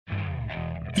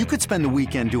You could spend the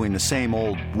weekend doing the same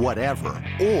old whatever,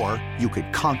 or you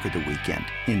could conquer the weekend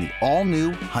in the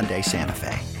all-new Hyundai Santa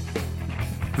Fe.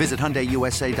 Visit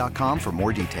HyundaiUSA.com for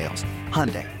more details.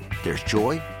 Hyundai, there's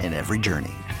joy in every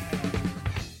journey.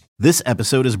 This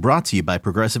episode is brought to you by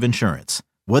Progressive Insurance.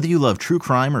 Whether you love true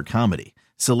crime or comedy,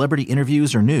 celebrity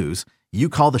interviews or news, you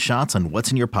call the shots on what's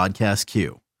in your podcast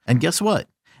queue. And guess what?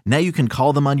 Now you can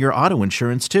call them on your auto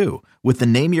insurance too with the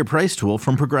Name Your Price tool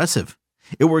from Progressive.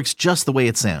 It works just the way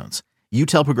it sounds. You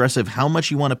tell Progressive how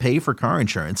much you want to pay for car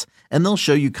insurance, and they'll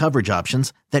show you coverage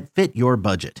options that fit your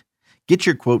budget. Get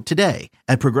your quote today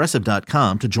at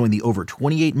Progressive.com to join the over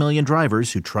 28 million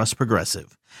drivers who trust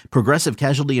Progressive. Progressive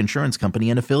Casualty Insurance Company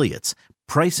and Affiliates.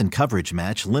 Price and coverage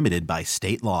match limited by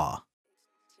state law.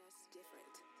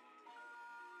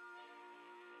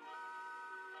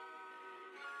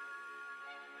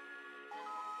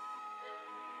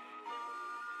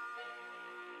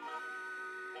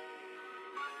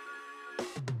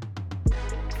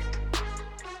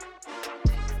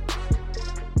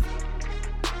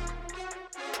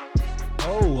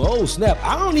 Oh snap.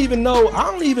 I don't even know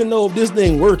if this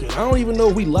thing working. I don't even know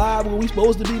if we live when we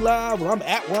supposed to be live, or I'm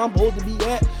at where I'm supposed to be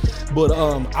at. But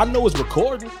I know it's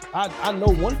recording. I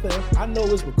know one thing. I know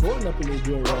it's recording up in this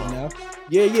joint right now.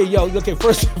 Yeah, yo. Okay,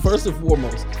 first and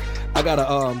foremost, I got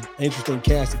a interesting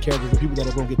cast of characters, the people that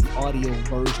are gonna get the audio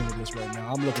version of this right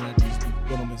now. I'm looking at these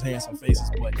gentlemen's handsome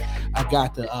faces, but I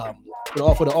got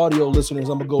for the audio listeners,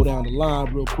 I'm gonna go down the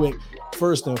line real quick.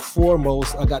 First and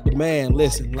foremost, I got the man.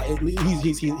 Listen,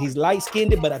 he's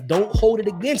light-skinned, but I don't hold it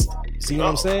against him. See what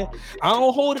I'm saying? I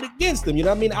don't hold it against him. You know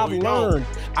what I mean? I've learned.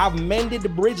 I've mended the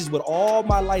bridges with all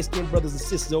my light-skinned brothers and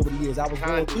sisters over the years. I was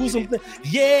going through something.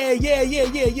 Yeah.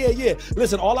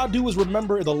 Listen, all I do is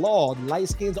remember the law. Light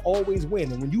skins always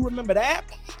win. And when you remember that,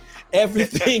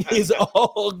 everything is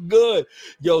all good.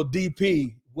 Yo,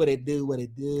 DP. What it do? We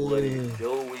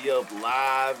up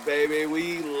live, baby.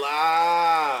 We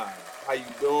live. How you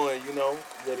doing? You know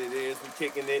what it is. We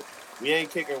kicking it. We ain't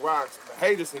kicking rocks. The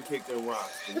haters can kick them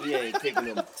rocks, but we ain't kicking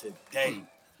them today.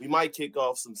 We might kick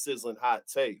off some sizzling hot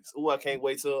takes. Ooh, I can't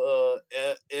wait till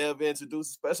Ev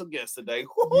introduce a special guest today.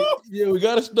 Yeah, we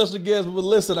got a special guest. But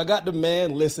listen, I got the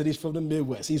man. Listen, he's from the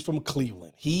Midwest. He's from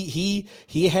Cleveland. He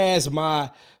has my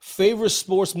favorite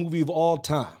sports movie of all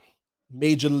time.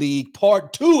 Major League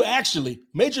Part 2, actually.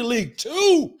 Major League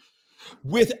 2.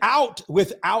 Without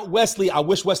Wesley. I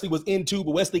wish Wesley was in 2,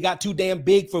 but Wesley got too damn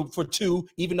big for 2,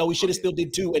 even though he should have still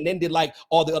did 2 and then did like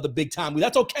all the other big time movies.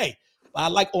 That's okay. I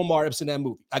like Omar Epps in that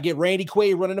movie. I get Randy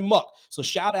Quaid running amok. So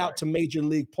shout out to Major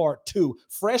League Part 2.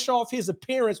 Fresh off his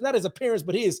appearance, not his appearance,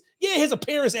 but his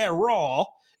appearance at Raw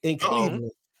in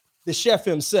Cleveland. The chef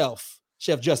himself,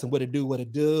 Chef Justin, what it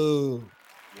do?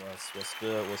 Yes, what's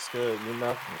good? You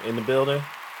know, in the building,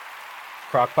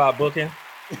 Crockpot booking.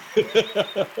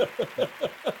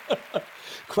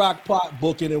 Crockpot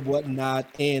booking and whatnot.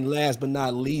 And last but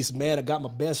not least, man, I got my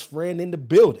best friend in the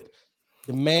building.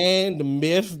 The man, the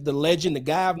myth, the legend, the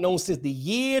guy I've known since the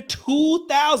year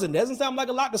 2000. Doesn't sound like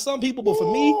a lot to some people, but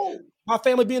for me, my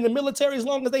family being in the military as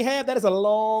long as they have, that is a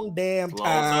long damn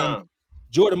time.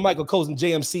 Jordan Michael Cozen,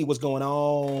 JMC, what's going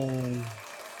on?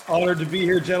 Honored to be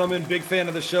here, gentlemen. Big fan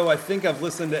of the show. I think I've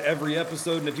listened to every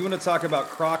episode. And if you want to talk about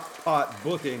crockpot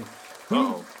booking,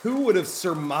 who would have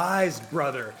surmised,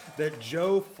 brother, that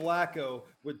Joe Flacco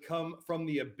would come from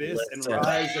the abyss and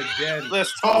rise again?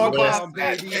 Let's talk about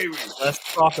that, baby.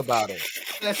 Let's talk about it.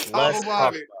 Let's talk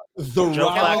about it. The Joe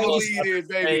rise,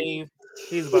 baby.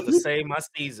 He's about to save my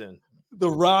season. The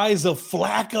rise of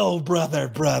Flacco, brother.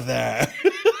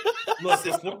 Look,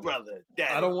 sister, brother,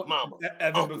 daddy, I don't want mama,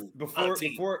 Evan, uncle,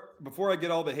 before I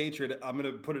get all the hatred, I'm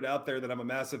going to put it out there that I'm a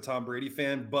massive Tom Brady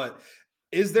fan, but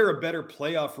is there a better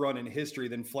playoff run in history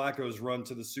than Flacco's run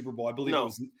to the Super Bowl? I believe it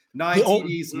was 9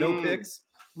 TDs, no picks.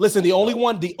 Listen, the only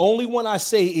one I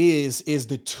say is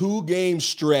the 2-game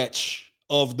stretch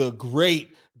of the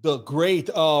great,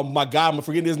 my God, I'm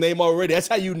forgetting his name already. That's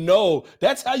how you know.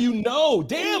 Damn.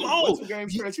 What's the game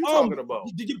stretch you talking about?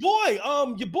 Your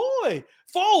boy,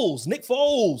 Foles, Nick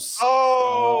Foles.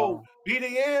 Oh,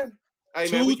 BDN.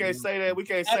 Hey, man, we can't say that. We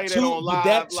can't say that on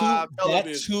live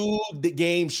television. The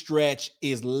game stretch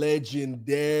is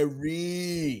legendary.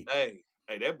 Hey,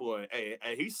 that boy,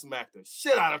 he smacked the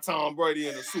shit out of Tom Brady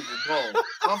in the Super Bowl.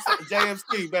 I'm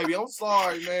JMC, baby. I'm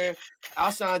sorry, man.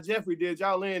 Alshon Jeffrey did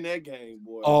y'all in that game,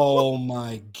 boy. Oh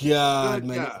my God,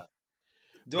 man. God.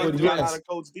 Do I know how to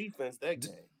coach defense that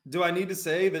game? Do I need to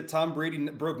say that Tom Brady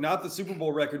broke not the Super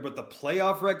Bowl record, but the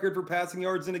playoff record for passing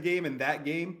yards in a game in that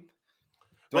game?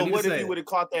 But what if he would have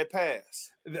caught that pass?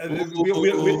 That's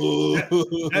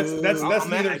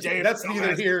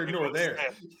neither here nor there.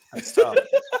 That's tough.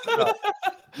 I'm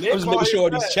just making sure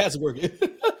these chats working.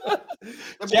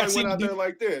 That boy went out there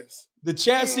like this. The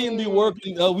chat seems to be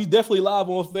working. We definitely live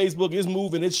on Facebook. It's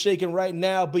moving. It's shaking right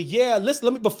now. But yeah, let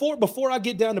me before I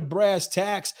get down to brass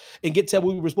tacks and get to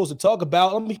what we were supposed to talk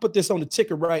about. Let me put this on the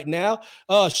ticker right now.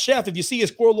 Chef, if you see a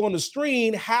scroll on the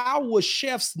screen, how was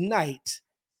Chef's night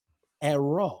at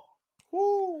Raw?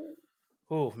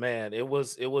 Oh man, it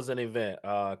was an event.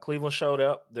 Cleveland showed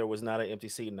up. There was not an empty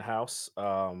seat in the house.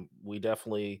 We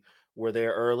definitely were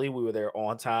there early. We were there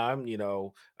on time. You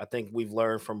know, I think we've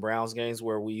learned from Browns games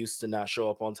where we used to not show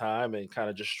up on time and kind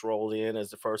of just strolled in as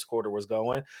the first quarter was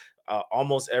going.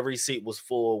 Almost every seat was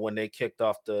full when they kicked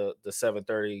off the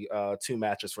 7:30 two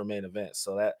matches for main event.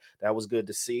 So that was good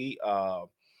to see.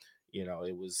 You know,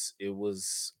 it was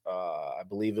I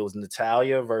believe it was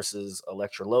Natalia versus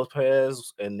Elektra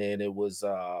Lopez, and then it was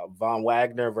Von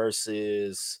Wagner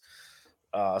versus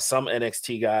some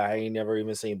NXT guy I ain't never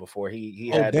even seen before. He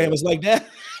had it's like that.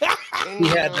 he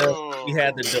had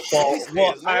the default.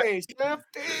 Well,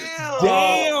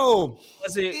 Damn.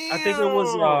 Was it? I think it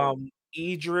was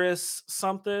Idris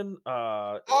something.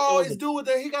 It's dude with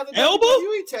he got the elbow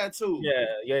WWE tattoo.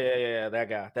 Yeah. That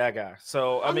guy.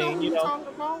 So I mean, you know, talking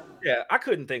about? Yeah, I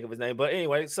couldn't think of his name, but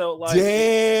anyway, so like,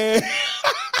 damn.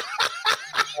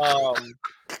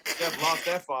 Jeff lost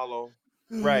that follow.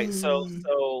 Right. So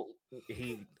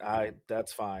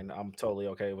that's fine. I'm totally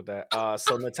okay with that.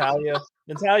 So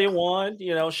Natalia won.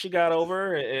 You know, she got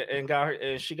over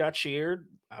and she got cheered.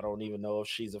 I don't even know if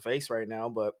she's a face right now,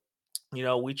 but you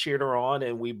know, we cheered her on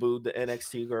and we booed the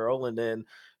NXT girl, and then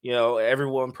you know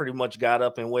everyone pretty much got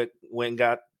up and went and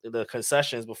got the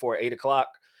concessions before 8:00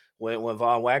 when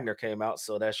Von Wagner came out.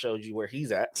 So that shows you where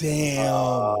he's at.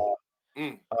 Damn.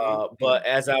 But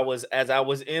as I was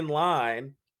in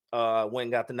line, went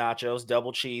and got the nachos,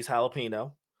 double cheese,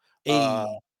 jalapeno.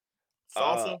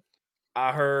 Salsa.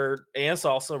 I heard and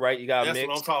salsa, right? You gotta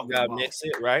mix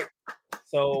it, right?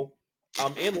 So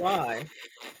I'm in line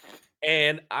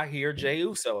and I hear Jey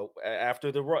Uso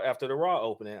after the Raw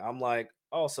opening. I'm like,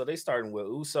 oh, so they starting with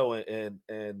Uso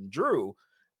and Drew,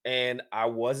 and I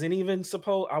wasn't even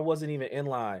in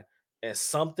line, and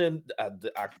something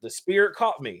the spirit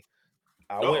caught me.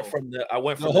 I went from the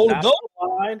nacho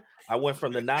line. I went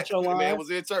from the nacho line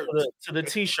was in church. to the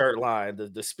t-shirt line.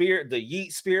 The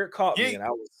yeet spirit caught me, and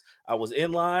I was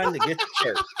in line to get the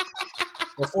shirt.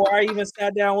 Before I even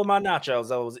sat down with my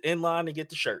nachos, I was in line to get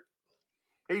the shirt.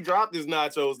 He dropped his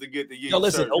nachos to get the yeet. Yo,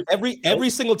 listen, every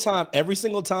single time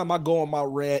I go on my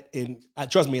red, and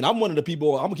trust me, and I'm one of the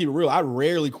people, I'm gonna keep it real. I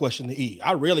rarely question the E.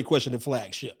 I rarely question the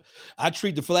flagship. I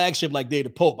treat the flagship like they're the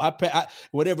Pope. I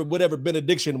whatever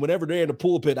benediction, whenever they're in the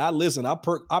pulpit, I listen, I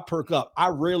perk up. I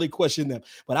rarely question them.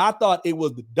 But I thought it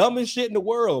was the dumbest shit in the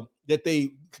world that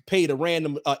they paid a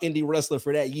random indie wrestler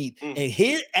for that yeet. And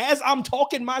here, as I'm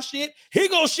talking my shit, here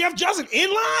goes Chef Justin in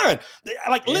line,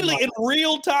 like literally in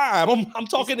real time. I'm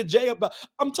talking to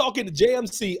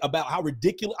JMC about how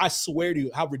ridiculous. I swear to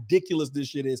you, how ridiculous this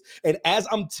shit is. And as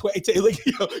I'm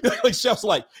like Chef's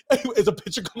like, as a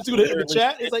picture comes through in the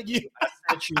chat, it's like you. I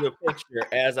sent you a picture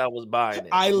as I was buying it.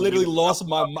 I literally lost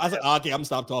my mind. I said, okay, I'm gonna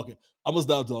stop talking. I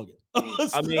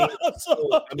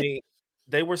mean,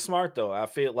 they were smart though. I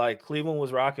feel like Cleveland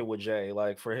was rocking with Jay.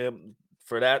 Like for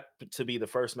that to be the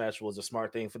first match was a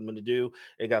smart thing for them to do.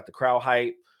 It got the crowd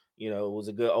hype. You know, it was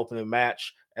a good opening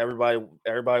match. Everybody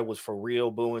was for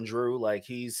real booing Drew. Like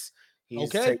he's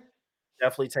okay.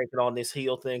 Definitely taking on this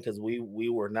heel thing because we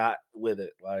were not with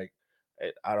it. Like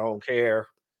I don't care.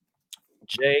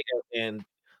 Jay and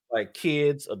like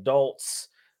kids, adults,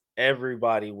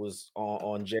 everybody was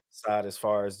on Jay's side as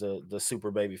far as the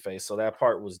super baby face. So that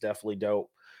part was definitely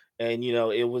dope. And you know,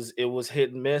 it was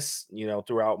hit and miss, you know,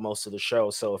 throughout most of the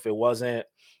show. So if it wasn't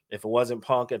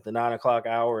Punk at the 9:00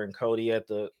 hour and Cody at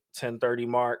the 10:30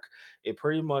 mark, it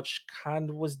pretty much kind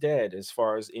of was dead as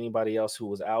far as anybody else who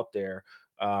was out there.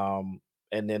 And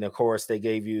then of course they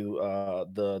gave you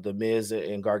the Miz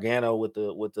and Gargano with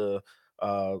the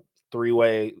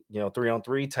three-way, you know,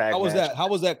 3-on-3 tag. How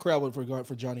was that crowd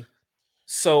for Johnny?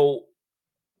 So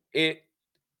it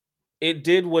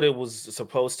did what it was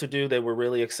supposed to do. They were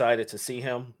really excited to see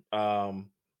him.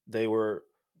 They were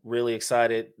really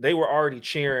excited. They were already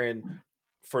cheering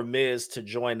for Miz to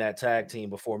join that tag team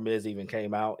before Miz even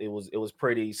came out. It was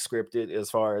pretty scripted as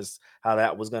far as how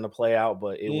that was going to play out,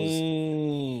 but it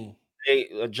was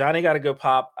Johnny got a good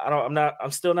pop.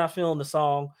 I'm still not feeling the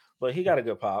song, but he got a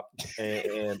good pop.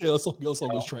 And That song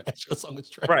is trash. That song is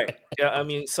trash. Right. Yeah, I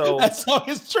mean, so that song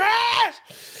is trash.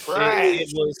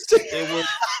 It was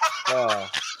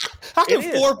How can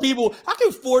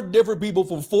four different people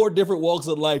from four different walks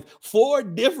of life, four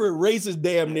different races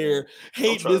damn near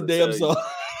hate this damn song?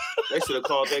 They should have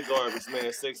called that garbage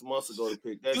man 6 months ago to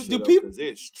pick that shit up because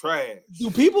it's trash. Do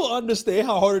people understand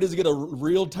how hard it is to get a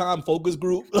real-time focus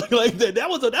group like that?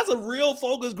 That's a real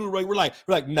focus group, right? We're like,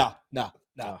 no.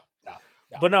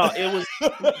 But no, it was.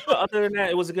 Other than that,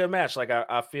 it was a good match. Like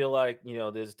I feel like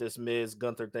this Miz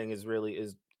Gunther thing is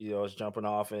jumping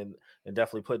off and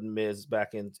definitely putting Miz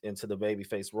back into the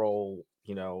babyface role,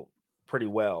 pretty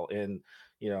well. And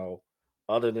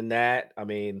other than that, I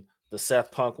mean, the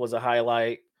Seth Punk was a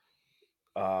highlight.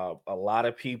 A lot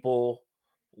of people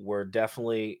were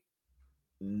definitely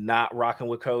not rocking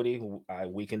with Cody.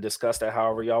 We can discuss that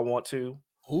however y'all want to.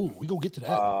 Ooh, we gonna get to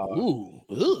that. A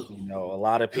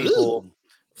lot of people.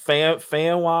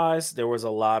 Fan wise, there was a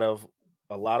lot of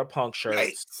Punk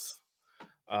shirts.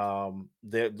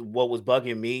 What was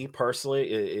bugging me personally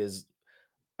is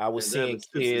I was seeing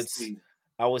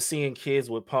kids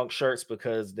with Punk shirts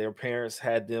because their parents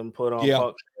had them put on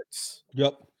Punk shirts.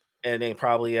 Yep. And they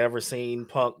probably ever seen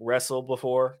Punk wrestle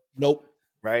before. Nope.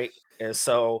 Right. And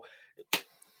so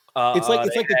it's like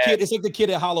the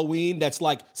kid at Halloween that's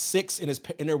like 6 and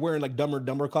they're wearing like Dumber and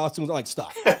Dumber costumes. I'm like,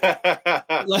 stop.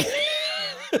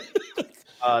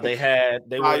 They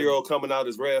 5-year-old coming out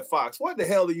as Red Fox. What the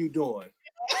hell are you doing?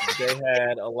 They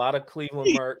had a lot of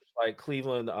Cleveland merch, like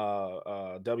Cleveland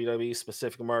WWE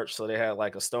specific merch. So they had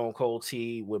like a Stone Cold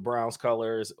tee with Browns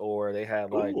colors, or they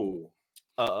had like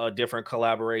a different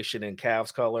collaboration in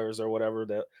Cavs colors or whatever.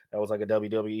 That was like a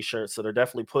WWE shirt. So they're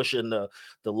definitely pushing the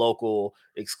local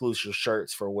exclusive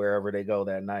shirts for wherever they go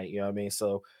that night. You know what I mean?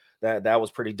 So that was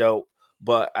pretty dope.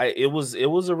 But it was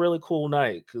a really cool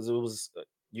night because it was.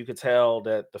 You could tell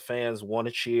that the fans want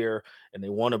to cheer and they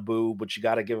want to boo, but you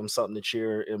got to give them something to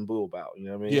cheer and boo about. You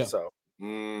know what I mean? Yeah. So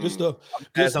good stuff.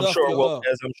 As I'm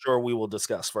sure we will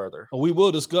discuss further. We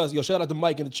will discuss. Yo, shout out to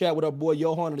Mike in the chat. What up, boy?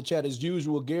 Johan in the chat as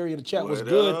usual. Gary in the chat was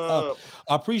good.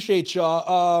 I appreciate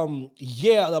y'all.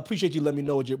 I appreciate you letting me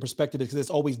know what your perspective is because it's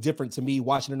always different to me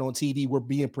watching it on TV. We're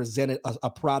being presented a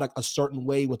product a certain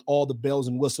way with all the bells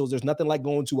and whistles. There's nothing like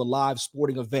going to a live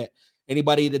sporting event.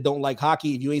 Anybody that don't like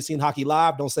hockey, if you ain't seen hockey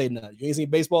live, don't say nothing. If you ain't seen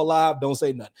baseball live, don't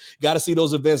say nothing. Got to see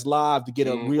those events live to get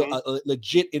a real, a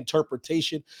legit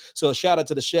interpretation. So shout out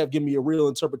to the chef, give me a real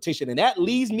interpretation. And that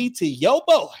leads me to yo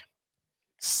boy,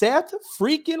 Seth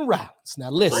freaking Rollins. Now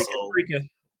listen,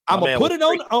 I'm gonna put it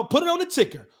on the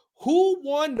ticker. Who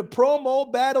won the promo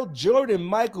battle? Jordan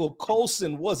Michael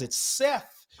Coulson? Was it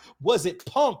Seth? Was it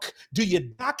Punk? Do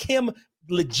you knock him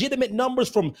legitimate numbers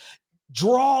from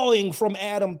drawing from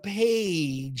Adam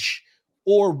Page,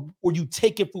 or you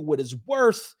take it for what it's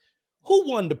worth? Who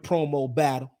won the promo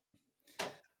battle?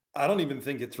 I don't even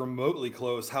think it's remotely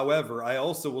close. However, I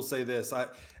also will say this.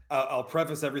 I'll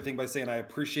preface everything by saying I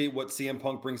appreciate what CM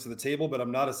Punk brings to the table, but I'm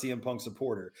not a CM Punk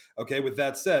supporter. Okay, with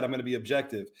that said, I'm going to be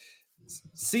objective.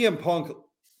 CM Punk,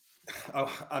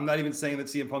 I'm not even saying that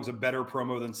CM Punk's a better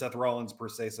promo than Seth Rollins per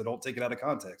se, so don't take it out of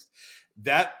context.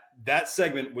 That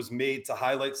segment was made to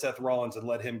highlight Seth Rollins and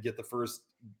let him get the first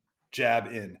jab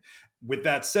in. With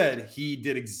that said, he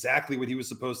did exactly what he was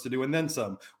supposed to do and then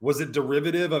some. Was it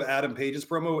derivative of Adam Page's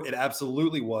promo? It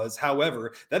absolutely was.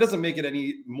 However, that doesn't make it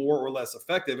any more or less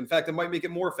effective. In fact, it might make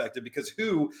it more effective because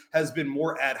who has been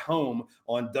more at home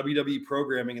on WWE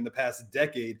programming in the past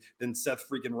decade than Seth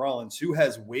freaking Rollins, who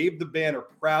has waved the banner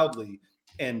proudly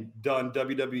and done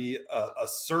WWE a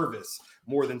service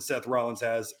more than Seth Rollins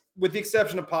has, with the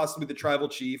exception of possibly the Tribal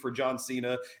Chief or John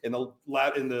Cena in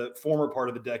the former part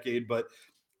of the decade. But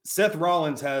Seth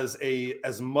Rollins has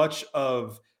as much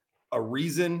of a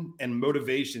reason and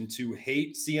motivation to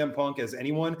hate CM Punk as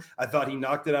anyone. I thought he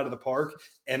knocked it out of the park.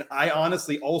 And I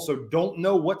honestly also don't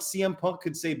know what CM Punk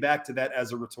could say back to that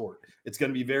as a retort. It's going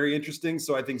to be very interesting.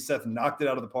 So I think Seth knocked it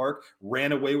out of the park,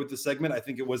 ran away with the segment. I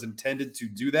think it was intended to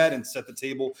do that and set the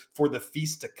table for the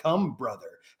feast to come,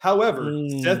 brother. However,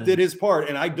 Seth did his part,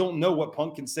 and I don't know what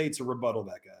Punk can say to rebuttal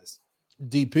that, guys.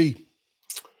 DP.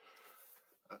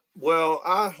 Well,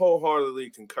 I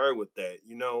wholeheartedly concur with that,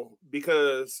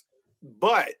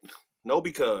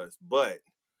 but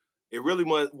it really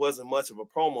wasn't much of a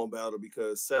promo battle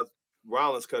because Seth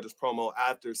Rollins cut his promo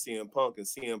after CM Punk, and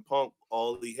CM Punk,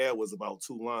 all he had was about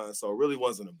 2 lines. So it really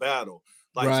wasn't a battle.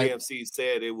 Like JMC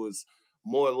said, it was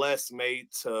more or less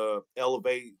made to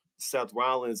elevate Seth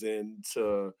Rollins and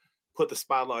to put the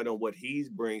spotlight on what he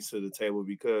brings to the table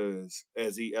because,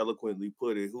 as he eloquently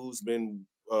put it, who's been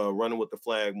running with the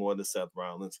flag more than Seth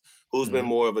Rollins, who's been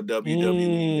more of a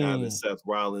WWE guy than Seth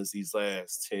Rollins these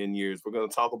last 10 years. We're going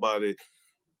to talk about it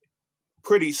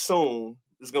pretty soon.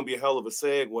 It's going to be a hell of a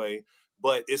segue,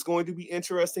 but it's going to be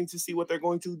interesting to see what they're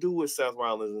going to do with Seth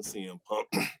Rollins and CM Punk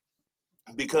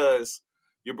because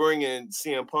you're bringing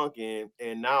CM Punk in,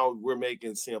 and now we're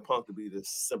making CM Punk to be this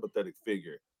sympathetic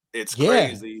figure. It's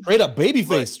crazy. Straight up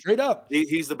babyface. Straight up.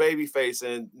 He's the babyface,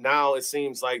 and now it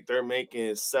seems like they're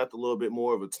making Seth a little bit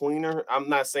more of a tweener. I'm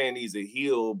not saying he's a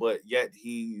heel, but yet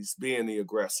he's being the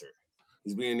aggressor.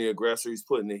 He's being the aggressor. He's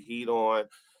putting the heat on,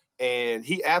 and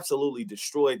he absolutely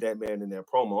destroyed that man in that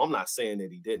promo. I'm not saying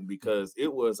that he didn't because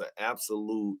it was an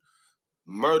absolute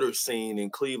murder scene in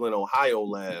Cleveland, Ohio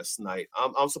last night.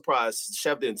 I'm surprised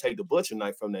Chef didn't take the butcher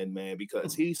knife from that man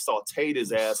because he sauteed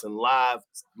his ass in live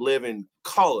living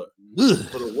color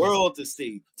for the world to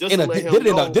see. Just to let him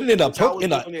know in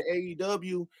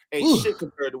AEW ain't shit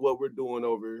compared to what we're doing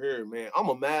over here, man. I'm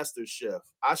a master chef.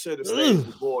 I should have stayed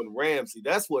with Gordon Ramsay.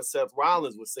 That's what Seth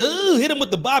Rollins was saying. Hit him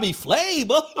with the Bobby Flay,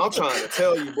 bro. I'm trying to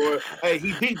tell you, boy. Hey,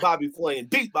 he beat Bobby Flay and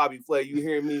beat Bobby Flay. You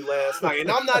hear me last night.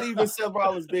 And I'm not even Seth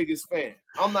Rollins' biggest fan.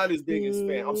 I'm not his biggest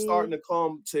fan. I'm starting to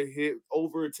come to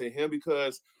over to him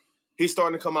because he's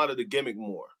starting to come out of the gimmick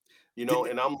more, you know.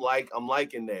 And I'm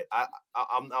liking that.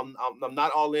 I'm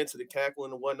not all into the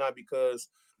cackling and whatnot because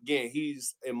again,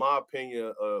 he's in my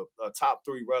opinion a top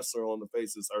 3 wrestler on the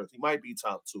face of this earth. He might be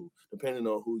top 2 depending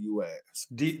on who you ask.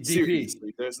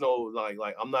 Seriously, there's no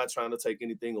like I'm not trying to take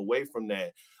anything away from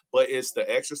that. But it's the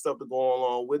extra stuff to go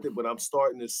along with it. But I'm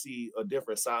starting to see a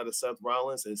different side of Seth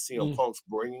Rollins and CM Punk's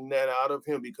bringing that out of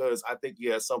him because I think he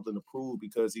has something to prove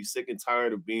because he's sick and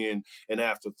tired of being an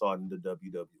afterthought in the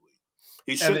WWE.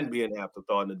 He shouldn't be an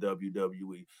afterthought in the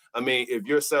WWE. I mean, if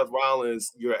you're Seth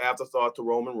Rollins, you're an afterthought to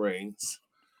Roman Reigns.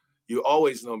 You're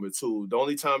always number 2. The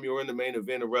only time you're in the main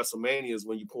event of WrestleMania is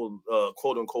when you pull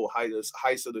quote-unquote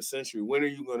heights of the century. When are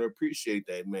you going to appreciate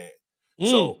that man?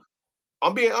 So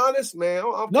I'm being honest, man.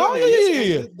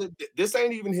 This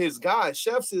ain't even his guy.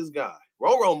 Chef's his guy.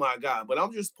 Roro my guy. But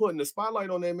I'm just putting the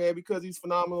spotlight on that man because he's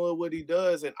phenomenal at what he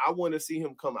does. And I want to see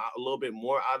him come out a little bit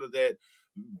more out of that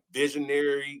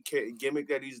visionary gimmick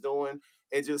that he's doing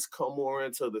and just come more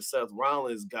into the Seth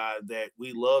Rollins guy that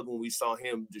we loved when we saw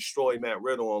him destroy Matt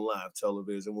Riddle on live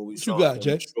television, when we saw him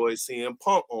destroy CM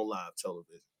Punk on live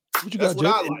television. That's what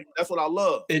I like. That's what I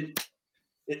love.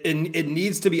 It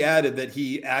needs to be added that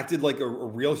he acted like a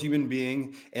real human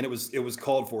being, and it was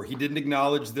called for. He didn't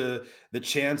acknowledge the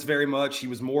chants very much. He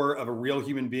was more of a real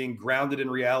human being, grounded in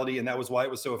reality, and that was why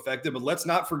it was so effective. But let's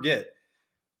not forget,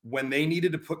 when they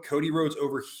needed to put Cody Rhodes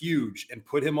over huge and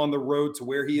put him on the road to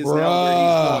where he is now,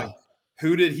 where he's going,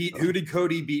 who did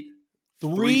Cody beat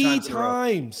 3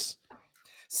 times?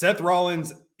 Seth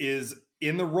Rollins is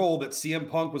in the role that CM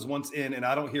Punk was once in, and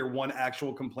I don't hear one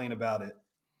actual complaint about it.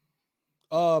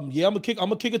 I'm gonna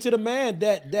kick it to the man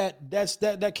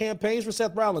that campaigns for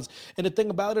Seth Rollins. And the thing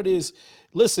about it is,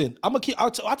 listen, I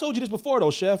told you this before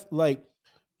though, Chef. Like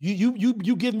you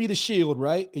give me the Shield,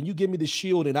 right? And you give me the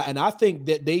Shield, and I think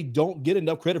that they don't get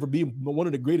enough credit for being one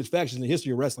of the greatest factions in the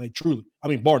history of wrestling. Truly, I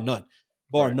mean, bar none.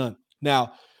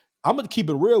 Now, I'm gonna keep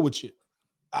it real with you.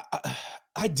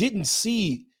 I didn't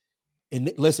see.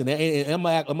 And listen, and I'm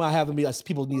not having me.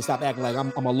 People need to stop acting like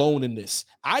I'm alone in this.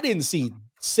 I didn't see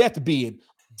Seth being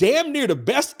damn near the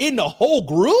best in the whole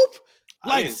group.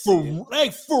 For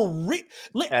real.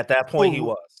 At that point, he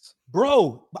was.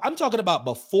 Bro, I'm talking about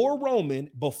before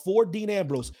Roman, before Dean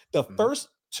Ambrose. The first,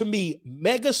 to me,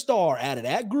 mega star out of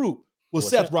that group was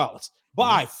Seth Rollins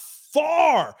by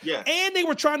far. Yeah. And they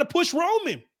were trying to push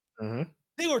Roman.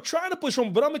 They were trying to push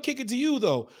Roman. But I'm gonna kick it to you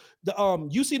though.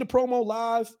 You see the promo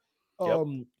live.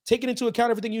 Taking into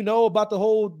account everything you know about the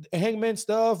whole Hangman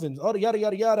stuff and all the yada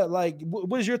yada yada. Like,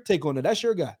 what is your take on it? That's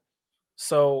your guy.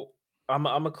 So I'm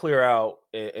gonna clear out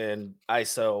in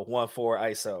ISO 1-4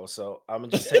 ISO. So I'm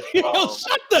gonna just take.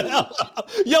 Shut the hell up.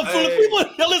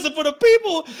 For the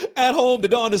people at home that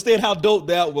don't understand how dope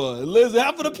that was. Listen,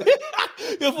 for the people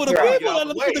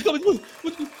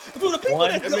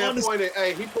that don't understand.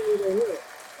 Hey, he put it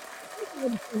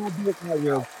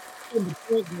in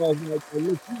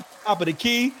top of the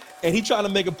key, and he trying to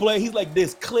make a play. He's like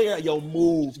this, clear. Yo,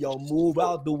 move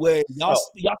out the way. Y'all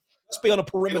stay on the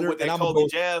perimeter, and I'm gonna go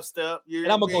jab step.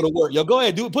 And I'm gonna go to work. Yo, go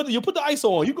ahead, dude. Put the ISO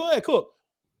on. You go ahead, cook.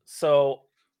 So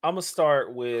I'm gonna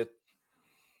start with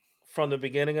from the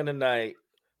beginning of the night.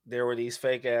 There were these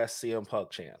fake ass CM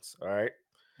Punk chants. All right.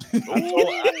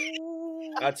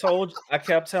 I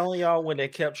kept telling y'all when they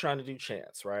kept trying to do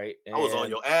chants, right? And I was on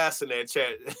your ass in that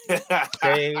chat.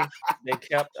 they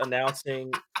kept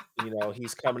announcing,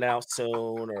 he's coming out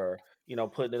soon, or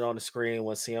putting it on the screen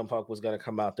when CM Punk was going to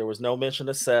come out. There was no mention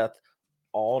of Seth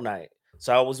all night.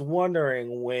 So I was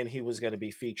wondering when he was going to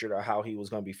be featured or how he was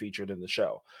going to be featured in the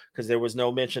show, because there was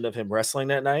no mention of him wrestling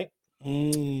that night.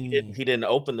 He didn't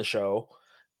open the show,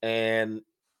 and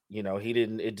he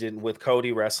didn't with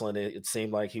Cody wrestling. It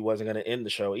seemed like he wasn't going to end the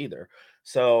show either.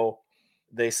 So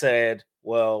they said,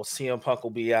 well, CM Punk will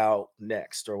be out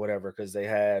next or whatever, because they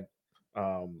had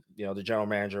the general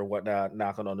manager or whatnot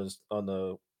knocking on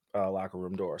the locker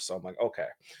room door. So I'm like, okay.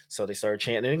 So they started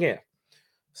chanting again.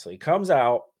 So he comes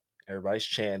out, everybody's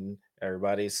chanting,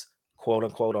 everybody's quote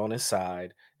unquote on his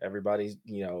side. Everybody's,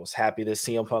 is happy that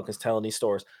CM Punk is telling these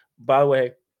stories. By the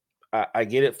way, I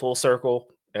get it full circle.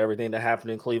 Everything that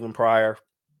happened in Cleveland prior,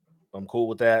 I'm cool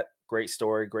with that. Great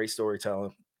story, great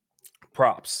storytelling.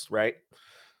 Props, right?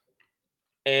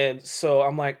 And so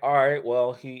I'm like, all right,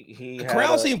 well, he the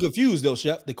crowd seemed confused though,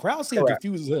 Chef. The crowd seemed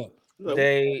confused as hell.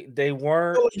 They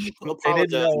weren't.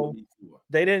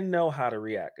 They didn't know how to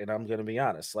react, and I'm gonna be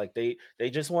honest. Like they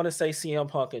just want to say CM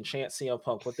Punk and chant CM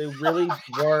Punk, but they really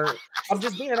weren't. I'm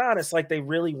just being honest. Like they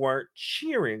really weren't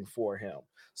cheering for him.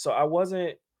 So I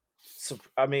wasn't.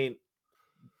 I mean,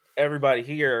 everybody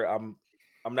here. I'm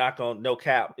not gonna no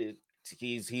cap.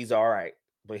 He's all right,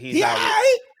 but he's not.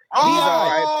 Right. He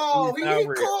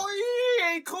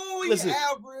ain't cool. Listen,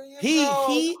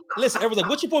 he listen. Everyone's like,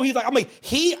 "What's your point?" He's like, "I mean,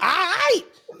 he all right."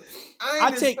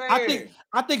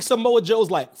 I think Samoa Joe's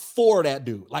like 4 of that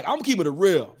dude. Like I'm keeping it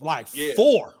real. Like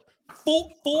 4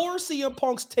 CM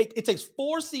Punks it takes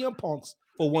 4 CM Punks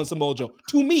for one Samoa Joe.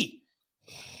 To me.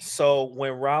 So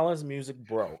when Rollins' music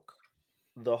broke,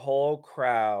 the whole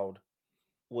crowd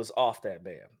was off that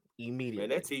band immediately.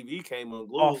 Man, that TV came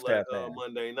unglued like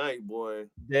Monday night, boy.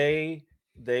 They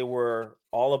were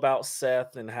all about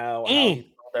Seth and how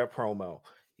he saw their promo.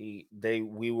 We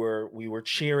were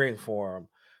cheering for him.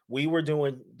 We were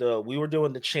doing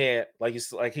the chant, like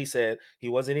he said. He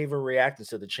wasn't even reacting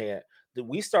to the chant.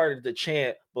 We started the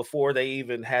chant before they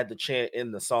even had the chant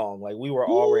in the song. Like we were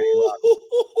already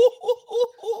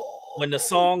when the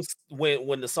song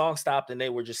stopped and they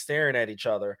were just staring at each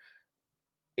other.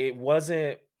 It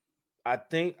wasn't. I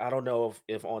don't know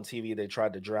if on TV they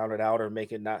tried to drown it out or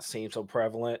make it not seem so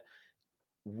prevalent.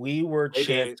 We were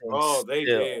chanting. They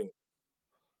did.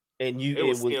 And it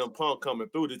was CM Punk coming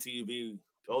through the TV.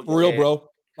 For real, bro.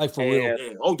 Like for real.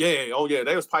 Yeah. Oh yeah.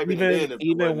 They was piping it in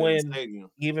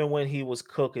even when he was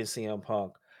cooking CM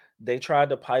Punk, they tried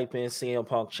to pipe in CM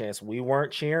Punk chants. We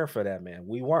weren't cheering for that, man.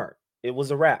 We weren't. It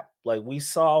was a wrap. Like we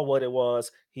saw what it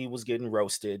was. He was getting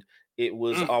roasted. It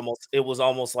was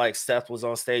almost like Seth was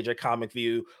on stage at Comic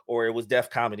View or it was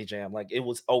Def Comedy Jam. Like it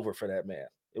was over for that man.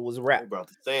 It was a wrap. About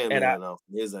the Sandman out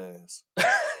from his ass.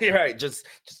 You're right. Just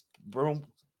broom.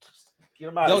 Get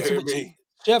him out of here.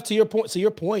 Jeff, to your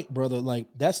point, brother, like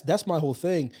that's my whole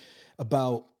thing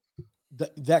about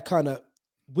that kind of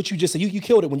what you just said. You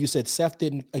killed it when you said Seth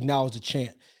didn't acknowledge the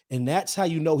chant. And that's how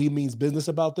you know he means business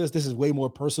about this. This is way more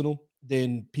personal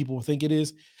than people think it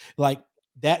is. Like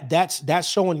that's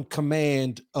showing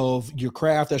command of your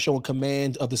craft, that's showing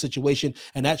command of the situation,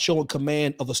 and that's showing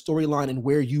command of the storyline and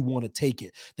where you want to take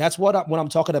it. That's what I'm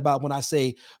talking about when I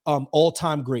say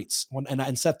all-time greats.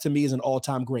 And Seth to me is an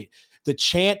all-time great. The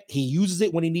chant, he uses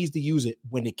it when he needs to use it.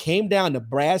 When it came down to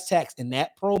brass tacks in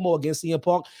that promo against CM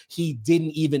Punk, he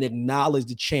didn't even acknowledge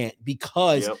the chant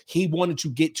because he wanted to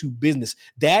get to business.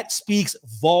 That speaks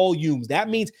volumes. That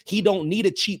means he don't need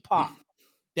a cheap pop.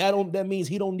 That means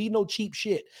he don't need no cheap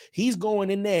shit. He's going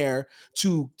in there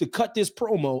to cut this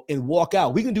promo and walk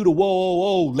out. We can do the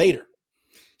whoa later.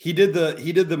 He did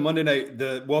the Monday night,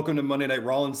 the welcome to Monday Night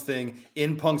Rollins thing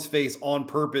in Punk's face on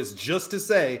purpose, just to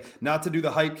say, not to do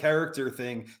the hype character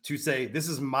thing, to say, this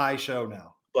is my show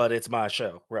now. But it's my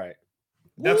show, right?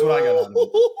 That's what I got out of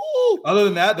it. Other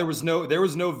than that, there was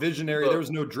no visionary, there was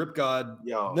no drip god.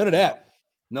 None of that.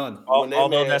 None.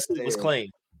 Although that suit was clean.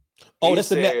 Oh, that's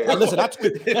that's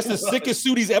the sickest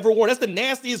suit he's ever worn. That's the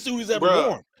nastiest suit he's ever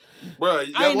worn. Bro,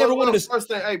 I ain't never wanted to. First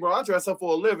thing, hey, bro, I dress up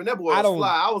for a living. That boy was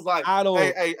fly. I was like,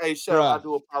 hey, Chef, I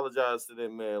do apologize to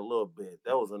that man a little bit.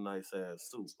 That was a nice ass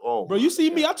suit. Oh, bro, you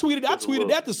see me? I tweeted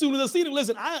that as soon as I seen it.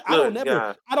 Listen, I don't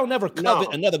never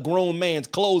covet another grown man's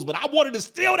clothes, but I wanted to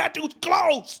steal that dude's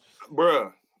clothes,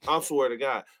 bro. I swear to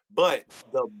God. But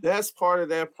the best part of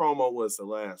that promo was the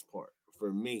last part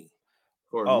for me.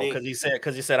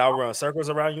 Because he said I'll run circles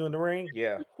around you in the ring.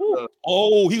 Yeah.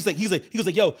 He was like,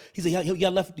 yo, you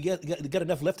got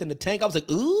enough left in the tank. I was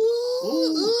like,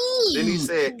 ooh. Then he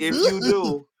said, if you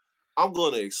do, I'm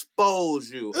gonna expose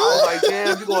you. I was like,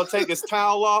 damn, you're gonna take his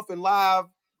towel off and live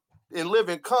in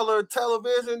living color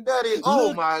television, Daddy.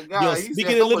 Oh my God! Yo,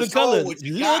 speaking of living color,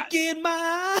 look in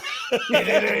my eyes. It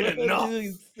ain't enough.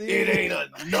 It ain't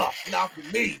enough. Not for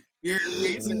me. You hear me?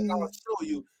 He said, "I'll show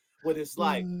you what it's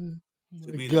like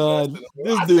to be the best in the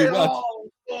world." This dude, said, "Oh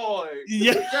boy,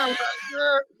 yeah."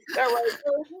 that right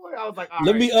there, boy." I was like,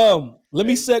 let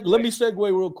me segue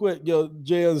real quick, yo,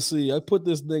 JLC. I put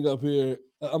this thing up here.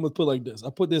 I'm gonna put like this. I'm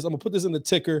gonna put this in the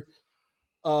ticker.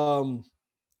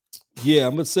 Yeah,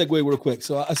 I'm gonna segue real quick.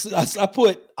 So I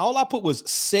put was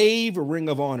save Ring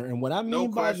of Honor, and what I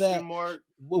mean by that,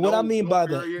 I mean by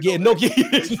that, yeah, no,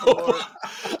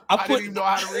 I didn't even know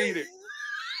how to read it.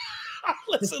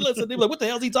 listen. They're like, what the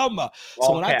hell is he talking about?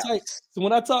 So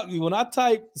when I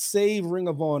type save Ring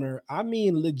of Honor, I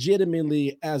mean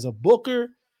legitimately as a booker.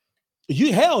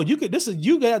 You have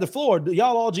the floor.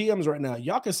 Y'all all GMs right now.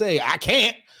 Y'all can say I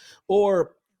can't,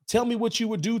 or tell me what you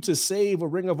would do to save a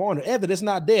Ring of Honor. Evan, it's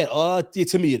not dead.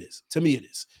 To me it is. To me it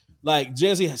is. Like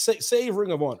Jesse, save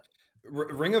Ring of Honor.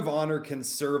 Ring of Honor can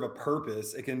serve a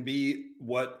purpose. It can be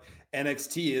what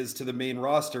NXT is to the main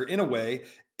roster in a way,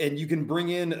 and you can bring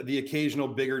in the occasional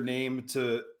bigger name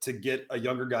to get a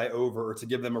younger guy over, or to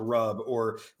give them a rub,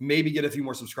 or maybe get a few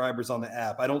more subscribers on the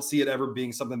app. I don't see it ever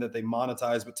being something that they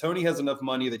monetize, but Tony has enough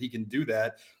money that he can do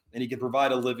that, and he can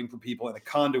provide a living for people and a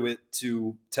conduit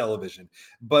to television.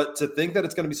 But to think that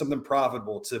it's going to be something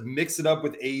profitable, to mix it up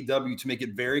with AEW, to make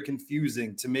it very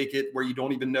confusing, to make it where you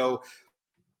don't even know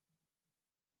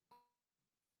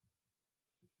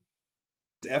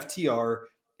FTR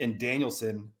and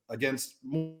Danielson against,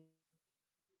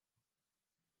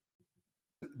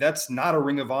 that's not a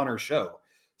Ring of Honor show.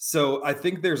 So I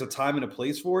think there's a time and a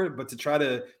place for it, but to try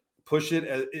to push it,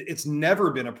 it's never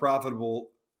been a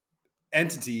profitable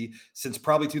entity since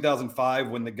probably 2005,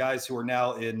 when the guys who are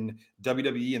now in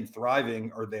WWE and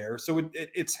thriving are there. So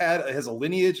it has a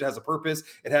lineage, it has a purpose,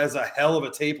 it has a hell of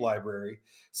a tape library.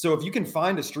 So if you can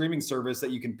find a streaming service that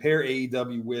you can pair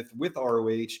AEW with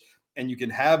ROH, and you can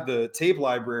have the tape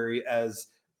library as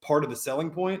part of the selling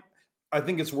point, I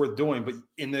think it's worth doing. But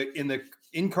in the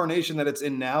incarnation that it's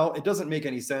in now, it doesn't make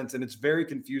any sense, and it's very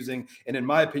confusing. And in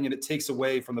my opinion, it takes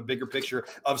away from the bigger picture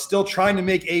of still trying to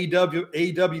make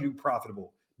AEW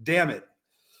profitable. Damn it.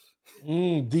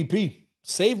 DP,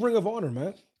 save Ring of Honor,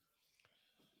 man.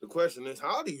 The question is,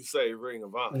 how do you save Ring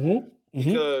of Honor? Mm-hmm.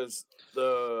 Because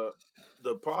the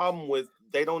problem with,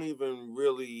 they don't even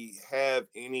really have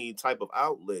any type of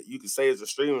outlet. You could say it's a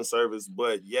streaming service,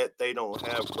 but yet they don't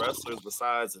have wrestlers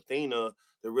besides Athena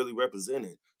that really represent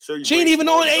it. Sure, she ain't even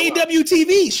on AEW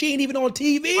TV. She ain't even on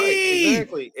TV. Right,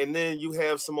 exactly. And then you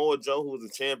have Samoa Joe, who's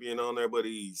a champion on there, but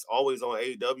he's always on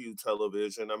AEW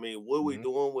television. I mean, what are we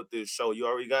doing with this show? You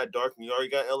already got Dark, and you already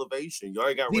got Elevation. You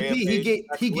already got Rampage.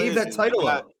 He gave that title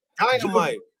up.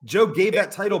 Dynamite. Joe gave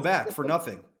that title back for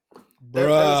nothing.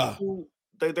 Bruh.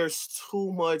 There's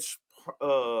too much.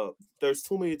 There's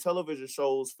too many television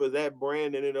shows for that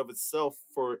brand in and of itself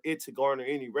for it to garner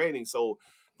any rating. So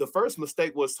the first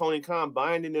mistake was Tony Khan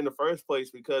buying it in the first place,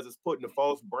 because it's putting a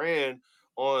false brand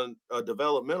on a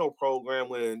developmental program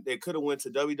when they could have went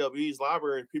to WWE's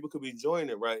library and people could be enjoying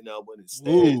it right now. But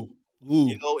instead,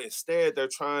 instead they're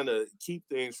trying to keep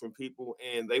things from people,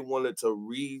 and they wanted to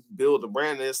rebuild the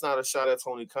brand. And it's not a shot at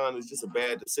Tony Khan. It's just a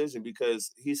bad decision,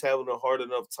 because he's having a hard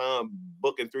enough time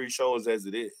booking 3 shows as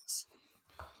it is.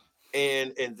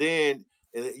 And then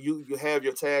you have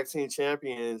your tag team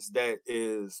champions that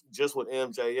is just with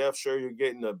MJF. Sure, you're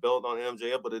getting a belt on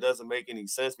MJF, but it doesn't make any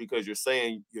sense, because you're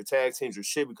saying your tag teams are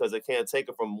shit because they can't take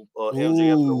it from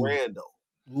MJF to Rando.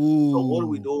 So what are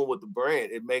we doing with the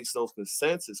brand? It makes no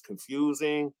sense. It's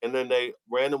confusing. And then they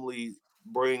randomly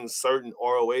bring certain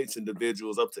ROH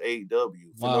individuals up to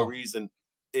AEW for no reason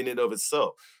in and of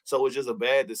itself. So it's just a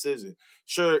bad decision.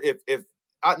 Sure,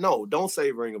 don't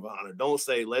say Ring of Honor. Don't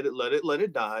say let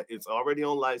it die. It's already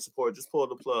on life support. Just pull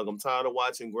the plug. I'm tired of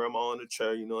watching Grandma on the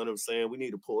chair. You know what I'm saying? We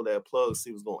need to pull that plug,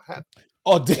 see what's gonna happen.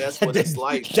 Oh, that's what it's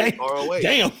like. ROH.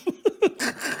 Damn.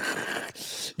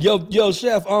 Yo,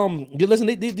 Chef. Listen,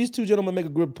 these two gentlemen make a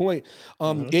good point.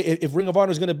 If Ring of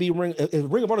Honor is going to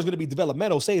be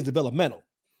developmental, say it's developmental.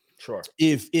 Sure.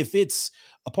 If it's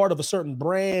a part of a certain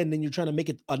brand and you're trying to make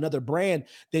it another brand,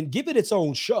 then give it its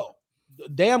own show.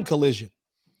 Damn Collision.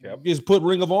 Yep. Just put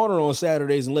Ring of Honor on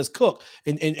Saturdays and let's cook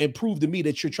and prove to me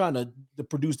that you're trying to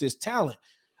produce this talent.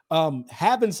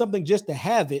 Having something just to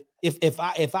have it. If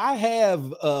I have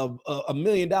 $1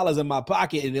 million in my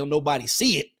pocket and nobody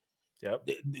see it,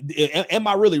 am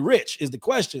I really rich? Is the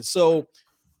question. So,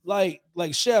 like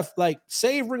Chef,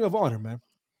 save Ring of Honor, man.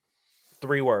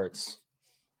 3 words: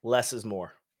 less is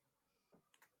more.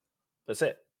 That's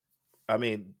it. I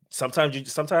mean, sometimes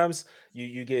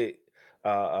you get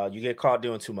You get caught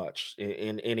doing too much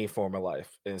in any form of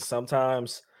life, and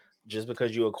sometimes just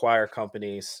because you acquire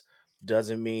companies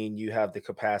doesn't mean you have the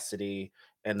capacity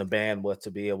and the bandwidth to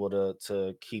be able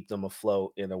to keep them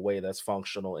afloat in a way that's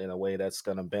functional, in a way that's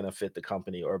going to benefit the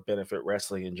company or benefit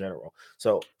wrestling in general.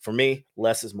 So for me,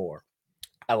 less is more.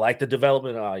 I like the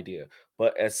development idea,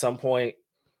 but at some point,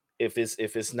 if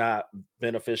it's not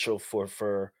beneficial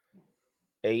for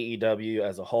AEW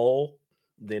as a whole,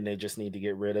 then they just need to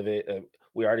get rid of it.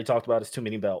 We already talked about it's too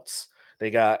many belts.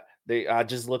 I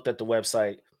just looked at the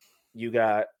website. You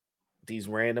got these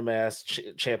random ass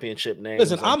championship names.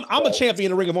 Listen, I'm a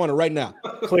champion in Ring of Honor right now.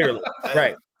 Clearly,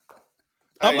 right?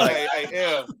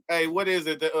 Hey, what is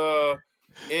it? The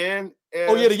N.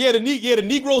 Oh yeah, the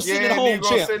Negro sitting at home Negro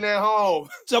champ. Sitting at home.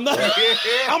 So I'm the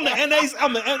NA.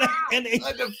 I'm the NA.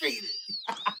 Undefeated.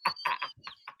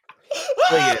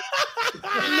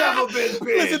 Never been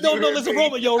big. Listen,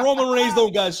 Roman Reigns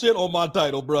don't got shit on my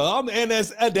title, bro. I'm the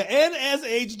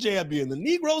NSH champion, the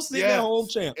Negro sitting at home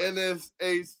champ.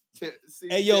 NSH.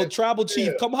 Hey, yo, Tribal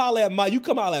Chief, come holler at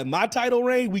my title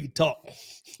reign. We can talk.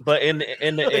 But in the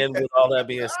end, with all that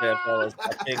being said, fellas,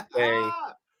 I think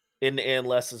in the end,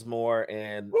 less is more.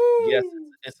 And yes,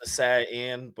 it's a sad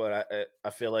end, but I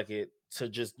feel like you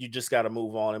just got to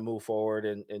move on and move forward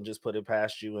and just put it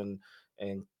past you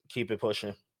and keep it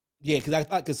pushing. Yeah,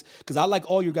 because I like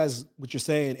all you guys what you're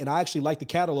saying, and I actually like the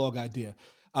catalog idea.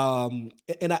 And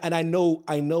I know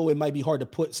it might be hard to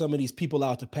put some of these people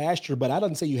out to pasture, but I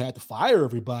don't say you had to fire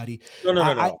everybody.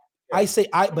 No. I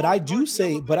do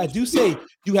say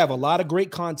you have a lot of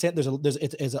great content.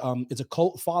 It's a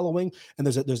cult following, and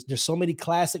there's so many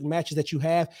classic matches that you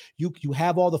have. You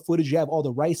have all the footage, you have all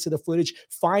the rights to the footage.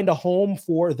 Find a home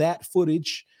for that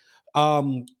footage.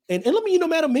 And let me,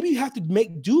 madam, maybe you have to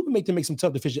make some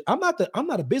tough decisions. I'm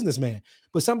not a businessman,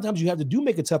 but sometimes you have to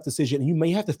make a tough decision, and you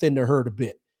may have to thin the herd a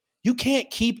bit. You can't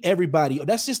keep everybody.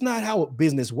 That's just not how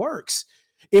business works.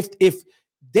 If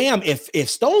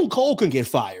Stone Cold can get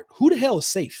fired, who the hell is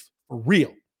safe for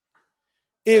real?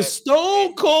 If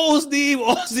Stone Cold Steve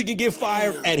Austin can get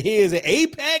fired at his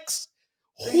Apex,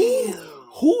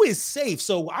 who is safe?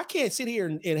 So I can't sit here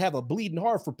and have a bleeding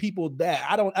heart for people that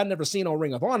I've never seen on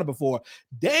Ring of Honor before.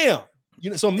 Damn.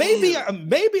 So maybe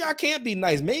I can't be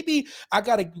nice. Maybe I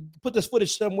got to put this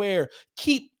footage somewhere,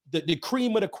 keep the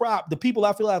cream of the crop, the people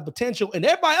I feel have potential, and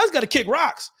everybody else got to kick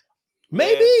rocks.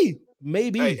 Maybe.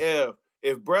 Hey,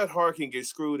 if Bret Hart can get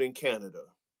screwed in Canada,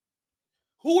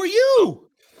 who are you?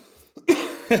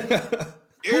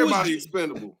 Everybody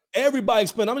expendable. Everybody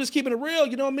expendable. I'm just keeping it real,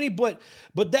 you know what I mean? But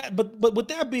with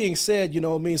that being said, you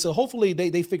know what I mean? So hopefully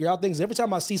they figure out things. Every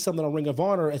time I see something on Ring of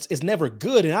Honor, it's never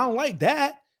good, and I don't like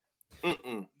that.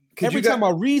 Every time I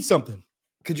read something.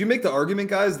 Could you make the argument,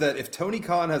 guys, that if Tony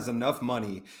Khan has enough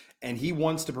money and he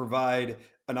wants to provide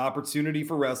an opportunity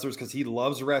for wrestlers because he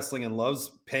loves wrestling and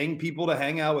loves paying people to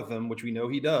hang out with him, which we know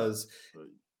he does.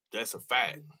 That's a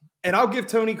fact. And I'll give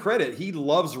Tony credit. He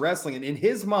loves wrestling, and in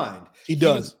his mind, he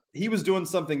does. He was doing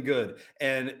something good.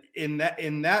 And in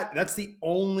that's the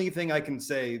only thing I can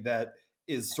say that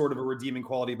is sort of a redeeming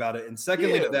quality about it. And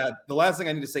secondly to that, the last thing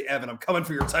I need to say, Evan, I'm coming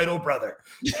for your title, brother.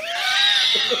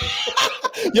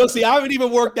 Yo, see, I haven't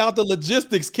even worked out the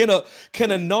logistics. Can a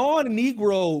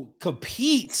non-Negro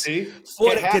compete? See,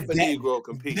 half a Negro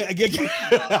compete.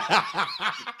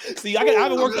 See, I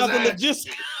haven't worked out the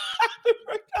logistics.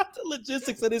 The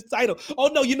logistics of this title. Oh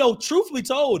no, truthfully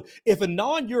told, if a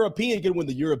non-European can win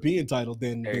the European title,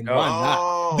 then why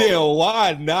not? Then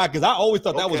why not? Because I always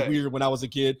thought that was weird when I was a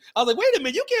kid. I was like, wait a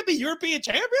minute, you can't be European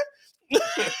champion?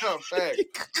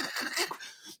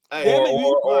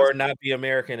 Or not be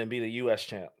American and be the U.S.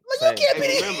 champ. Like, you can't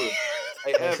be. Remember,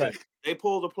 Evan, they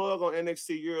pulled the plug on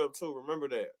NXT Europe too. Remember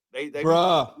that?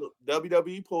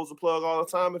 WWE pulls the plug all the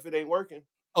time if it ain't working.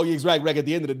 Oh, yeah, right. At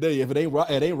the end of the day, if it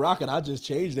ain't rocking, I just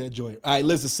change that joint. All right,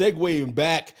 listen, segueing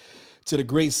back to the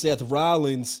great Seth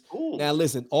Rollins. Ooh. Now,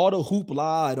 listen, all the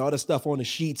hoopla and all the stuff on the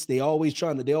sheets, they always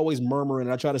murmuring,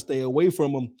 and I try to stay away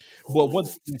from them. But one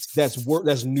thing that's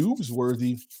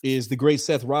newsworthy is the great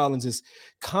Seth Rollins'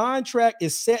 contract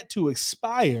is set to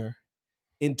expire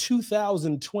in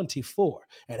 2024,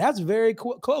 and that's very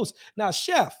close. Now,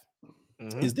 Chef,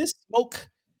 is this smoke?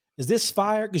 Is this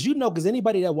fire? Because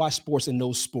anybody that watch sports and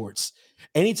knows sports,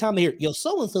 anytime they hear,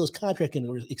 so-and-so's contract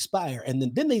can expire, and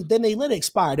then they let it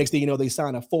expire. Next thing you know, they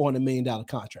sign a $400 million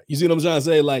contract. You see what I'm trying to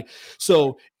say? Like,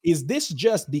 so is this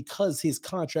just because his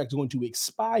contract is going to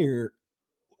expire,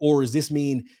 or does this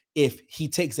mean if he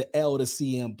takes an L to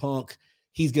CM Punk,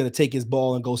 he's going to take his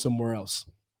ball and go somewhere else?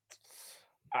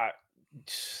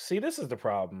 See, this is the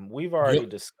problem. We've already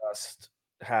discussed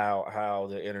how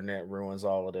the internet ruins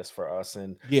all of this for us,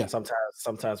 and Yeah.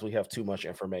 sometimes we have too much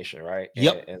information, right?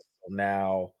 Yep. And so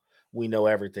now we know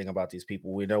everything about these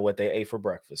people. We know what they ate for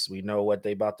breakfast. We know what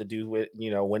they about to do with,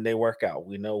 when they work out.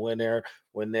 We know when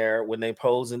they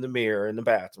pose in the mirror in the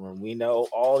bathroom. We know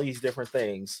all these different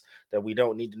things that we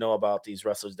don't need to know about these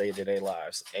wrestlers' day-to-day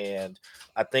lives. And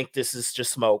I think this is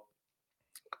just smoke.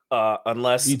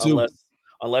 Unless Me too.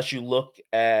 unless you look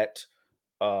at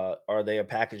are they a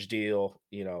package deal?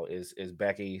 Is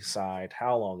Becky signed?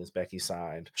 How long is Becky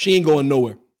signed? She ain't going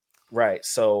nowhere. Right.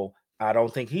 So I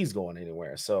don't think he's going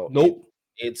anywhere. So Nope.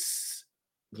 it's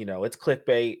it's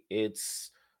clickbait. It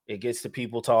gets the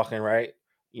people talking, right?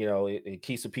 It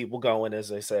keeps the people going, as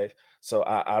they say. So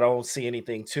I don't see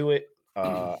anything to it.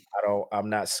 I'm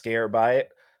not scared by it.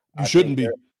 You I shouldn't think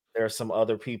be. there are some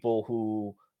other people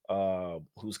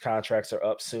whose contracts are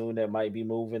up soon that might be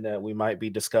moving that we might be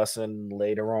discussing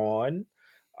later on.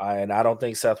 And I don't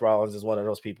think Seth Rollins is one of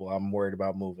those people I'm worried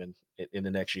about moving in the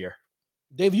next year.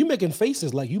 Dave, you making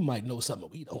faces like you might know something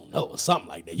we don't know or something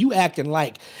like that. You acting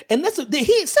like, and Seth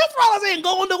Rollins ain't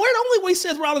going nowhere. The only way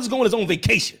Seth Rollins is going is on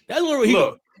vacation. That's where he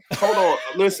Look, hold on.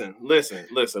 Listen.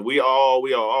 We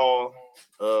all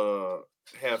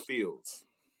have fields,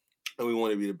 and we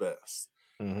want to be the best.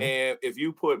 Mm-hmm. And if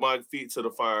you put my feet to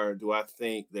the fire, do I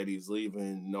think that he's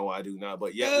leaving? No, I do not.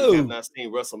 But yet we have not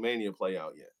seen WrestleMania play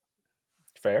out yet.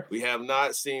 Fair. We have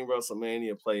not seen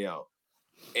WrestleMania play out.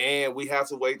 And we have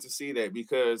to wait to see that,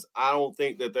 because I don't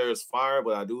think that there's fire,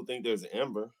 but I do think there's an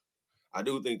ember.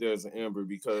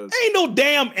 Because ain't no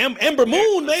damn ember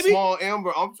moon, baby. Small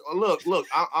ember.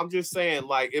 I'm just saying,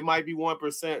 like, it might be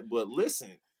 1%, but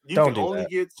listen, you don't can only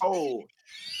get told.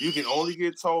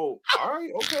 All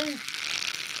right, okay.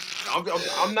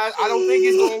 I'm not. I don't think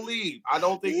he's gonna leave.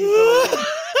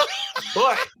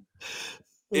 But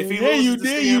if he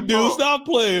you do. Stop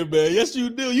playing, man. Yes, you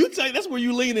do. That's where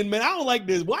you leaning, man. I don't like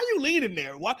this. Why are you leaning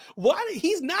there? Why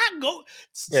he's not going?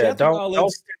 Yeah,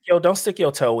 don't stick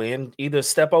your toe in. Either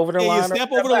step over the line.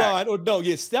 Step over the line, or no.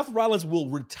 Yeah, Seth Rollins will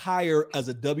retire as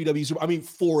a WWE super. I mean,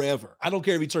 forever. I don't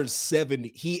care if he turns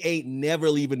 70. He ain't never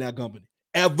leaving that company.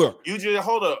 Ever. You just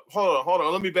hold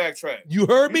on. Let me backtrack. You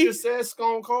heard me? You just said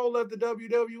Stone Cold left the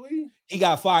WWE. He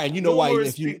got fired, and you know why?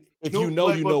 If you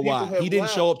know why. He didn't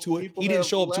show up to it. He didn't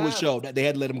show up to a show that they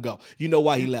had to let him go. You know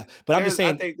why he left. But I'm just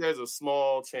saying. I think there's a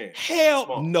small chance.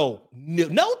 Hell no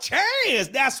chance.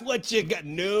 That's what you got.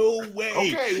 No way.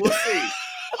 Okay, we'll see.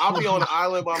 I'll be on an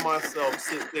island by myself,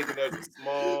 thinking there's a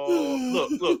small.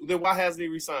 Look. Then why hasn't he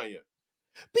resigned yet?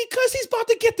 Because he's about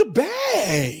to get the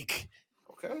bag.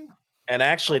 Okay. And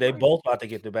actually, they both about to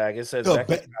get the bag. It says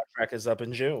Becky's contract is up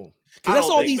in June. That's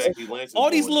all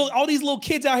these little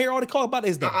kids out here. All they call about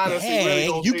is the bag.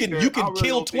 Really you can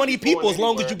kill 20 people as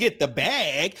long as you get the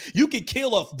bag. You can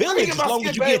kill a village as long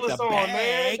as you get the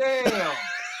bag. Damn.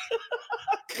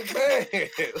 Man,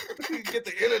 get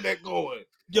the internet going.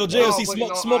 Yo, JLC,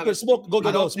 smoke. Go.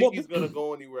 I don't think he's gonna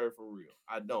go anywhere for real.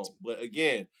 I don't. But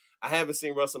again, I haven't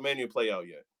seen WrestleMania play out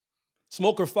yet.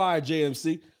 Smoke or fire,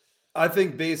 JMC. I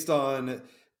think based on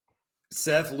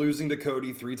Seth losing to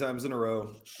Cody 3 times in a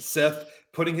row, Seth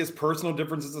putting his personal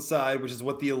differences aside, which is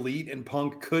what the Elite and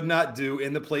Punk could not do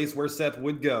in the place where Seth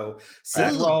would go.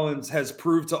 Seth Rollins has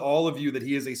proved to all of you that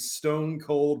he is a stone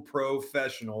cold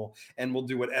professional and will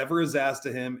do whatever is asked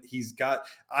of him.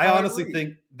 I honestly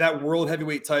think that world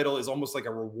heavyweight title is almost like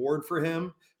a reward for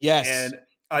him. Yes. And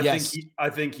I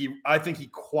think he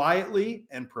quietly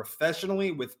and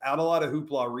professionally, without a lot of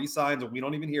hoopla, resigns, and we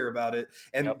don't even hear about it.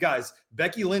 And guys,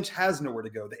 Becky Lynch has nowhere to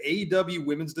go. The AEW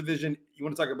women's division, you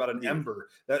want to talk about an ember?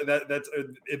 That's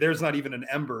there's not even an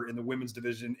ember in the women's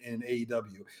division in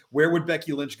AEW. Where would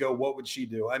Becky Lynch go? What would she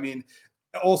do? I mean,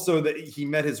 also that he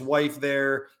met his wife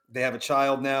there. They have a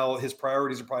child now. His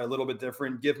priorities are probably a little bit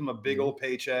different. Give him a big old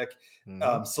paycheck,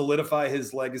 solidify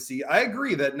his legacy. I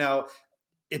agree that now.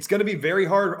 It's going to be a very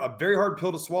hard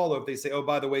pill to swallow if they say, "Oh,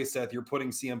 by the way, Seth, you're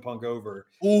putting CM Punk over."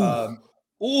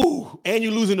 Ooh, and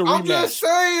you're losing the rematch. I'm just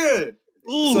saying.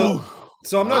 Ooh.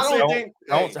 So I'm not saying.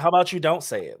 How about you don't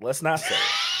say it? Let's not say it.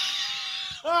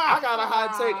 I got a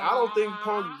hot take. I don't think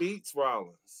Punk beats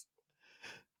Rollins.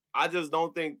 I just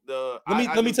don't think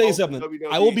Let me tell you something.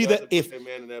 I will be that if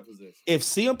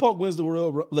CM Punk wins the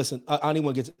world. Listen,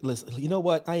 anyone gets. Listen, you know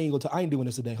what? I ain't doing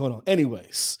this today. Hold on.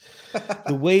 Anyways,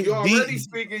 the way you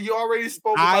already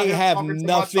spoke. I have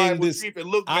nothing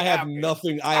to. I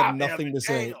have nothing to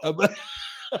say.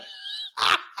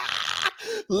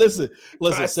 Listen.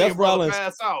 Seth Rollins.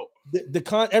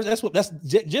 That's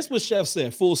just what Chef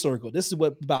said. Full circle. This is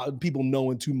what about people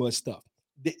knowing too much stuff.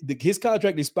 His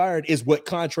contract expired is what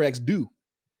contracts do.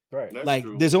 Right. That's Like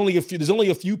true. there's only a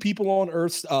few people on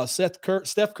earth, Steph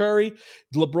Curry,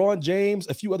 LeBron James,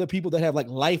 a few other people that have like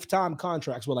lifetime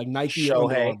contracts with like Nike and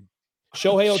Under Armour.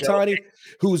 Shohei Ohtani,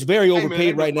 who's very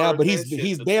overpaid right now, but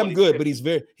he's damn good, but he's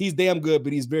damn good,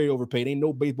 but he's very overpaid. Ain't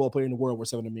no baseball player in the world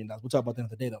worth $700 million. We'll talk about that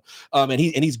another day though. And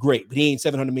he's great, but he ain't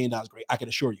 $700 million great. I can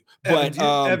assure you. But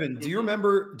Evan, do you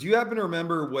happen to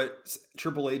remember what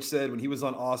Triple H said when he was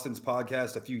on Austin's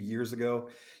podcast a few years ago?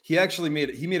 He actually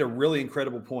made a really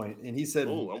incredible point, and he said,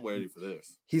 "Oh, I'm ready for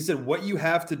this." He said, "What you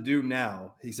have to do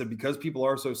now," he said, because people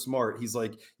are so smart. He's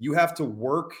like, you have to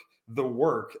work the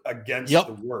work against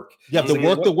the work. Yep,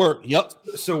 the work. Yep.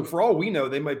 So for all we know,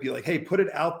 they might be like, hey, put it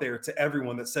out there to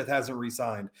everyone that Seth hasn't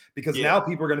re-signed, because now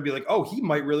people are going to be like, oh, he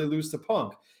might really lose to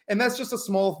Punk. And that's just a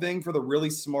small thing for the really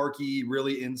smarky,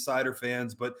 really insider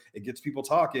fans, but it gets people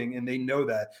talking and they know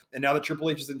that. And now that Triple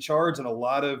H is in charge and a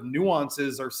lot of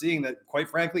nuances are seeing that, quite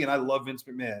frankly, and I love Vince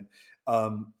McMahon,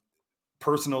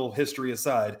 personal history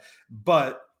aside,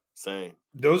 but same.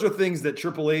 Those are things that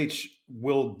Triple H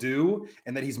will do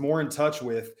and that he's more in touch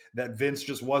with that Vince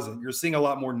just wasn't. You're seeing a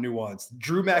lot more nuance.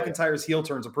 Drew McIntyre's heel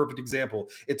turn is a perfect example.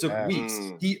 It took weeks.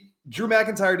 Drew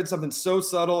McIntyre did something so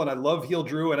subtle, and I love heel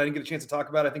Drew, and I didn't get a chance to talk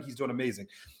about it. I think he's doing amazing.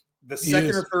 The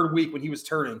second or third week when he was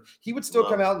turning, he would still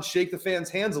come out and shake the fans'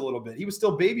 hands a little bit. He was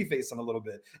still babyface on a little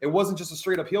bit. It wasn't just a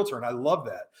straight up heel turn. I love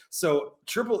that. So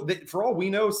for all we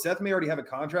know, Seth may already have a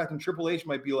contract, and Triple H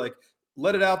might be like,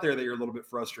 let it out there that you're a little bit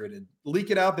frustrated.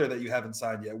 Leak it out there that you haven't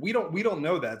signed yet. We don't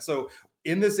know that. So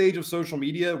in this age of social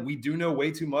media, we do know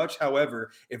way too much.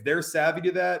 However, if they're savvy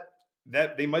to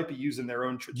that they might be using their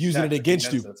own using it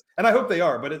against you. And I hope they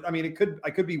are, but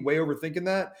I could be way overthinking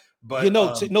that. But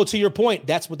to your point,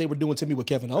 that's what they were doing to me with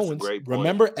Kevin Owens.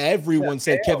 Remember, everyone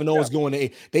said Kevin Owens going to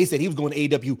they said he was going to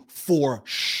AEW for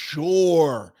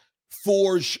sure.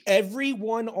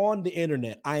 Everyone on the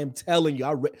internet, I am telling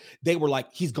you, they were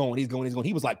like, he's going.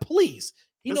 He was like, please.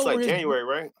 It's like January,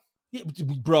 right? Yeah,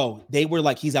 bro, they were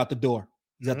like, he's out the door.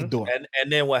 He's out the door.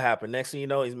 And then what happened? Next thing you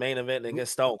know, he's main event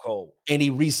against Stone Cold. And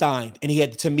he re-signed. And he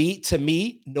had, to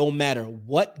me, no matter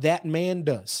what that man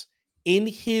does in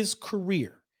his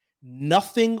career,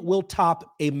 nothing will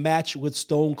top a match with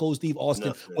Stone Cold Steve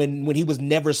Austin when he was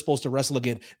never supposed to wrestle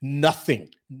again. Nothing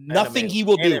he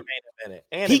will do.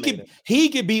 He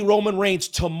could beat Roman Reigns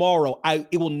tomorrow.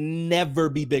 It will never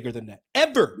be bigger than that.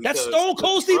 Ever. Because that's Stone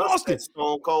Cold Steve Austin.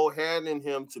 Stone Cold had in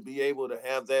him to be able to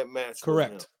have that match.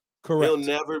 Correct. He'll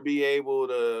never be able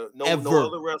to. No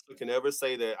other wrestler can ever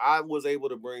say that I was able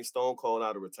to bring Stone Cold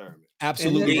out of retirement.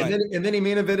 Absolutely. And then he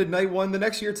main evented night one the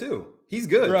next year too. He's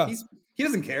good. Bruh. He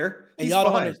doesn't care. And y'all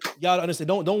don't understand.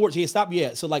 Don't worry. Stop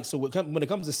yet. So when it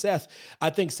comes to Seth,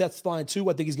 I think Seth's fine too.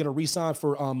 I think he's going to re-sign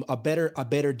for a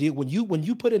better deal. When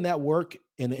you put in that work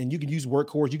and you can use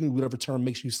workhorse, you can do whatever term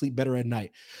makes you sleep better at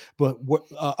night. But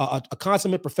a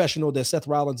consummate professional that Seth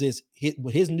Rollins is,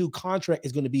 with his new contract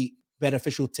is going to be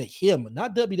beneficial to him,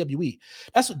 not WWE.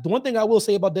 That's the one thing I will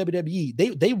say about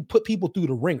WWE. They put people through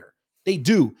the ringer. They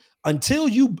do until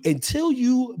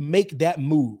you make that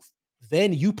move.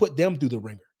 Then you put them through the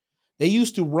ringer. They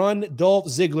used to run Dolph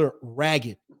Ziggler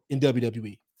ragged in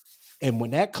WWE. And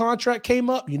when that contract came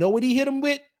up, you know what he hit him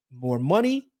with? More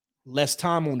money, less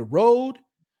time on the road,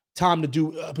 time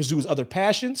to pursue his other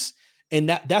passions. And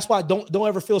that's why don't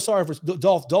ever feel sorry for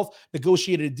Dolph. Dolph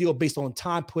negotiated a deal based on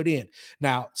time put in.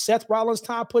 Now, Seth Rollins'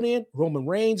 time put in, Roman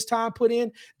Reigns' time put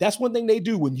in. That's one thing they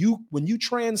do. When you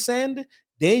transcend,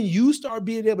 then you start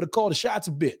being able to call the shots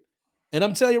a bit. And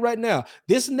I'm telling you right now,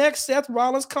 this next Seth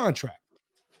Rollins contract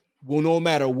will, no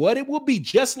matter what it will be,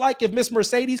 just like if Miss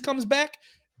Mercedes comes back,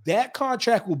 that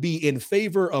contract will be in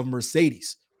favor of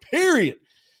Mercedes, period.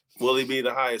 Will he be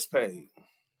the highest paid?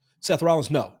 Seth Rollins,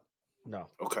 no.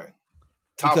 Okay.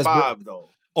 Top 5, though.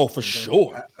 Oh, for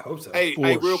sure. I hope so. Hey,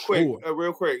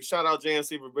 real quick. Shout out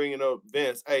JNC for bringing up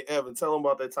Vince. Hey, Evan, tell him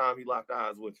about that time he locked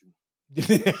eyes with you.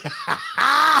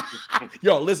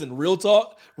 Yo, listen, real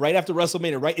talk. Right after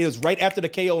WrestleMania, right? It was right after the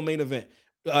KO main event.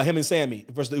 Him and Sammy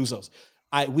versus the Usos.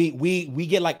 We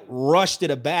get like rushed to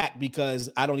the back because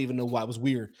I don't even know why. It was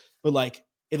weird, but like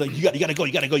you gotta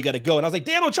go. And I was like,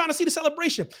 damn, I'm trying to see the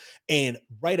celebration. And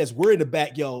right as we're in the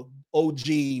back, yo, OG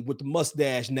with the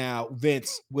mustache now,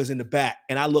 Vince was in the back,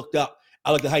 and I looked up.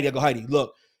 I looked at Heidi. I go, Heidi,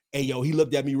 look. Hey, yo, he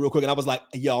looked at me real quick, and I was like,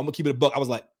 yo, I'm gonna keep it a buck. I was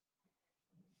like.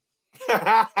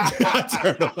 I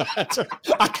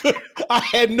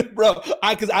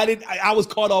was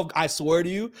caught off. I swear to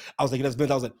you, I was like, that's Vince.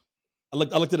 I was like, I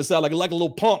looked to the side like a little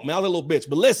punk, man. I was a little bitch.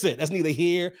 But listen, that's neither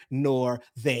here nor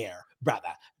there, brother.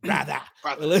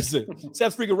 Listen,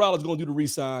 Seth freaking Rollins going to do the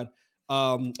re-sign.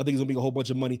 I think he's gonna make a whole bunch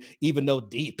of money, even though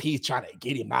DP's trying to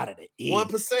get him out of the East.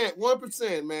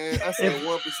 1%, man. I said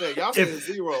 1%. Y'all said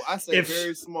 0. I said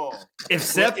very small. If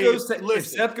Seth goes to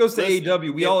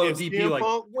AEW, we all owe DP like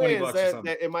 $20 or something.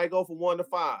 That it might go from 1 to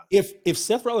 5. If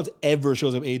Seth Rollins ever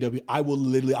shows up at AEW, I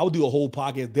will do a whole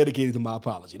podcast dedicated to my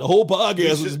apology. The whole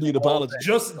podcast will just be an apology.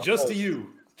 Just to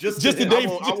you. Just today.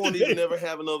 I won't even never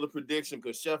have another prediction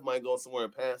because Chef might go somewhere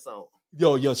and pass out.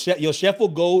 Chef will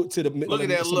go to the look at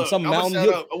that look. Some mountain.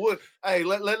 Hey,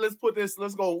 let's put this.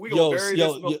 Let's go. We gonna bury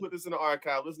this. We're gonna put this in the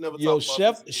archive. Let's never talk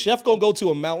about this. Chef gonna go to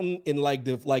a mountain in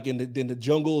in the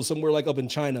jungle somewhere like up in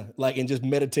China, like, and just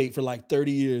meditate for like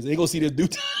 30 years. And he gonna see this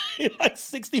dude like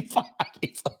 65.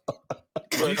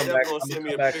 Chef gonna send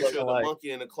me a picture of the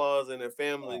monkey in the closet and the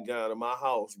Family Guy to my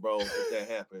house, bro. If that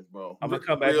happens, bro, I'm gonna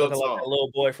come back looking like a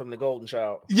little boy from the Golden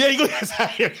Child. Yeah, you go.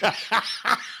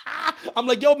 I'm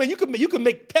like, yo, man, you can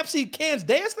make Pepsi cans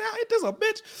dance now. It does a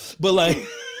bitch. But like,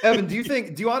 Evan, do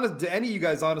any of you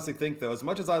guys honestly think though, as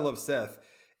much as I love Seth,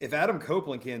 if Adam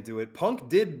Copeland can't do it, Punk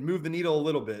did move the needle a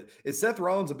little bit. Is Seth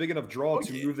Rollins a big enough draw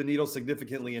to move the needle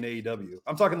significantly in AEW?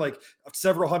 I'm talking like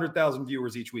several 100,000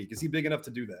 viewers each week. Is he big enough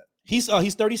to do that? He's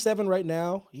 37 right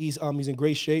now. He's in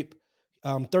great shape.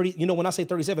 30. You know, when I say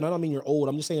 37, I don't mean you're old.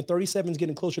 I'm just saying 37 is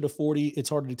getting closer to 40. It's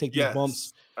harder to take these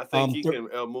bumps. I think he can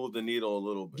move the needle a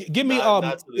little bit. Give me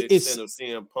not to the extent of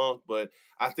CM Punk, but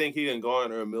I think he can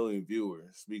garner 1 million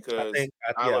viewers because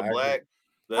Tyler Black.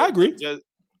 I agree.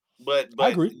 But I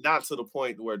agree. Not to the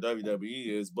point where WWE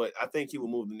is. But I think he will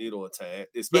move the needle a tad,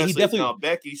 especially now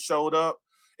Becky showed up.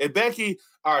 If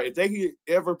they could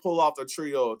ever pull off the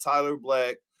trio of Tyler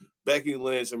Black, Becky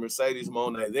Lynch, and Mercedes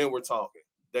Moné, then we're talking.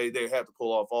 They have to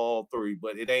pull off all three,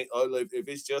 but it ain't. If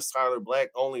it's just Tyler Black,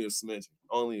 only a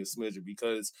smidgen,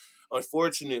 because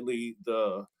unfortunately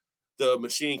the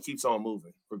machine keeps on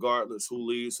moving, regardless who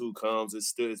leaves, who comes.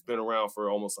 It's been around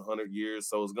for almost 100 years,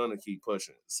 so it's gonna keep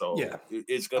pushing. So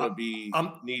it's gonna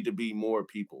need to be more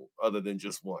people other than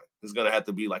just one. It's gonna have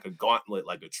to be like a gauntlet,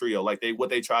 like a trio, like what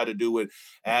they try to do with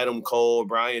Adam Cole,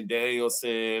 Bryan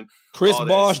Danielson, Chris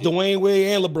Bosh, Dwayne Wade,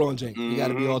 and LeBron James. You got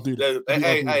to be all through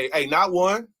that. Hey, not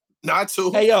one, not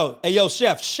two. Hey yo,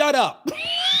 Chef, shut up.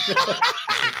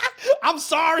 I'm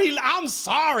sorry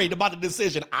about the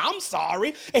decision. I'm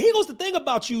sorry. And here goes the thing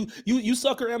about you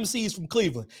sucker MCs from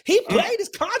Cleveland. He played his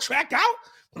contract out.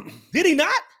 Did he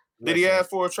not? Did he ask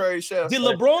for a trade, Chef? Did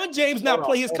LeBron James not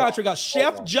play his contract out?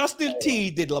 Chef Justin T.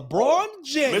 Did LeBron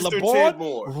James,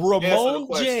 Ramon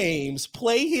James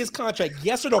play his contract?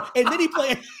 Yes or no? And did he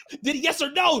play? Did he? Yes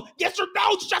or no? Yes or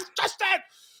no? Just that.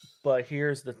 But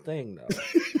here's the thing, though.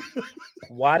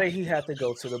 Why did he have to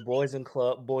go to the Boys and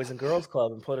Girls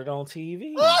Club and put it on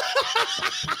TV?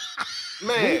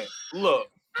 Man, look.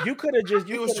 You could have just.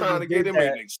 He was trying to get him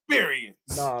an experience.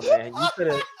 No, man,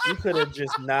 you could have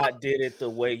just not did it the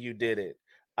way you did it.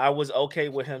 I was okay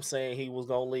with him saying he was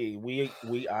gonna leave.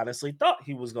 We honestly thought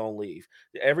he was gonna leave.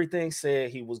 Everything said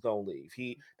he was gonna leave.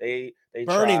 They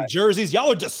burning tried. Jerseys.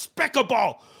 Y'all are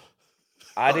despicable.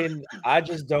 I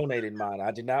just donated mine.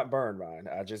 I did not burn mine.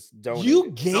 I just donated.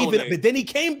 You gave it, but then he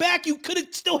came back. You could have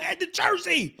still had the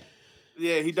jersey.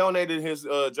 Yeah, he donated his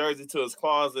jersey to his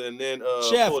closet and then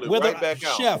pulled it right back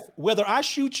out. Chef, whether I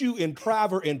shoot you in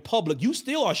private or in public, you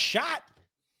still are shot.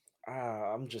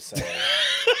 I'm just saying.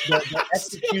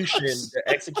 The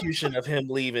execution of him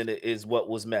leaving is what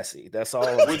was messy. That's all.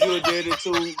 Would you have did it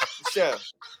too,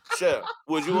 Chef?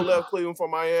 Would you have left Cleveland for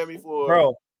Miami for?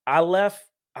 Bro, I left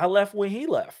when he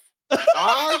left.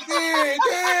 I did,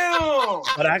 damn.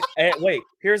 But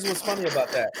here's what's funny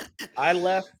about that. I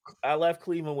left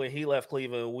Cleveland when he left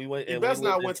Cleveland. We went. You best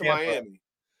not went to Miami.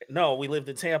 No, we lived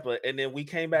in Tampa, and then we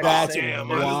came back. Damn,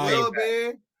 wild.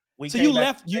 So you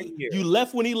left. You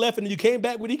left when he left, and then you came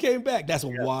back when he came back. That's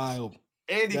wild.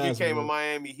 And he became a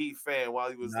Miami Heat fan while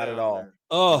he was not down at all. there.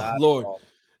 Oh not Lord.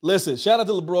 Listen, shout out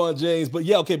to LeBron James. But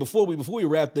yeah, okay, before we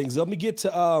wrap things up, let me get to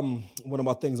one of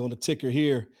my things on the ticker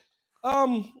here.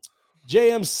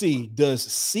 JMC, does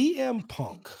CM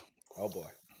Punk, oh boy,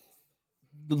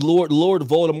 Lord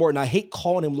Voldemort, and I hate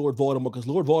calling him Lord Voldemort because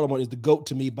Lord Voldemort is the GOAT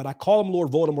to me, but I call him Lord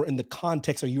Voldemort in the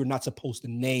context of you're not supposed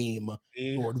to name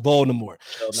Lord Voldemort.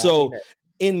 So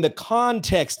in the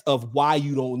context of why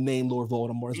you don't name Lord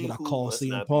Voldemort is what I call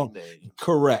CM Punk.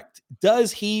 Correct.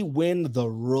 Does he win the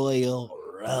Royal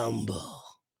Rumble?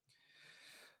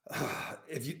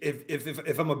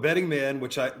 If I'm a betting man,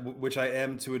 which I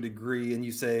am to a degree, and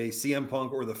you say CM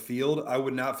Punk or the Field, I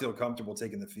would not feel comfortable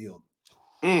taking the Field.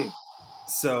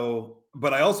 So,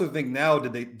 but I also think now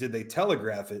did they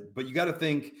telegraph it? But you got to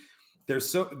think there's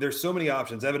so many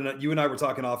options. Evan, you and I were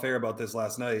talking off air about this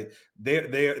last night.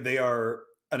 They are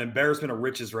an embarrassment of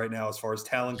riches right now as far as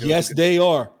talent goes. Yes, they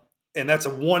are. And that's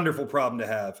a wonderful problem to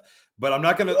have. But I'm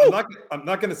not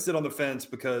gonna sit on the fence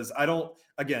because I don't,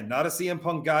 again, not a CM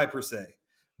Punk guy per se,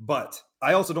 but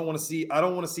I also don't want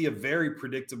to see a very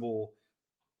predictable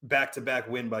back-to-back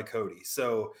win by Cody.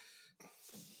 So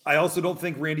I also don't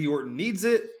think Randy Orton needs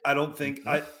it. I don't think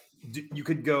you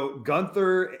could go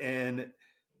Gunther and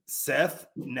Seth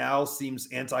now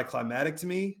seems anticlimactic to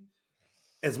me.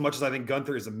 As much as I think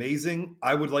Gunther is amazing,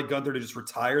 I would like Gunther to just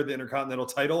retire the Intercontinental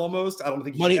title almost. I don't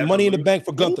think money in the bank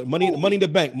for Gunther. Money in the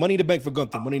bank for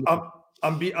Gunther.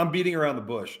 I'm beating around the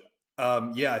bush.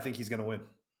 Yeah, I think he's going to win.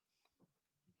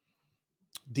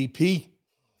 DP.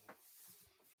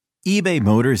 eBay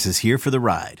Motors is here for the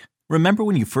ride. Remember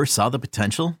when you first saw the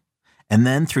potential? And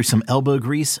then through some elbow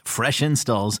grease, fresh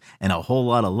installs, and a whole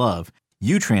lot of love,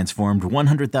 you transformed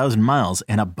 100,000 miles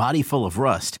and a body full of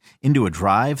rust into a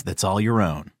drive that's all your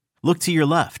own. Look to your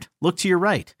left. Look to your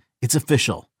right. It's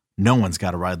official. No one's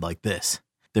got a ride like this.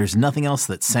 There's nothing else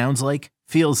that sounds like,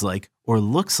 feels like, or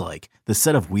looks like the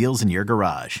set of wheels in your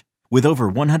garage. With over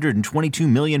 122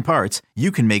 million parts,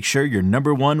 you can make sure your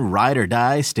number one ride or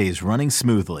die stays running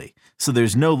smoothly. So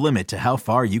there's no limit to how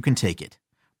far you can take it.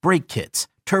 Brake kits,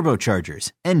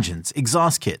 turbochargers, engines,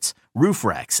 exhaust kits, roof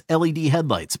racks, LED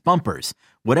headlights, bumpers,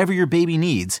 whatever your baby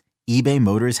needs, eBay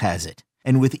Motors has it.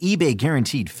 And with eBay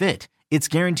Guaranteed Fit, it's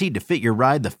guaranteed to fit your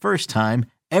ride the first time,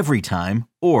 every time,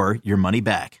 or your money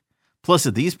back. Plus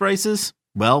at these prices,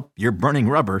 well, you're burning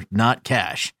rubber, not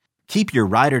cash. Keep your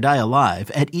ride or die alive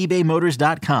at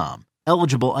ebaymotors.com.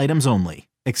 Eligible items only.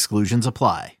 Exclusions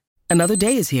apply. Another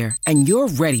day is here, and you're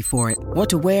ready for it. What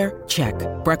to wear? Check.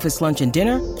 Breakfast, lunch, and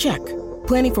dinner? Check.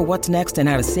 Planning for what's next and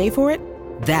how to save for it?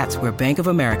 That's where Bank of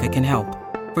America can help.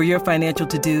 For your financial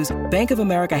to-dos, Bank of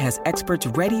America has experts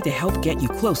ready to help get you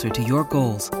closer to your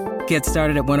goals. Get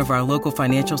started at one of our local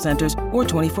financial centers or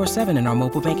 24/7 in our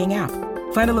mobile banking app.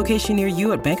 Find a location near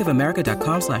you at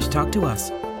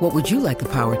bankofamerica.com/talktous. What would you like the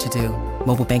power to do?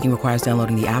 Mobile banking requires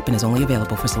downloading the app and is only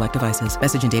available for select devices.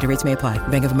 Message and data rates may apply.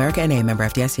 Bank of America NA, member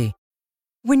FDIC.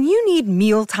 When you need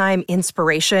mealtime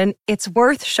inspiration, it's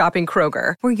worth shopping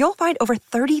Kroger, where you'll find over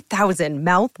 30,000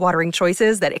 mouth-watering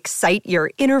choices that excite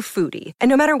your inner foodie. And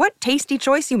no matter what tasty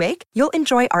choice you make, you'll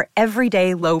enjoy our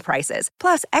everyday low prices,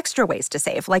 plus extra ways to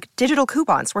save, like digital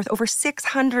coupons worth over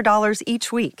 $600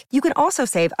 each week. You can also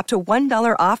save up to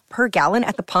 $1 off per gallon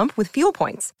at the pump with fuel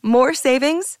points. More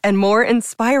savings and more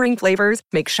inspiring flavors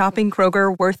make shopping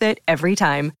Kroger worth it every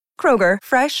time. Kroger,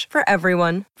 fresh for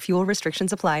everyone. Fuel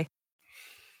restrictions apply.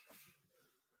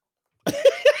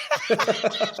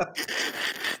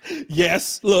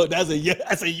 Yes, look, that's a yes.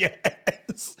 That's a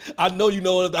yes. I know you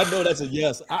know it. I know that's a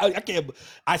yes. I can't.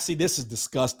 I see. This is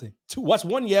disgusting. What's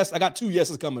one yes? I got two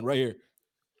yeses coming right here.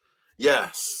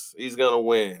 Yes, he's gonna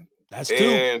win. That's two.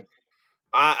 And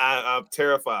I'm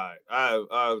terrified.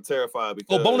 I'm terrified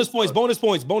because bonus points.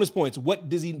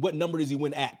 What number does he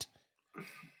win at?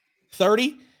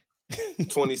 30?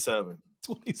 27.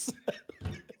 27.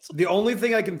 The only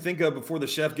thing I can think of before the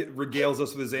chef regales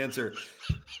us with his answer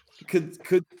could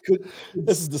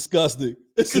this is disgusting.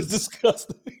 This is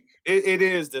disgusting. It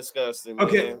is disgusting.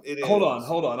 Okay, man. It is. Hold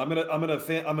on. I'm gonna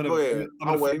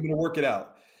work it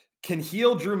out. Can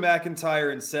heel Drew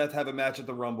McIntyre and Seth have a match at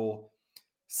the Rumble?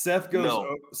 Seth goes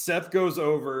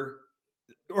over,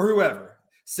 or whoever.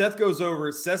 Seth goes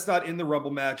over. Seth's not in the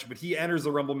Rumble match, but he enters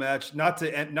the Rumble match not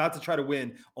to try to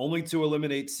win, only to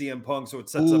eliminate CM Punk. So it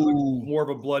sets up more of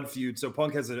a blood feud. So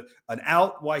Punk has an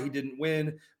out why he didn't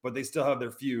win, but they still have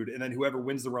their feud. And then whoever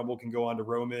wins the Rumble can go on to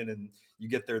Roman, and you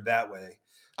get there that way.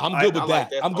 I'm good with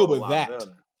that. I'm good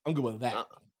with that.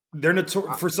 They're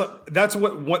notorious for some. That's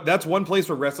one place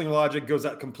where wrestling logic goes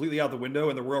out completely out the window.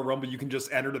 In the Royal Rumble, you can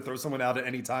just enter to throw someone out at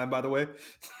any time. By the way.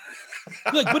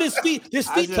 Look, but his feet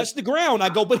touch the ground. I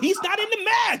go, but he's not in the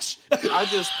match.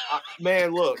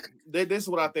 Man, look, this is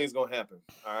what I think is gonna happen.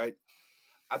 All right,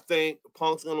 I think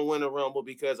Punk's gonna win the Rumble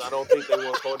because I don't think they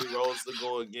want Cody Rhodes to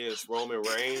go against Roman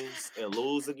Reigns and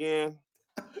lose again.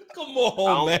 Come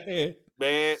on,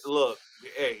 man. Look,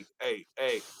 hey,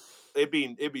 it'd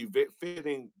be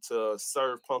fitting to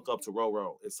serve Punk up to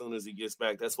Roro as soon as he gets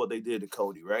back. That's what they did to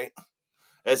Cody, right?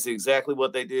 That's exactly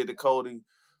what they did to Cody.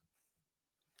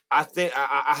 I think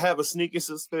I have a sneaky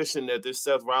suspicion that this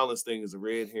Seth Rollins thing is a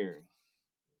red herring.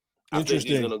 I think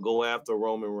he's going to go after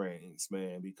Roman Reigns,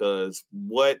 man, because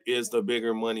what is the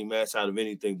bigger money match out of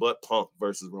anything but Punk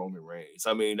versus Roman Reigns?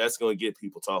 I mean, that's going to get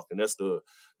people talking. That's the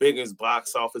biggest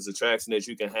box office attraction that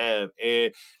you can have.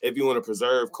 And if you want to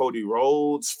preserve Cody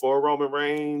Rhodes for Roman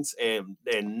Reigns and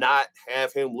not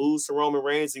have him lose to Roman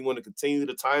Reigns, you want to continue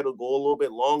the title, go a little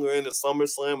bit longer into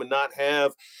SummerSlam and not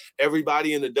have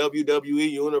everybody in the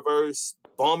WWE universe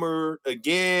bummer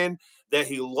again that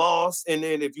he lost. And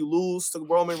then if you lose to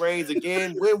Roman Reigns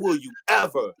again, when will you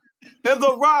ever, and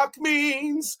The Rock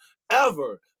means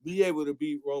ever, be able to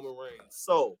beat Roman Reigns?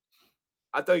 So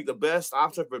I think the best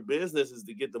option for business is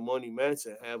to get the money match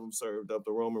and have him served up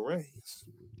to Roman Reigns.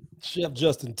 Chef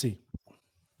Justin T.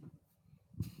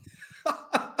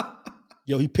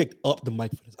 Yo, he picked up the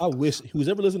mic for this. I wish who's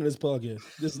ever listening to this podcast.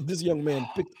 This young man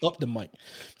picked up the mic.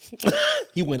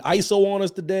 He went ISO on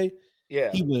us today. Yeah.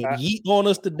 He went yeet on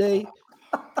us today.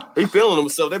 He feeling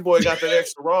himself. That boy got that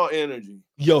extra raw energy.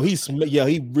 Yo,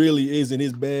 he really is in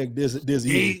his bag. This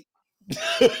yeet.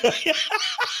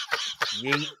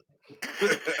 Yeet.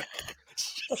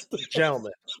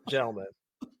 Gentlemen,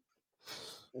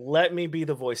 let me be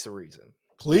the voice of reason.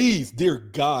 Please, dear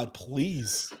God,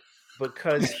 please.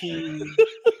 Because he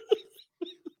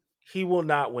will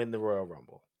not win the Royal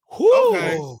Rumble. Whew.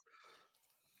 Okay. All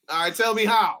right, tell me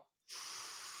how.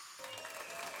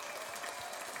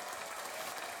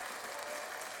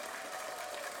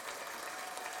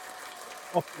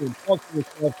 Talk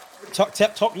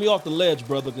me off the ledge,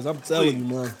 brother, because I'm telling you,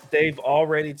 man. They've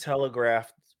already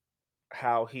telegraphed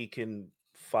how he can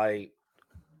fight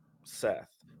Seth.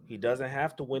 He doesn't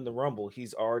have to win the Rumble.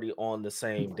 He's already on the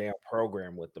same damn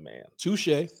program with the man. Touche.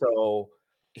 So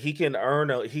he can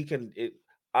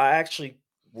I actually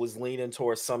was leaning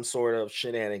towards some sort of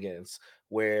shenanigans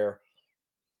where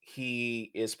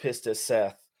he is pissed at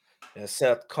Seth and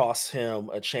Seth costs him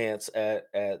a chance at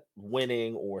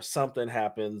winning, or something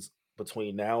happens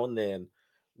between now and then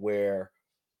where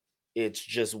it's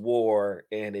just war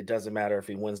and it doesn't matter if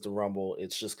he wins the Rumble.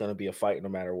 It's just going to be a fight no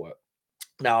matter what.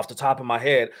 Now, off the top of my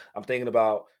head, I'm thinking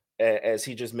about, as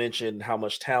he just mentioned, how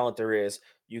much talent there is.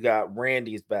 You got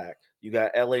Randy's back. You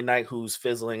got LA Knight, who's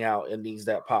fizzling out and needs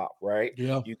that pop, right?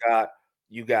 Yeah. You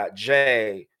got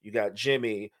Jay. You got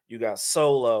Jimmy. You got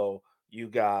Solo. You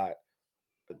got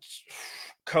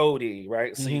Cody,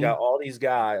 right? So you got all these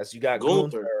guys. You got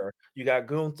Gunther. You got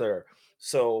Gunther.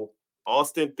 So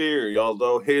Austin Theory,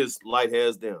 although his light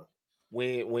has them.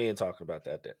 We ain't talking about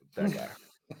that guy.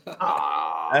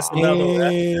 That's another.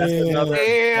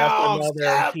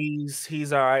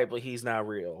 He's all right, but he's not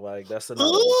real. Like that's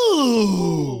another.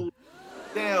 Ooh.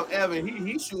 Damn, Evan,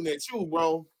 he's shooting at you,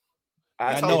 bro.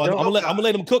 I know. I'm gonna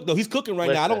let him cook though. He's cooking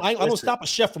right now. I don't stop a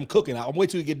chef from cooking. I'm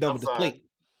wait till you get done with the plate.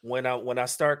 When I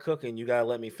start cooking, you gotta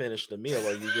let me finish the meal,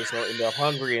 or you just gonna end up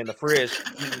hungry in the fridge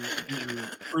eating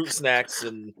fruit snacks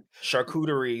and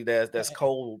charcuterie that's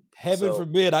cold. Heaven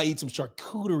forbid I eat some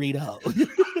charcuterie though.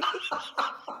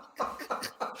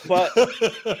 But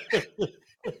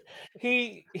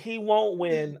he won't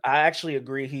win. I actually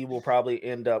agree. He will probably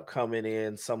end up coming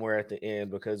in somewhere at the end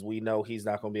because we know he's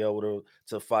not going to be able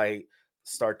to fight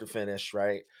start to finish,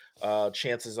 right?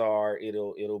 Chances are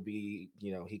it'll be,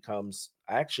 he comes.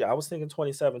 Actually, I was thinking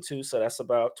 27 too, so that's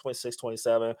about 26,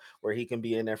 27, where he can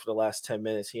be in there for the last 10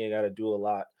 minutes. He ain't got to do a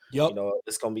lot. Yep.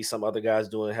 It's going to be some other guys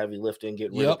doing heavy lifting,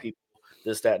 getting rid of people,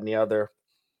 this, that, and the other.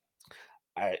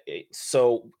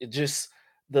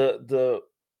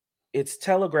 It's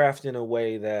telegraphed in a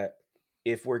way that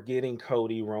if we're getting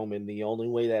Cody Roman, the only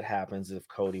way that happens is if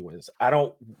Cody wins. I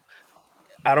don't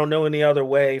know any other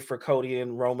way for Cody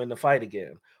and Roman to fight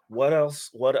again. What else?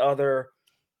 What other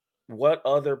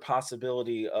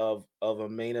possibility of a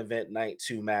main event night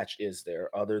 2 match is there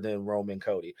other than Roman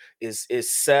Cody? Is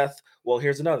Seth? Well,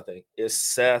 here's another thing: is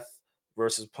Seth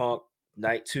versus Punk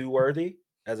night 2 worthy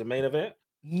as a main event?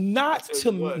 Not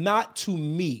to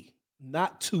me.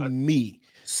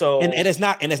 So and it's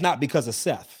not because of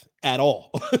Seth at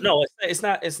all. No, it's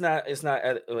not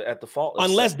at the fault.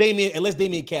 Unless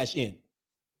Damien cash in.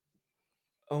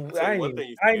 I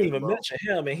didn't even mention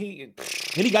him, and he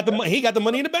got the money. He got the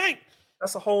money in the bank.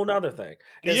 That's a whole nother thing.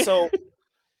 And so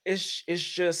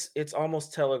it's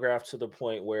almost telegraphed to the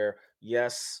point where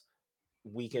yes,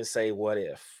 we can say what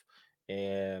if,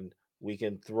 and we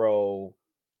can throw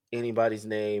anybody's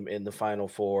name in the final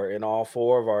 4, and all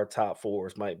 4 of our top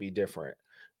 4s might be different,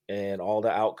 and all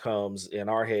the outcomes in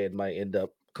our head might end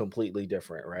up completely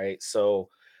different, right? So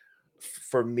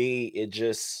for me, it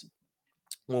just,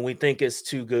 when we think it's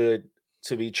too good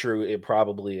to be true, it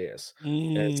probably is.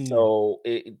 And so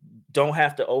don't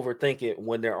have to overthink it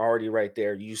when they're already right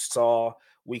there. You saw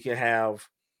we can have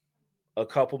a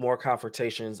couple more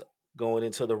confrontations going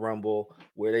into the Rumble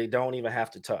where they don't even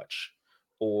have to touch,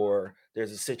 or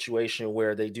there's a situation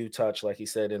where they do touch, like he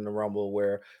said in the Rumble,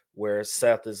 where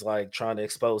Seth is like trying to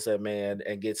expose that man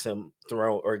and gets him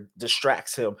thrown or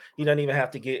distracts him. He doesn't even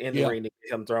have to get in the ring to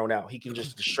get him thrown out. He can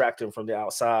just distract him from the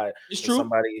outside. It's true.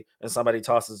 Somebody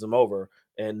tosses him over,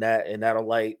 and that'll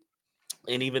light.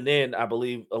 And even then, I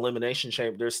believe Elimination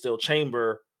Chamber, there's still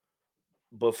Chamber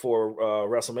before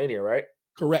WrestleMania, right?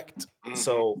 Correct.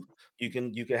 So you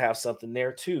can have something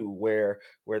there too, where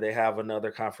they have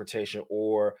another confrontation,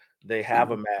 or they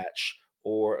have a match,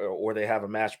 or they have a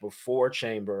match before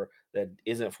Chamber that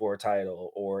isn't for a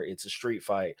title, or it's a street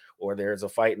fight, or there's a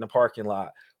fight in the parking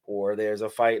lot, or there's a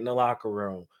fight in the locker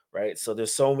room, right? So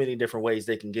there's so many different ways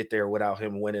they can get there without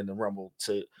him winning the Rumble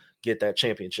to get that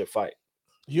championship fight.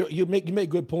 You make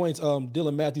good points.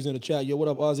 Dylan Matthews in the chat. Yo, what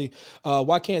up, Ozzy?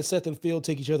 Why can't Seth and Phil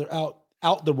take each other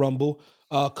out the Rumble?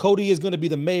 Cody is going to be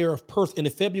the mayor of Perth in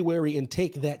February and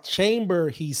take that chamber,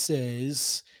 he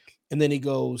says. And then he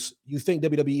goes, you think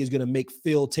WWE is going to make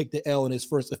Phil take the L in his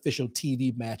first official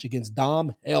TV match against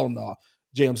Dom? Hell no.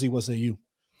 JMC, what say you?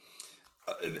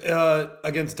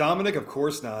 Against Dominic, of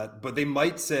course not. But they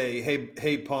might say,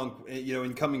 hey, Punk,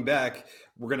 in coming back,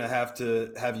 we're going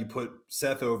to have you put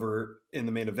Seth over in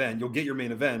the main event. You'll get your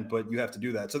main event, but you have to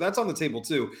do that. So that's on the table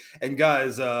too. And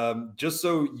guys, just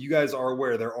so you guys are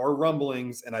aware, there are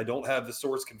rumblings, and I don't have the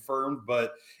source confirmed,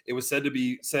 but it was said to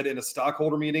be said in a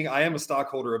stockholder meeting. I am a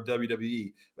stockholder of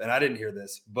WWE, and I didn't hear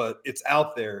this, but it's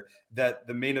out there that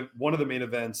one of the main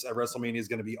events at WrestleMania is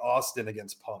going to be Austin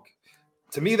against Punk.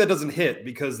 To me, that doesn't hit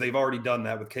because they've already done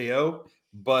that with KO,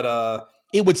 but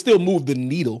it would still move the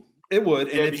needle. It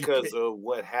would. Yeah, because of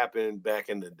what happened back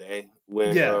in the day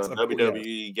when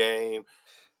WWE game.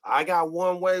 I got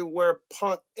one way where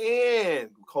Punk and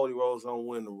Cody Rhodes don't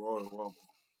win the Royal Rumble.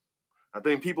 I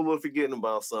think people are forgetting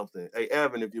about something. Hey,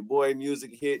 Evan, if your boy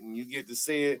music hit and you get to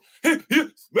see it,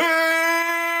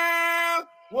 man,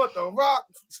 what the Rock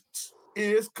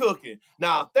is cooking.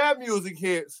 Now, if that music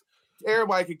hits,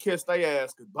 everybody can kiss their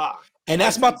ass goodbye. And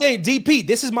that's my thing, DP.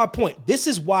 This is my point. This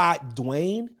is why,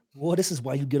 Dwayne, this is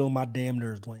why you get on my damn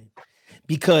nerves, Dwayne.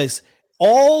 Because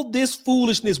all this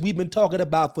foolishness we've been talking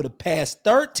about for the past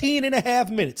 13 and a half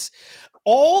minutes,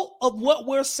 all of what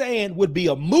we're saying would be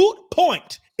a moot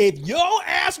point if your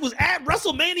ass was at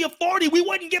WrestleMania 40. We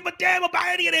wouldn't give a damn about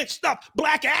any of that stuff.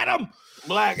 Black Adam.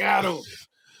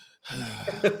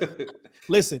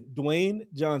 Listen, Dwayne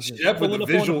Johnson. Chef with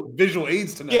the visual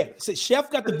aids tonight. Yeah, so Chef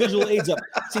got the visual aids up.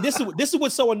 See, this is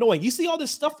what's so annoying. You see all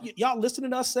this stuff y'all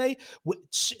listening to us say?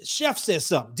 Chef says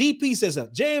something. DP says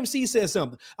something. JMC says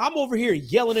something. I'm over here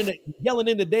yelling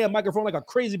in the damn microphone like a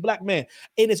crazy black man.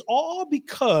 And it's all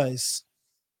because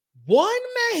one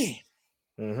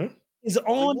man is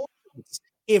on.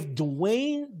 If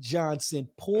Dwayne Johnson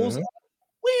pulls out,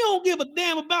 we don't give a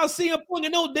damn about CM Punk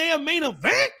in no damn main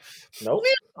event. Nope.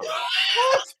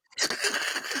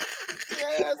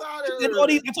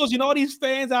 All these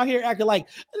fans out here acting like,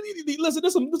 listen,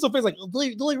 there's some fans like, do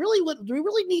we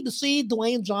really need to see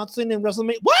Dwayne Johnson in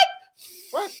WrestleMania?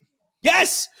 What?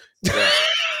 Yes.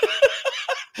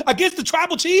 Against the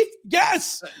tribal chief?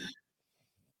 Yes.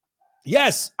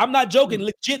 Yes, I'm not joking.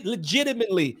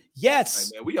 Legitimately, yes.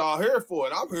 Hey man, we all here for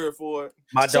it. I'm here for it.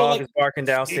 My dog is barking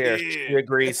downstairs. Yeah. She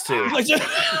agrees too.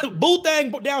 Boo thang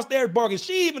downstairs barking.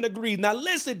 She even agrees. Now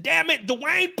listen, damn it,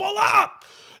 Dwayne, pull up.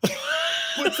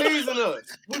 Quit teasing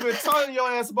us. We've been telling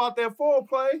your ass about that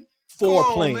foreplay.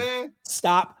 Foreplay, man.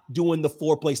 Stop doing the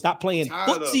foreplay. Stop playing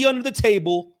footsie under the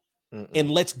table.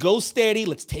 And let's go steady.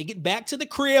 Let's take it back to the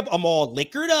crib. I'm all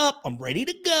liquored up. I'm ready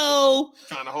to go.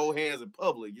 Trying to hold hands in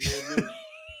public. You know what I mean?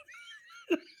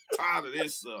 Tired of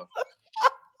this stuff.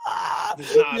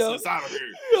 This nonsense out of here.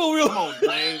 Come on,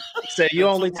 Dwayne. Say you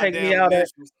only take me out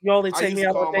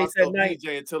on dates at night.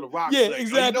 DJ until the Rock. Yeah,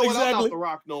 exactly. I'm not the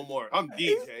Rock no more. I'm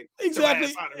DJ.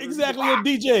 Exactly. Yo,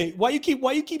 DJ. Why you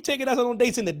keep taking us on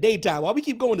dates in the daytime? Why we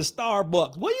keep going to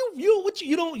Starbucks? What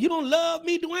you don't love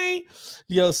me, Dwayne?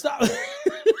 Yo, stop.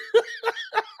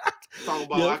 Talking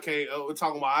about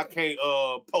I can't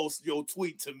post your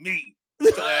tweet to me.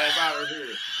 Get your ass out of here.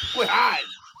 Quit hiding.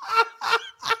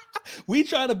 We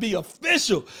trying to be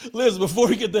official. Listen, before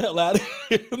we get the hell out of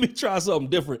here, let me try something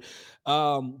different.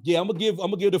 I'm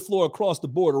gonna give the floor across the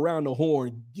board around the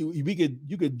horn.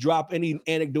 You could drop any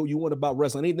anecdote you want about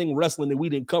wrestling, anything wrestling that we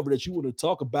didn't cover that you want to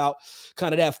talk about,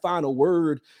 kind of that final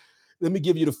word. Let me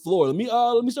give you the floor. Let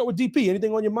me start with DP.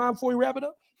 Anything on your mind before we wrap it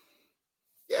up?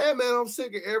 Yeah, man, I'm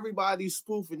sick of everybody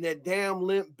spoofing that damn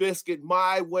Limp Bizkit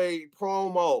My Way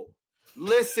promo.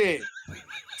 Listen,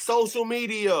 social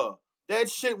media. That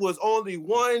shit was only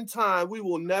one time. We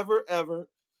will never, ever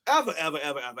have Come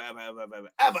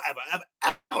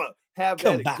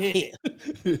that back again.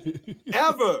 here.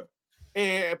 Ever.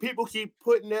 And people keep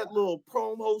putting that little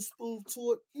promo spoof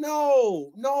to it.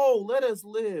 No, let us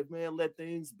live, man. Let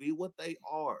things be what they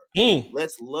are.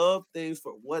 Let's love things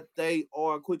for what they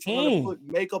are. Quit trying to put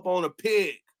makeup on a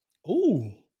pig.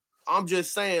 Ooh. I'm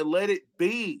just saying, let it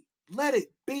be. Let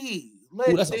it be.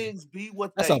 Let things be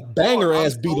what they are. That's a banger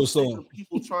ass Beatles song. Of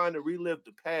people trying to relive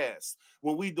the past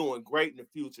when we doing great in the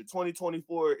future.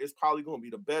 2024 is probably going to be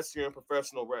the best year in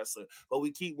professional wrestling, but we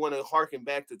keep wanting to harken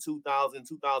back to 2000,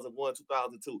 2001,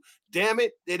 2002. Damn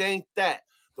it, it ain't that.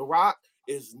 The Rock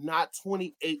is not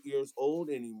 28 years old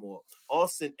anymore.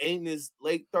 Austin ain't in his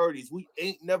late 30s. We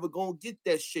ain't never going to get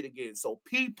that shit again. So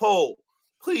people,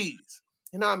 please,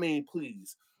 and I mean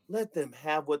please, let them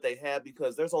have what they have,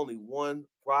 because there's only one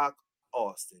Rock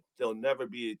Austin. There'll never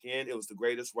be again. It was the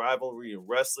greatest rivalry in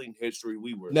wrestling history.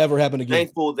 We were never happened again.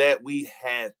 Thankful that we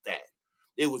had that.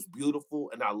 It was beautiful,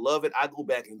 and I love it. I go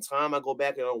back in time. I go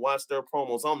back and I watch their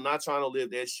promos. I'm not trying to live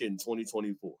that shit in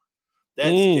 2024. That's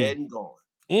dead and gone.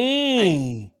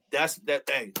 Hey, that's that.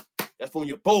 Hey, that's from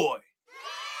your boy.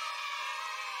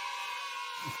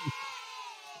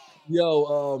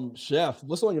 Yo, Chef,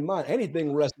 what's on your mind?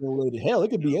 Anything wrestling related? Hell, it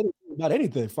could be anything about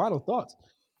anything. Final thoughts.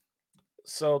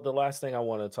 So the last thing I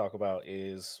want to talk about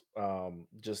is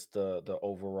just the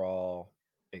overall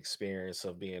experience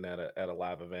of being at a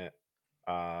live event.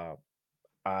 I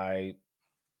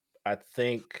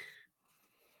think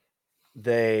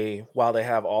while they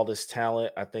have all this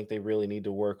talent, I think they really need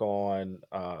to work on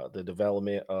the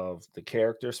development of the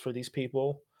characters for these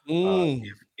people.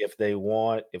 If they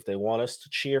want us to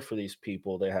cheer for these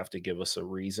people, they have to give us a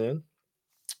reason.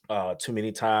 Too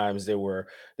many times there were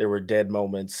dead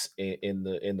moments in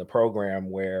the program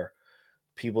where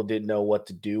people didn't know what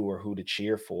to do or who to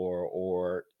cheer for,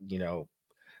 or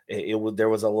there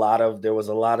was a lot of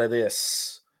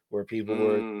this where people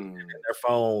were in their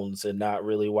phones and not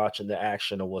really watching the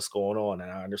action of what's going on.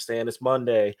 And I understand it's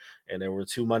Monday and there were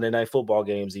 2 Monday Night Football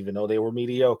games, even though they were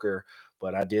mediocre.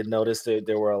 But I did notice that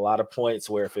there were a lot of points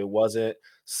where if it wasn't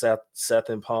Seth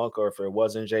and Punk, or if it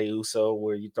wasn't Jey Uso,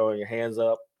 where you throwing your hands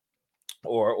up,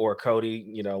 or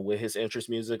Cody, with his interest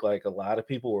music, like a lot of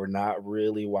people were not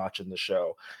really watching the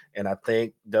show. And I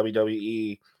think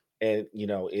WWE, and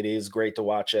it is great to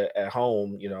watch at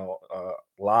home,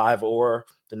 live or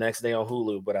the next day on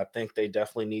Hulu, but I think they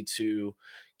definitely need to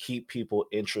keep people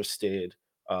interested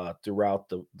throughout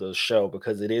the show,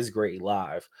 because it is great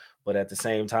live. But at the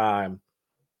same time,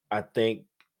 I think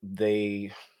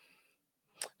there's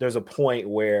a point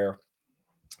where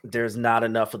there's not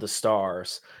enough of the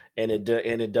stars, and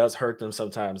it does hurt them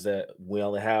sometimes that we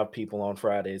only have people on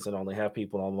Fridays and only have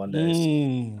people on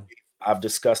Mondays. I've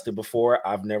discussed it before.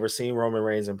 I've never seen Roman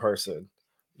Reigns in person.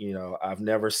 I've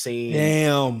never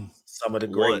seen some of the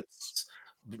greats.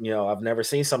 I've never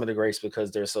seen some of the greats because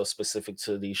they're so specific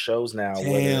to these shows now.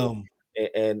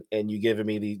 And you giving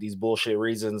me these bullshit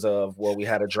reasons of, well, we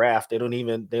had a draft. They don't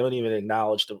even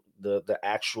acknowledge the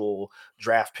actual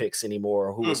draft picks anymore,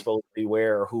 or who was supposed to be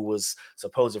where, or who was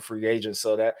supposed to free agent.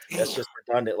 So that's just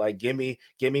redundant. Like, give me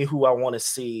who I want to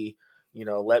see.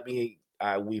 Let me.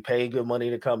 We paid good money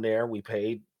to come there. We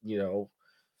paid. The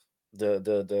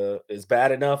it's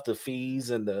bad enough, the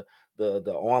fees and the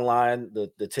online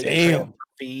the ticket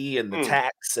fee and the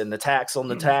tax on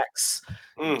the tax.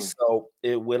 So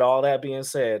with all that being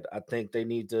said, I think they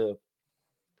need to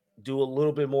do a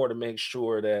little bit more to make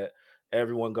sure that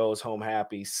everyone goes home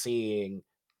happy seeing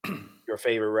your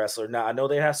favorite wrestler. Now, I know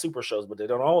they have super shows, but they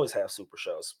don't always have super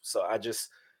shows. So I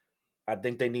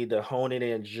think they need to hone it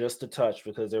in just a touch,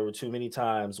 because there were too many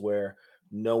times where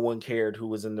no one cared who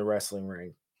was in the wrestling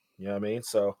ring. You know what I mean?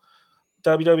 So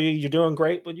WWE, you're doing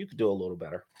great, but you could do a little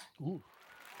better. Ooh.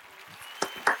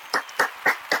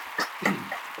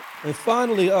 And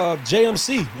finally,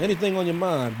 JMC, anything on your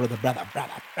mind, brother?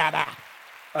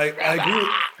 I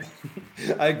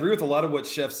agree with a lot of what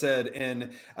Chef said,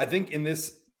 and I think in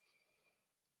this,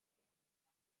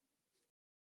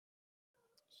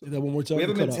 say that one more time. We have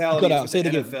a mentality with the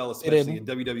NFL, especially in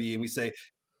WWE, and we say,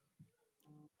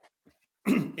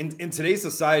 in today's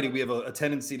society, we have a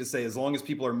tendency to say, as long as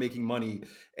people are making money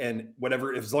and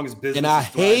whatever, as long as business and I is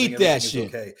thriving, hate that shit.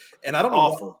 Okay. And I don't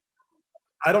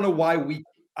know why we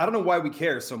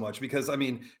care so much, because I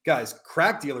mean, guys,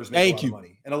 crack dealers make a lot of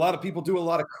money, and a lot of people do a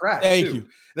lot of crack too.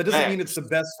 That doesn't mean it's the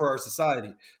best for our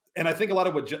society. And I think a lot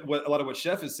of what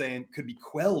Chef is saying could be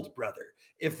quelled, brother,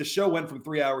 if the show went from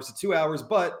 3 hours to 2 hours,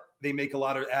 but they make a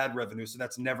lot of ad revenue, so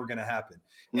that's never going to happen.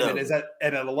 No.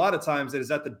 And at a lot of times, it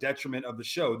is at the detriment of the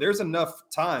show. There's enough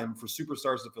time for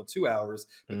superstars to fill 2 hours,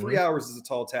 but 3 hours is a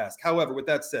tall task. However, with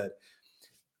that said,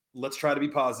 let's try to be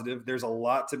positive. There's a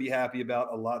lot to be happy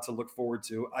about, a lot to look forward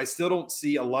to. I still don't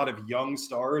see a lot of young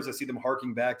stars. I see them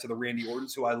harking back to the Randy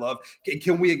Ortons, who I love.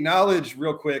 Can we acknowledge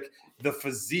real quick the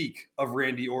physique of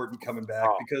Randy Orton coming back?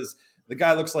 Because the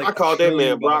guy looks like— I call that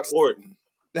man Brock Orton.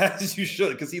 As you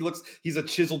should, because he's a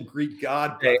chiseled Greek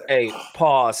god. Hey,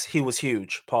 pause. He was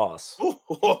huge. Pause.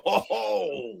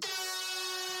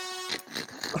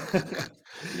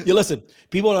 Yeah, listen,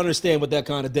 people don't understand what that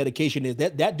kind of dedication is.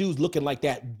 That dude's looking like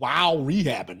that while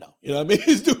rehabbing, though. You know what I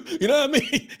mean? You know what I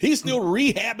mean? He's still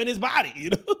rehabbing his body. You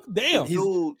know, damn.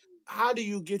 Dude, how do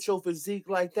you get your physique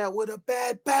like that with a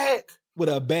bad back? With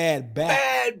a bad back.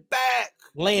 Bad back.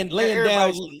 Laying down.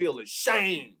 Everybody should feel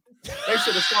ashamed. They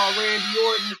should have saw Randy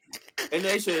Orton and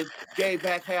they should have gave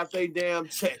back half their damn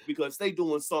check because they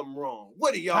doing something wrong.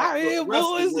 What are y'all? With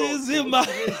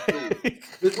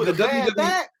a bad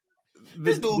back?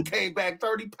 This dude came back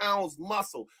 30 pounds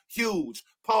muscle, huge.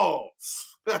 Pause.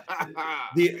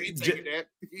 The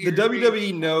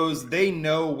WWE knows, they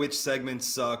know which segments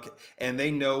suck and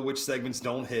they know which segments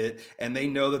don't hit, and they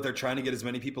know that they're trying to get as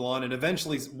many people on, and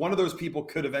eventually one of those people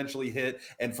could eventually hit,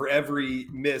 and for every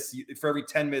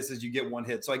 10 misses you get one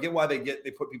hit. So I get why they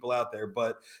put people out there,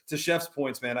 but to Chef's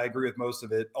points, man, I agree with most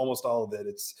of it, almost all of it.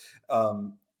 It's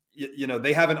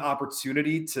they have an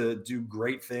opportunity to do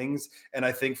great things, and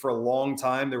I think for a long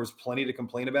time there was plenty to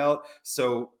complain about.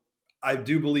 So I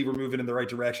do believe we're moving in the right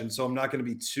direction. So I'm not going to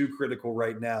be too critical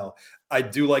right now. I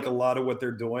do like a lot of what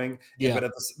they're doing, but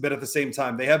at the same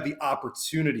time, they have the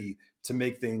opportunity to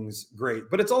make things great.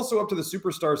 But it's also up to the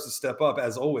superstars to step up.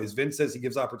 As always, Vince says he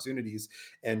gives opportunities,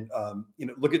 and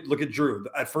look at Drew.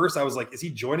 At first, I was like, is he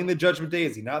joining the Judgment Day?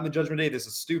 Is he not in the Judgment Day? This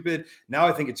is stupid. Now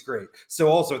I think it's great. So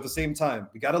also at the same time,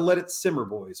 we got to let it simmer,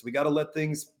 boys. We got to let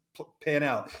things pan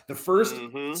out. The first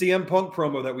CM Punk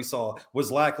promo that we saw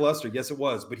was lackluster. Yes, it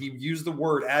was, but he used the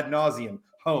word ad nauseum.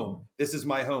 Home. This is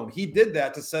my home. He did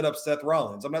that to set up Seth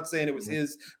Rollins. I'm not saying it was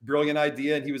his brilliant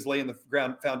idea and he was laying the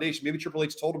ground foundation. Maybe Triple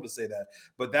H told him to say that.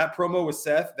 But that promo with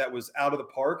Seth, that was out of the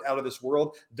park, out of this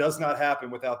world, does not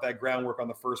happen without that groundwork on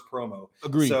the first promo.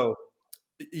 Agreed. So,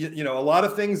 a lot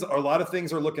of things are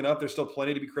looking up. There's still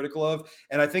plenty to be critical of.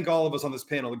 And I think all of us on this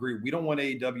panel agree. We don't want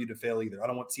AEW to fail either. I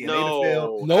don't want TNA to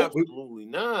fail. No, absolutely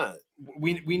not.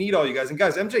 We need all you guys. And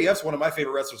guys, MJF's one of my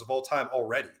favorite wrestlers of all time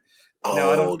already.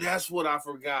 No, that's what I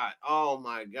forgot. Oh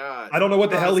my God. I don't know what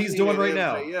the hell he's doing right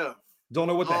now. Yeah. Don't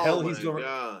know what the hell he's doing.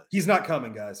 He's not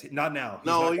coming, guys. Not now.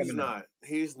 He's not.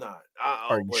 He's not.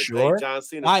 Are you sure? John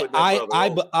Cena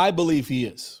I believe he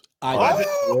is. I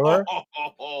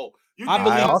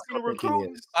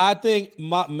think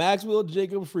Maxwell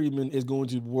Jacob Friedman is going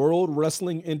to World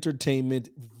Wrestling Entertainment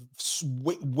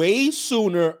way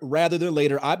sooner rather than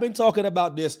later. I've been talking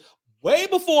about this way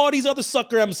before all these other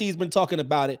sucker MCs been talking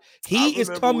about it. He is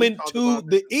coming to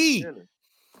the E.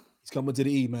 He's coming to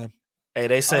the E, man. Hey,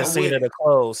 they sent Cena to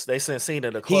close. He sent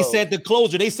the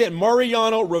closure. They sent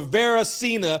Mariano Rivera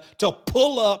Cena to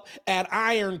pull up at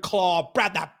Iron Claw.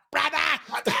 Brother.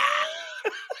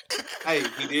 Hey,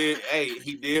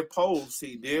 he did post.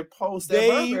 He did post that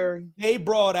Burberry. They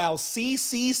brought out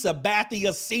CC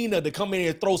Sabathia Cena to come in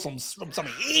and throw some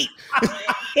heat.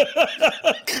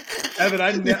 Evan,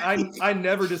 I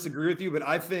never disagree with you, but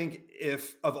I think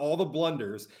if of all the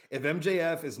blunders, if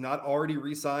MJF is not already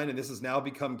re-signed and this has now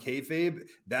become kayfabe,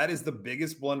 that is the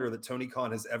biggest blunder that Tony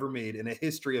Khan has ever made in a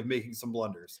history of making some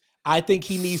blunders. I think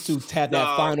he needs to have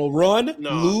that final run,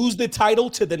 lose the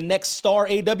title to the next star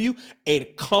AW, and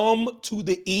come to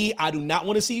the E. I do not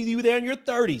want to see you there in your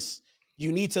 30s.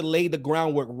 You need to lay the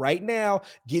groundwork right now,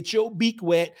 get your beak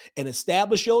wet, and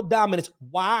establish your dominance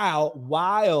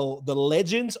while the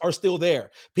legends are still there.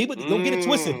 People don't get it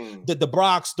twisted. The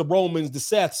Brocks, the Romans, the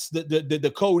Seths,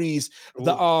 the Codys,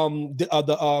 the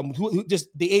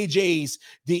AJs,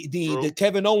 the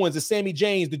Kevin Owens, the Sami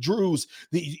Zayn's, the Drews.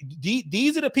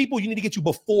 These are the people you need to get you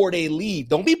before they leave.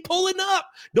 Don't be pulling up.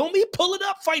 Don't be pulling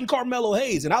up fighting Carmelo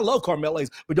Hayes. And I love Carmelo Hayes,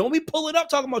 but don't be pulling up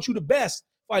talking about you the best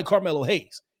fighting Carmelo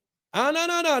Hayes.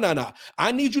 No.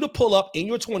 I need you to pull up in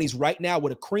your 20s right now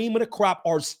where the cream of the crop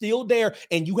are still there,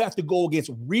 and you have to go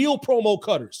against real promo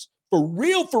cutters. For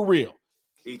real.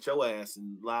 Eat your ass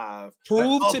in live.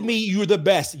 Prove to me you're the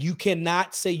best. You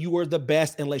cannot say you are the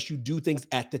best unless you do things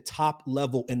at the top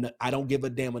level. And I don't give a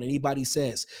damn what anybody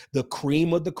says. The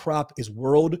cream of the crop is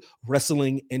World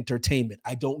Wrestling Entertainment.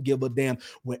 I don't give a damn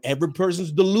what every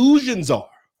person's delusions are.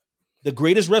 The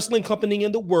greatest wrestling company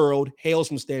in the world hails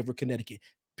from Stamford, Connecticut.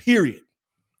 Period.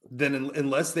 then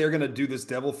unless they're going to do this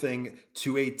devil thing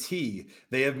to a T,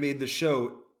 they have made the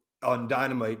show on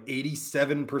Dynamite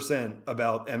 87%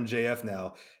 about MJF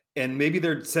now. And maybe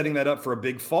they're setting that up for a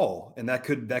big fall, and that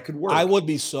could work. I would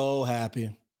be so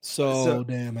happy. So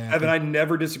damn happy. Evan, I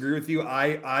never disagree with you.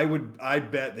 I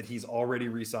bet that he's already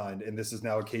re-signed, and this is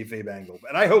now a kayfabe angle.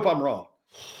 And I hope I'm wrong.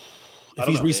 If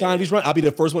he's re-signed, he's right. I'll be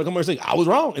the first one to come over and say I was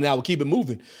wrong, and I will keep it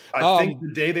moving. I think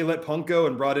the day they let Punk go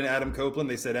and brought in Adam Copeland,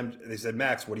 they said,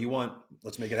 Max, what do you want?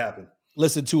 Let's make it happen.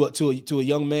 Listen, to a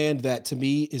young man that to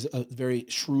me is very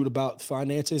shrewd about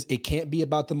finances. It can't be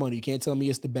about the money. You can't tell me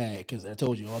it's the bag, because I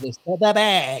told you all this. The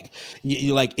bag.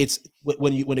 You like, it's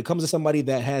when it comes to somebody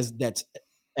that's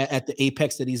at the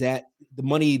apex that he's at, the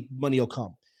money will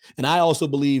come. And I also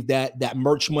believe that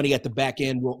merch money at the back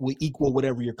end will equal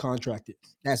whatever your contract is.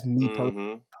 That's me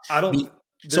personally. I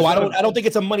don't think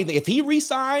it's a money thing. If he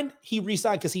re-signed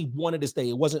because he wanted to stay.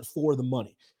 It wasn't for the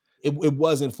money. It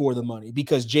wasn't for the money,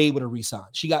 because Jay would have re-signed.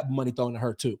 She got money thrown at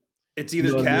her too. It's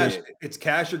either cash, it's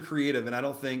cash or creative. And I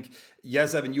don't think,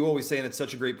 yes, Evan, you always say, and it's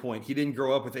such a great point. He didn't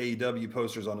grow up with AEW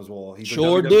posters on his wall. He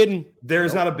sure didn't.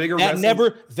 There's not a bigger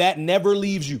that never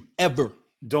leaves you ever.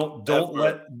 Don't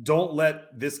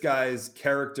let this guy's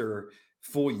character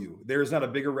fool you. There's not a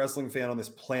bigger wrestling fan on this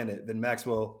planet than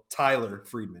Maxwell Tyler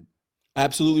Friedman.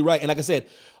 Absolutely right. And like I said,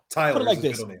 Tyler, put it like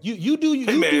this: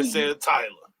 you said Tyler.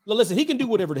 Listen, he can do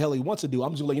whatever the hell he wants to do.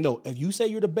 I'm just letting you know. If you say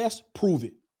you're the best, prove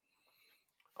it.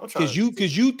 Because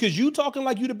you talking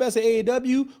like you the best at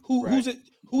AEW.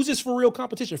 Who's this for real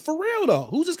competition? For real though,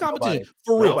 who's this competition? Nobody.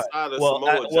 For real? Outside of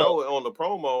Samoa Joe on the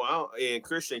promo and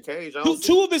Christian Cage,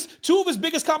 two of his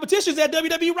biggest competitions at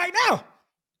WWE right now.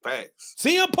 Facts.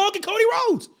 CM Punk and Cody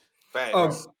Rhodes.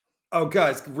 Facts. Oh,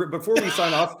 guys, before we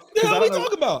sign off, what are we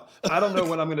talking about? I don't know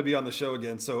when I'm going to be on the show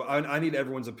again, so I need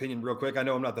everyone's opinion real quick. I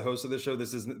know I'm not the host of this show.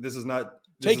 This is not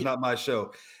my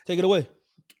show. Take it away.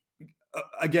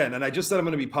 Again, and I just said I'm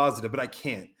going to be positive, but I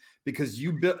can't, because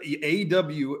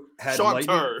AEW had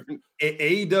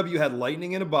AEW had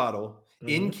lightning in a bottle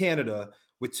in Canada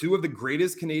with two of the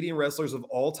greatest Canadian wrestlers of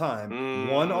all time,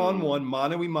 one-on-one,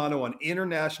 mano-a-mano on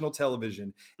international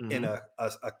television, in a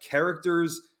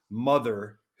character's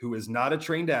mother who is not a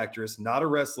trained actress, not a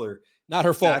wrestler. Not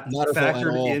her fault. Not her fault at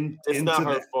all. It's not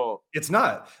her fault. It's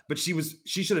not. But she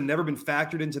should have never been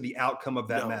factored into the outcome of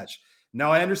that match. Now,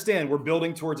 I understand we're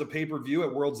building towards a pay-per-view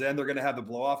at World's End. They're going to have the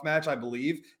blow-off match, I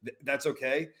believe. That's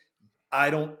okay. I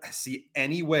don't see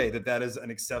any way that is an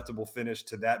acceptable finish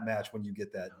to that match when you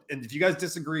get that. And if you guys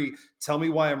disagree, tell me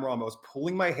why I'm wrong. I was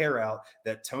pulling my hair out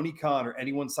that Tony Khan or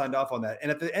anyone signed off on that. And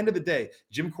at the end of the day,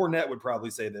 Jim Cornette would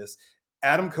probably say this: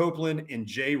 Adam Copeland and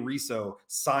Jay Riso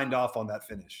signed off on that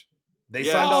finish. They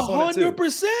signed off on it too.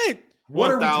 100%.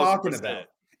 What are we talking about?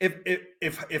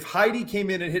 If Heidi came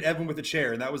in and hit Evan with a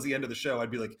chair and that was the end of the show, I'd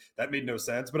be like, that made no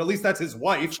sense. But at least that's his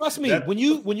wife. Trust me, when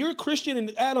you're Christian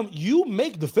and Adam, you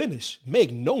make the finish.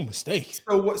 Make no mistake.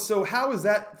 So how is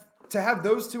that to have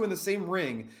those two in the same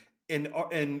ring and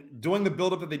doing the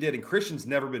buildup that they did? And Christian's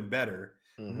never been better.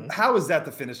 Mm-hmm. How is that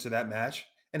the finish to that match?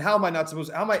 And how am I not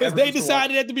supposed? How am I? Because they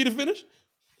decided that to be the finish.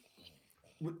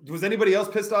 Was anybody else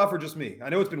pissed off or just me? I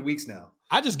know it's been weeks now.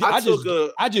 I just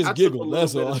giggled.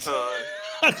 That's all.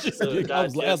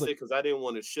 Because I didn't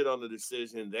want to shit on the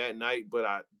decision that night, but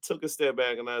I took a step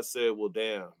back and I said, well,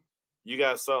 damn, you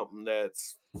got something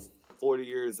that's 40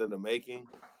 years in the making,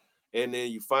 and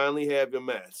then you finally have your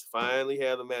match.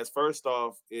 First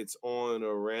off, it's on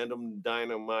a random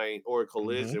Dynamite or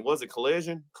Collision. Mm-hmm. Was it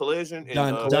Collision? Collision in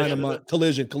Dynamite.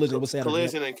 Collision. What's that?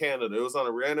 Collision in Canada. It was on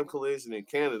a random Collision in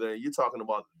Canada, and you're talking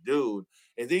about the dude,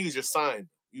 and then you just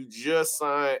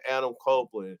signed Adam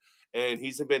Copeland, and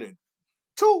he's been in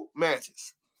 2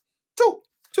 matches. Two.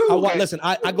 Listen,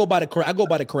 I go by the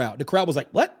crowd. The crowd was like,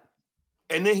 "What?"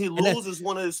 And then he loses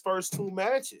one of his first 2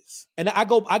 matches. And I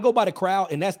go by the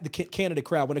crowd, and that's the Canada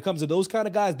crowd. When it comes to those kind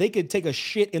of guys, they could take a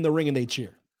shit in the ring and they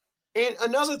cheer. And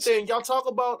another thing, y'all talk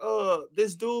about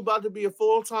this dude about to be a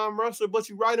full-time wrestler, but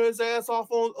you write his ass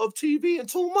off of TV in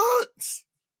 2 months.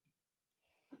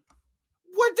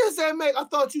 What does that make? I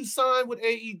thought you signed with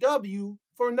AEW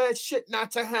for that shit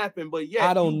not to happen, but yeah,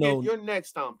 I don't know. Your neck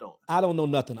stomped on. I don't know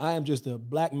nothing. I am just a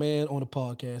black man on a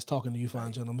podcast talking to you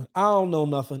fine gentlemen. I don't know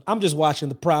nothing. I'm just watching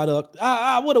the product.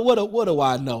 What do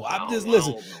I know? I'm just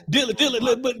listen.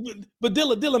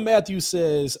 Dylan Matthews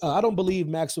says, I don't believe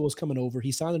Maxwell is coming over.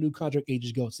 He signed a new contract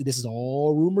ages ago. See, this is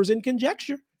all rumors and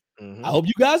conjecture. Mm-hmm. I hope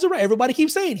you guys are right. Everybody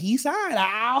keeps saying he signed.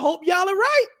 I hope y'all are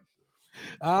right.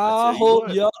 I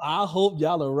hope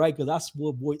y'all are right, because I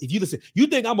swear, boy, if you listen, you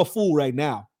think I'm a fool right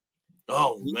now.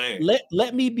 Oh man.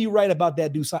 Let me be right about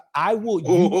that, dude. So I will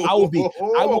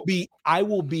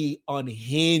be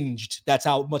unhinged. That's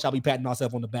how much I'll be patting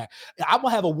myself on the back. I'm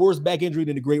gonna have a worse back injury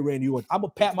than the great Randy Orton. I'm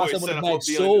gonna pat myself on the back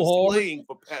so hard,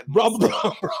 bro.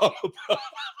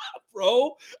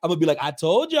 I'm gonna be like, I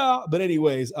told y'all. But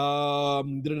anyways,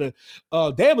 damn, is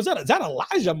that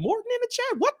Elijah Morton in the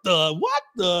chat? What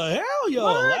the hell, yo?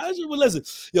 Elijah, well, listen,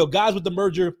 yo, guys, with the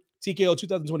merger, TKO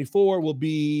 2024 will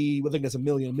be, I think that's a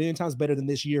million times better than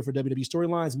this year for WWE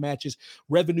storylines, matches,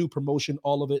 revenue, promotion,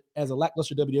 all of it. As a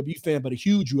lackluster WWE fan, but a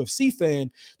huge UFC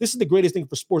fan, this is the greatest thing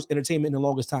for sports entertainment in the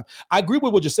longest time. I agree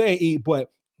with what you're saying, E,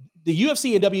 but the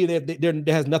UFC and WWE,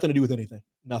 there has nothing to do with anything.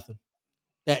 Nothing.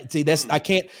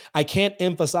 I can't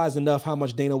emphasize enough how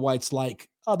much Dana White's like,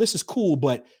 oh, this is cool,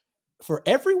 but for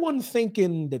everyone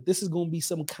thinking that this is going to be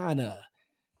some kind of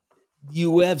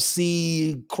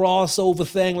UFC crossover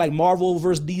thing like Marvel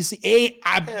versus DC,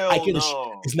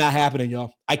 it's not happening,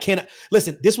 y'all. I cannot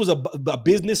listen. This was a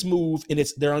business move, and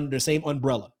they're under the same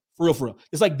umbrella, for real.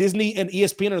 It's like Disney and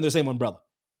ESPN are under the same umbrella.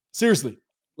 Seriously,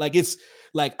 I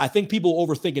think people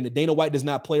overthinking that Dana White does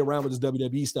not play around with his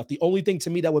WWE stuff. The only thing to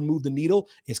me that would move the needle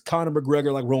is Conor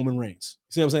McGregor like Roman Reigns.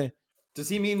 See what I'm saying? Does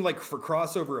he mean like for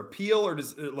crossover appeal, or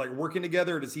does like working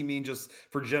together, or does he mean just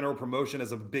for general promotion?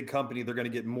 As a big company, they're going to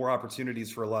get more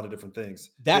opportunities for a lot of different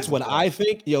things. That's what I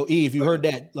think. Yo, E, if you heard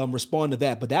that, respond to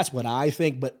that. But that's what I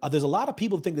think. But there's a lot of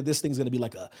people think that this thing's going to be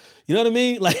like you know what I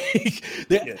mean? Like,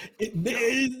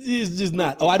 it's just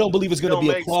not. Oh, I don't believe it's going to be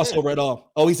a crossover at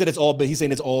all. Oh, he said it's all business. He's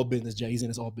saying it's all business, Jay. He's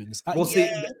saying it's all business. Well,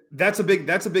 see, that's a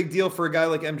big deal for a guy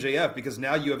like MJF, because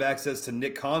now you have access to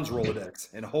Nick Khan's Rolodex,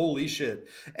 and holy shit.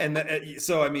 And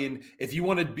so, I mean, if you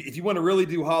want to really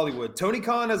do Hollywood, Tony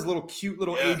Khan has a little cute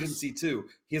little agency too.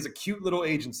 He has a cute little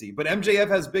agency, but MJF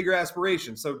has bigger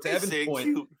aspirations. So to Evan's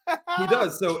point, he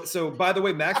does. So by the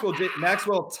way,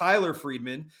 Maxwell Tyler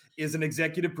Friedman is an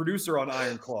executive producer on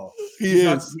Iron Claw.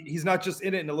 He's not just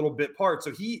in it in a little bit part.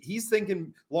 So he's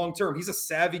thinking long term. He's a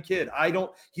savvy kid.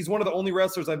 He's one of the only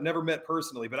wrestlers I've never met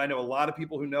personally, but I know a lot of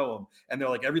people who know him, and they're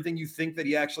like, everything you think that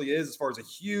he actually is, as far as a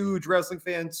huge wrestling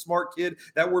fan, smart kid,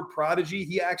 that word prodigy,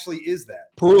 he actually is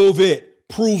that. Prove it.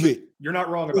 You're not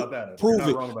wrong about that. Prove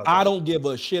it. I don't give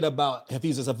a shit about if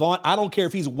he's a savant. I don't care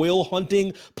if he's Will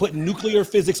Hunting, putting nuclear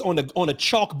physics on a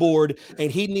chalkboard, and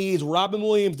he needs Robin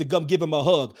Williams to come give him a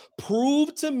hug.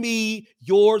 Prove to me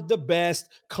you're the best.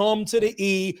 Come to the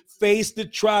E, face the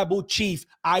tribal chief.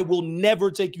 I will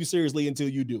never take you seriously until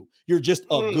you do. You're just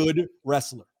a good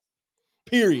wrestler.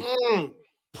 Period.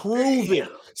 Prove it.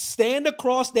 Stand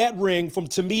across that ring from,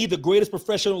 to me, the greatest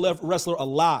professional wrestler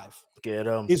alive. Get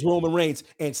him. Is Roman Reigns,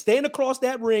 and stand across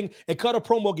that ring and cut a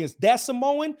promo against that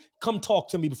Samoan. Come talk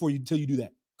to me till you do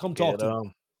that. Come talk to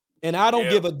me. And I don't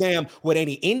give a damn what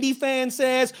any indie fan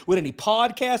says, what any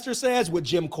podcaster says, what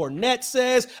Jim Cornette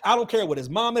says. I don't care what his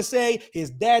mama say, his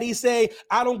daddy say.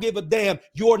 I don't give a damn.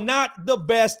 You're not the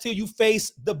best till you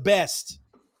face the best.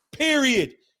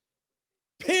 Period.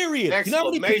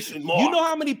 Exclamation mark. You know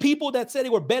how many people that said they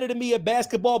were better than me at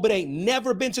basketball but ain't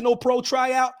never been to no pro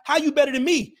tryout? How you better than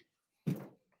me?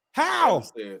 How?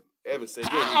 Evan said,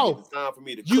 how? It's time for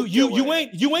me to you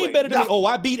ain't better than me. Oh,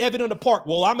 I beat Evan in the park.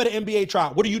 Well, I'm at an NBA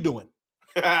trial. What are you doing?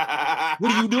 What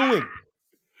are you doing?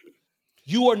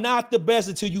 You are not the best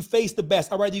until you face the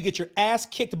best. I'd rather you get your ass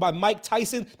kicked by Mike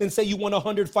Tyson than say you won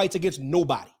 100 fights against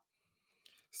nobody.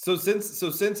 So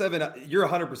since Evan, you're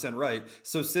 100% right.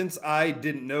 So since I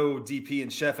didn't know DP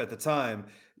and Chef at the time,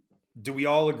 do we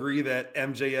all agree that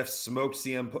MJF smoked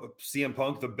CM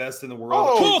Punk the best in the world?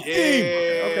 Oh,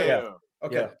 yeah.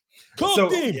 Okay. So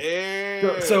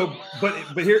here's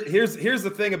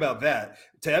the thing about that.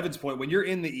 To Evan's point, when you're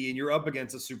in the E and you're up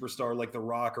against a superstar like The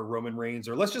Rock or Roman Reigns,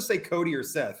 or let's just say Cody or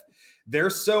Seth, they're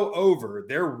so over.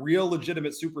 They're real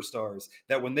legitimate superstars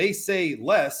that when they say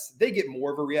less, they get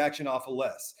more of a reaction off of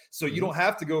less. So you don't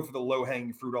have to go for the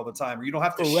low-hanging fruit all the time, or you don't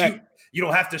have to shoot. You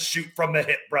don't have to shoot from the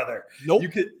hip, brother. Nope.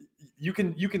 You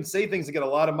can say things and get a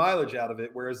lot of mileage out of it,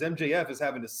 whereas MJF is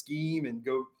having to scheme and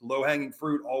go low-hanging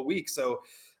fruit all week. So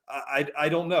I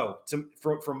don't know.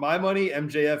 For my money,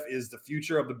 MJF is the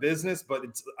future of the business, but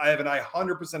I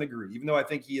 100% agree. Even though I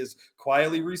think he is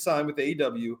quietly re-signed with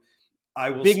AEW,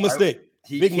 Big mistake.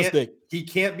 He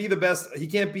can't be the best. He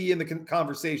can't be in the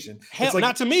conversation. Hell,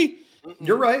 not to me.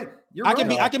 You're right.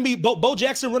 I can be Bo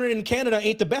Jackson running in Canada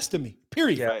ain't the best to me.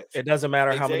 Period. Yeah, it doesn't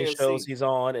matter how many shows he's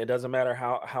on. It doesn't matter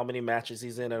how many matches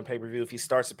he's in a pay-per-view. If he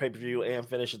starts the pay-per-view and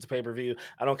finishes the pay-per-view,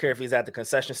 I don't care if he's at the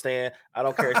concession stand. I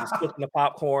don't care if he's cooking the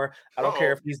popcorn. I don't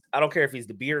care if he's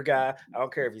the beer guy. I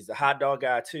don't care if he's the hot dog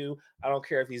guy too. I don't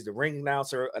care if he's the ring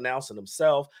announcer announcing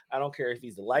himself. I don't care if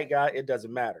he's the light guy. It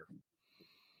doesn't matter.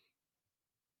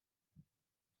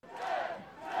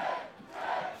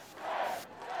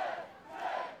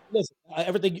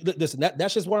 Everything. Listen,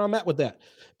 that's just where I'm at with that.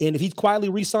 And if he's quietly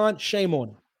re-signed, shame on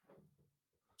him.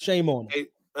 Shame on him. Hey,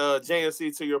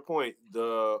 JNC, to your point,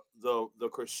 the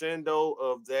crescendo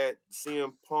of that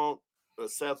CM Punk,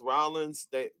 Seth Rollins,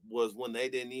 that was when they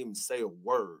didn't even say a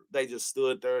word. They just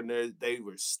stood there and they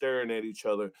were staring at each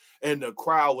other, and the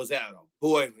crowd was at a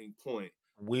boiling point.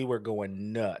 We were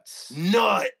going nuts.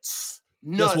 Guess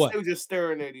what? They were just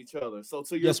staring at each other. So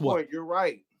to your Guess point, what? you're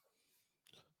right.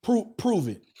 Prove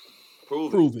it.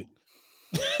 Prove it.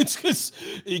 It's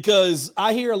because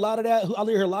I hear a lot of that. I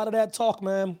hear a lot of that talk,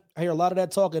 man. I hear a lot of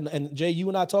that talk. And Jay, you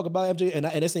and I talk about MJ, and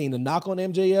this ain't a knock on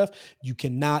MJF. You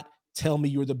cannot tell me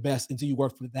you're the best until you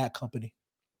work for that company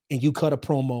and you cut a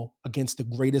promo against the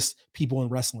greatest people in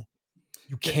wrestling.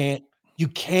 You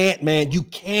can't, man. You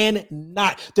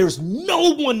cannot. There's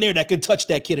no one there that can touch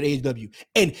that kid at AEW.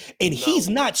 And he's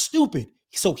not stupid.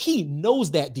 So he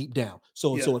knows that deep down.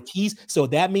 So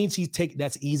that means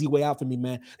that's an easy way out for me,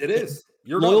 man. It is.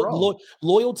 You're not wrong.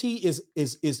 Loyalty is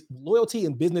loyalty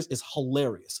in business is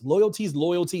hilarious. Loyalty is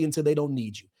loyalty until they don't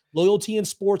need you. Loyalty in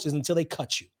sports is until they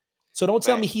cut you. So don't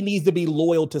tell me he needs to be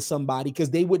loyal to somebody, because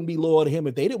they wouldn't be loyal to him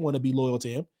if they didn't want to be loyal to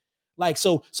him. Like,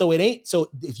 so it ain't.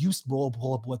 So if you boy,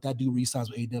 if that dude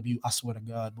resigns with AEW, I swear to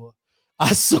God, boy.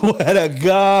 I swear to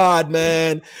God,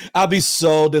 man. I'll be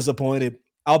so disappointed.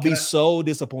 I'll be so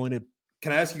disappointed.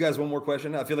 Can I ask you guys one more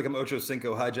question? I feel like I'm Ocho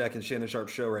Cinco hijacking Shannon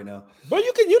Sharp's show right now. But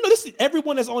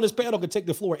everyone that's on this panel can take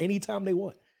the floor anytime they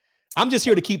want. I'm just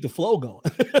here to keep the flow going.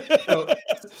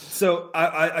 So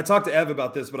I talked to Ev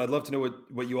about this, but I'd love to know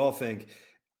what you all think,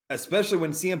 especially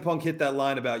when CM Punk hit that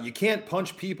line about you can't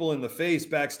punch people in the face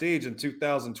backstage in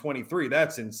 2023.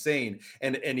 That's insane.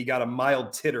 And he got a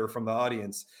mild titter from the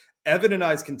audience. Evan and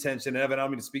I's contention, and Evan, I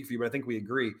don't mean to speak for you, but I think we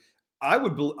agree. I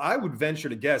would venture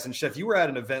to guess, and Chef, you were at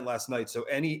an event last night,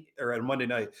 or at Monday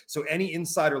night. So any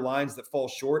insider lines that fall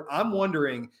short, I'm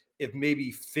wondering if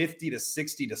maybe 50 to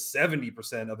 60 to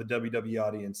 70% of the WWE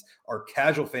audience are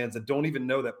casual fans that don't even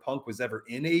know that Punk was ever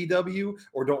in AEW,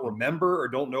 or don't remember, or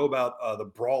don't know about the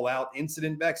Brawl Out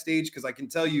incident backstage. Because I can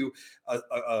tell you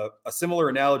a similar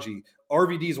analogy.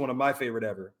 RVD is one of my favorite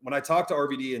ever. When I talked to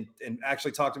RVD and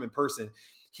actually talked to him in person,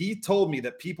 he told me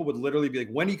that people would literally be like,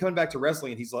 when he coming back to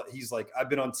wrestling? And he's like, I've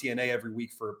been on TNA every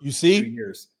week for 2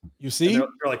 years. You see? And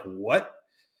they're like, what?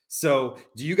 So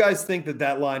do you guys think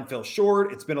that line fell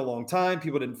short? It's been a long time.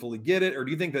 People didn't fully get it. Or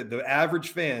do you think that the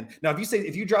average fan, now,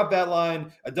 if you drop that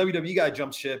line, a WWE guy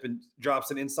jumps ship and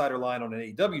drops an insider line on an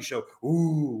AEW show,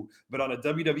 ooh, but on a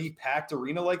WWE packed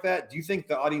arena like that, do you think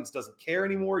the audience doesn't care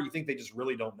anymore? Or you think they just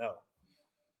really don't know?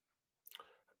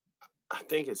 I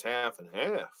think it's half and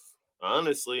half.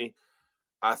 Honestly,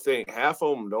 I think half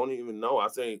of them don't even know. I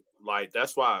think, like,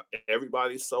 that's why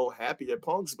everybody's so happy that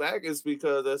Punk's back, is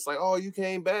because it's like, oh, you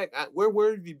came back.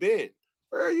 Where have you been?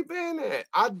 Where have you been at?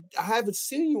 I haven't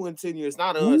seen you in 10 years.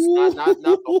 Not us, not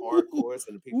the hardcores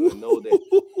and the people that know that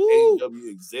AEW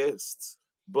exists.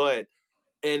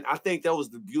 And I think that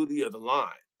was the beauty of the line.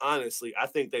 Honestly, I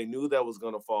think they knew that was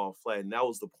going to fall flat, and that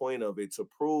was the point of it, to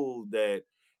prove that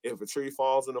if a tree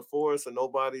falls in the forest and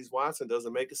nobody's watching,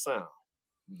 doesn't make a sound.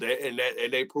 And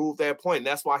they proved that point. And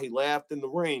that's why he laughed in the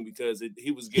ring, because he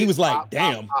was like, pop,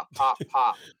 damn, pop.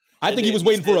 I think he was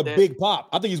waiting for a big pop.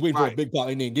 I think he's waiting for a big pop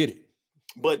and didn't get it.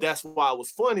 But that's why it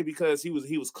was funny, because he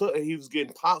was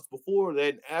getting pops before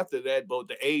that and after that. But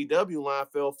the AEW line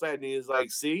fell flat, and he was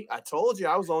like, "See, I told you,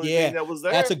 I was the only thing that was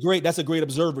there." That's a great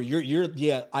observer. You're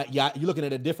looking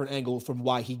at a different angle from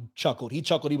why he chuckled. He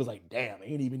was like, "Damn,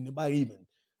 ain't even nobody even."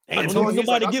 I told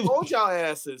y'all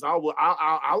asses. I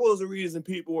was the reason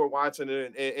people were watching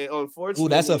it, and unfortunately,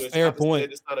 that's a fair point.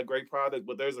 It's not a great product,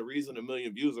 but there's a reason a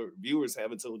million viewers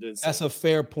haven't tuned in. That's a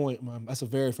fair point, man. That's a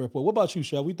very fair point. What about you,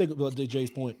 Shell? We think about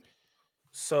Jay's point.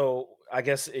 So I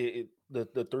guess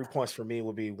the 3 points for me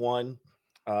would be, one,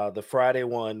 the Friday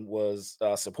one was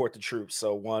support the troops.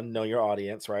 So one, know your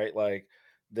audience, right? Like,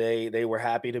 they were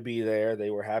happy to be there. They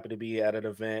were happy to be at an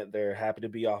event. They're happy to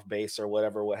be off base or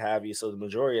whatever, what have you. So the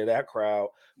majority of that crowd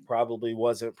probably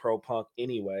wasn't pro Punk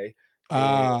anyway.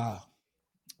 The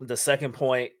second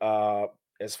point,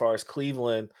 as far as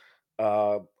Cleveland,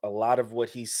 a lot of what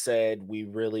he said,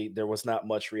 there was not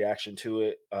much reaction to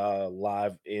it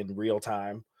live in real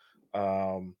time.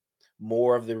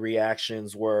 More of the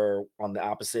reactions were on the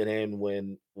opposite end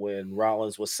when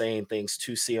Rollins was saying things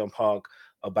to CM Punk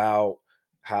about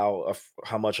how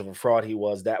much of a fraud he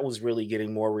was. That was really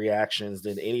getting more reactions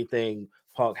than anything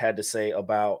Punk had to say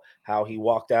about how he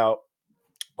walked out,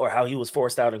 or how he was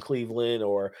forced out in Cleveland,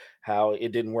 or how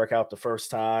it didn't work out the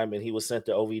first time and he was sent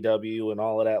to OVW and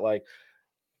all of that. Like,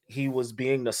 he was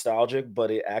being nostalgic, but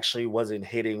it actually wasn't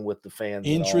hitting with the fans.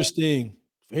 Interesting.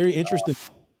 Very interesting.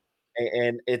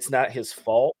 And it's not his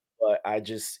fault, but I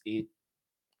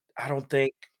don't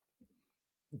think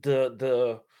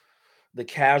the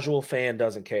casual fan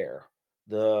doesn't care.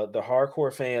 The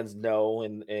hardcore fans know,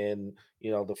 and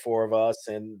the four of us,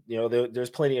 and there's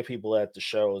plenty of people at the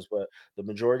shows, but the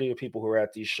majority of people who are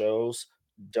at these shows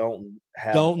don't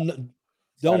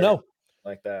know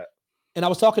like that. And I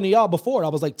was talking to y'all before. I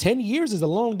was like, 10 years is a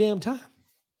long damn time.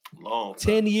 Long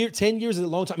 10 years is a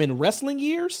long time. In wrestling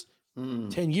years,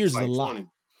 10 years is a lot. 20.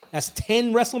 That's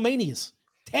 10 WrestleManias.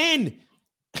 10.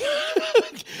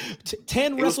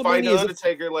 10 he was fighting the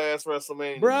Undertaker last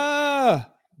WrestleMania. Bruh.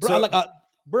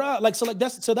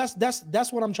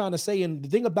 That's what I'm trying to say. And the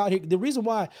thing about it, the reason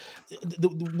why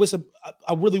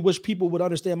I really wish people would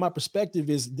understand my perspective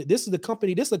is that this is a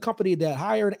company that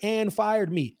hired and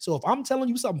fired me. So if I'm telling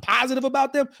you something positive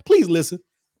about them, please listen.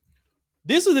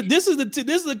 This is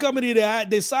the company that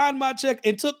they signed my check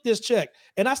and took this check,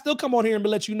 and I still come on here and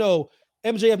let you know,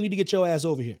 MJF need to get your ass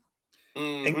over here.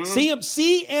 And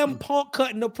CM Punk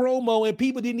cutting the promo, and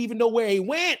people didn't even know where he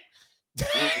went.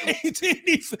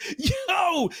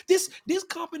 Yo, this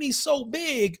company's so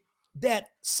big that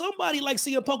somebody like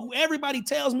CM Punk, who everybody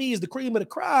tells me is the cream of the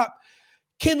crop,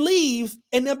 can leave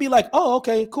and they'll be like, "Oh,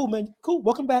 okay, cool, man, cool,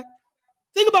 welcome back."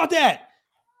 Think about that.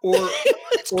 Or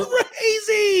it's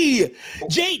crazy.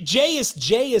 Jay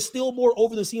is still more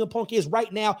over than CM Punk is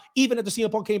right now, even after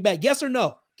CM Punk came back. Yes or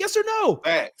no? Yes or no?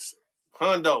 Facts.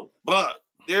 Hundo, but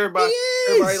everybody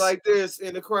like this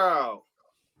in the crowd.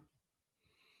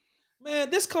 Man,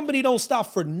 this company don't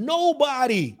stop for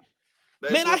nobody.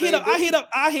 Man, I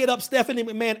hit up Stephanie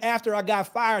McMahon after I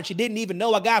got fired. She didn't even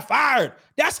know I got fired.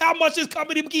 That's how much this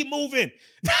company keep moving.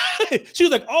 She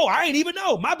was like, "Oh, I ain't even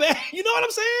know. My bad." You know what I'm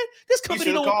saying? This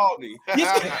company don't call me.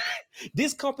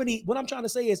 This company, what I'm trying to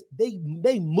say is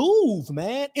they move,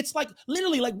 man. It's like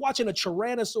literally like watching a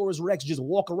Tyrannosaurus Rex just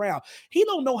walk around. He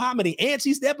don't know how many ants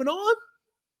he's stepping on.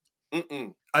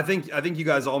 I think you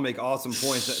guys all make awesome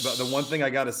points. But the one thing I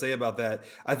got to say about that,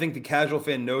 I think the casual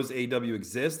fan knows AEW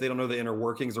exists. They don't know the inner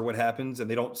workings or what happens,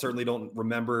 and they certainly don't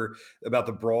remember about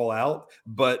the brawl out.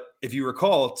 But if you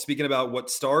recall, speaking about what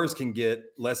stars can get,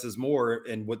 less is more,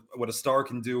 and what a star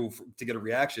can do to get a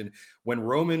reaction. When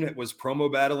Roman was promo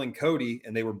battling Cody,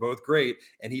 and they were both great,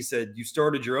 and he said, "You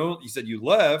started your own." He said, "You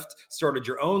left, started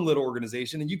your own little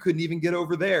organization, and you couldn't even get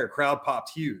over there." Crowd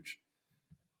popped huge.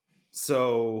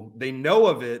 So they know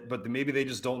of it, but maybe they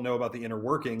just don't know about the inner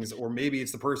workings, or maybe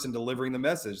it's the person delivering the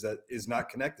message that is not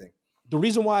connecting. The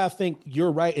reason why I think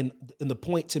you're right, and the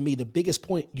point to me, the biggest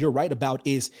point you're right about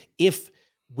is if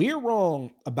we're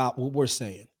wrong about what we're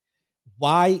saying,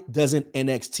 why doesn't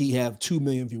NXT have 2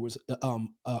 million viewers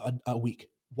a week?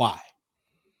 Why?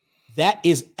 That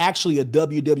is actually a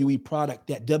WWE product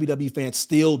that WWE fans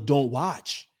still don't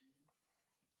watch.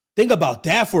 Think about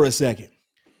that for a second.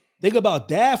 Think about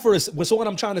that for a second. So what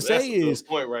I'm trying to say is,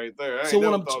 point right there. I ain't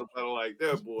never thought about it like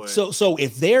that, boy. So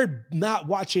if they're not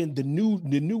watching the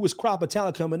newest crop of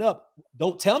talent coming up,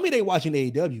 don't tell me they watching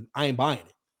AEW. I ain't buying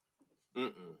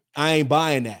it. I ain't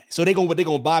buying that. So they're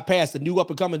gonna bypass the new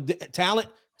up and coming talent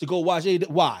to go watch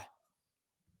AEW. Why?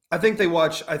 I think they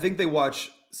watch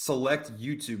select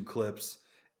YouTube clips.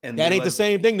 And that ain't the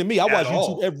same thing to me. I watch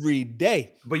YouTube every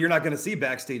day. But you're not going to see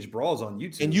backstage brawls on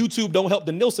YouTube. And YouTube don't help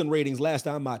the Nielsen ratings last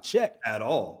time I checked. At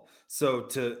all. So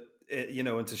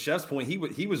and to Chef's point,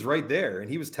 he was right there, and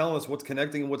he was telling us what's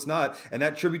connecting and what's not. And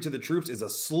that tribute to the troops is a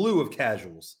slew of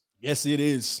casuals. Yes, it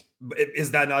is. Is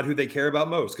that not who they care about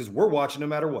most? Because we're watching no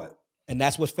matter what. And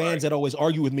that's what fans that always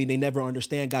argue with me, they never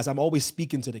understand. Guys, I'm always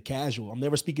speaking to the casual. I'm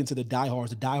never speaking to the diehards.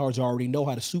 The diehards already know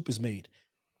how the soup is made.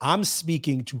 I'm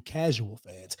speaking to casual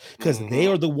fans because they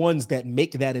are the ones that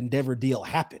make that Endeavor deal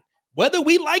happen, whether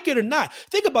we like it or not.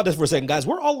 Think about this for a second, guys.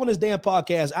 We're all on this damn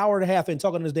podcast, hour and a half, and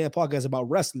talking on this damn podcast about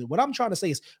wrestling. What I'm trying to say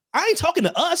is, I ain't talking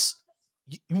to us.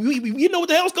 You know what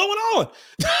the hell's going on.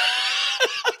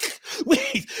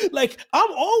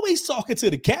 I'm always talking to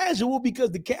the casual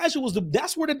because the casuals,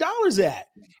 that's where the dollar's at.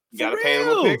 You got to paint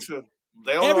them a picture.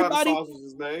 They don't know how the sausage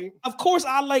is made. Of course,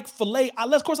 I like filet.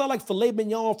 Of course, I like filet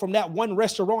mignon from that one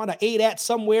restaurant I ate at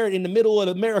somewhere in the middle of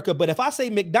America. But if I say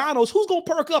McDonald's, who's gonna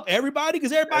perk up? Everybody,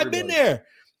 because everybody been there.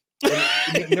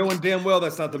 Knowing damn well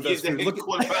that's not the best food. Look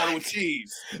at with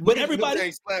cheese. But everybody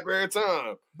ain't slap every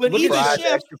time. But Look at even Fries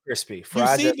Chef, extra crispy.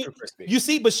 Fries extra crispy. you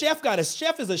see, but Chef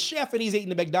is a chef and he's eating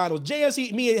the McDonald's. JS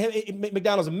eat me at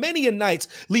McDonald's many a nights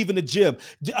leaving the gym.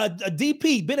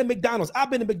 DP been at McDonald's.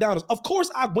 I've been to McDonald's. Of course,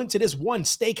 I went to this one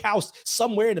steakhouse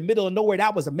somewhere in the middle of nowhere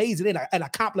that was amazing, and I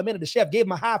complimented the chef, gave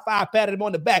him a high five, patted him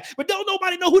on the back. But don't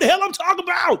nobody know who the hell I'm talking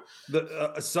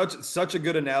about. Such a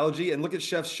good analogy. And look at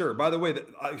Chef's shirt. By the way,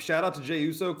 shout out to Jey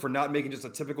Uso for not making just a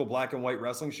typical black and white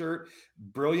wrestling shirt.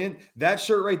 Brilliant. That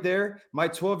shirt right there, my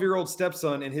 12-year-old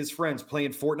stepson and his friends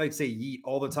playing Fortnite say yeet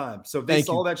all the time. So if they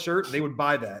saw that shirt, they would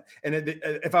buy that. And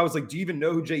if I was like, do you even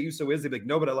know who Jey Uso is? They'd be like,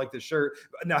 no, but I like this shirt.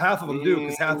 Now half of them do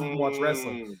because half of them watch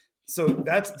wrestling. So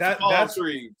that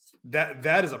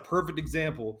is a perfect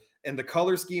example. And the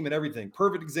color scheme and everything,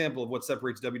 perfect example of what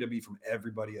separates WWE from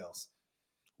everybody else.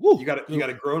 Woo. You got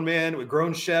a grown man with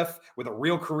grown chef with a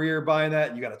real career buying that.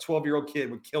 And you got a 12-year-old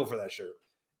kid would kill for that shirt.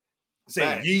 Say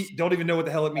yeet, don't even know what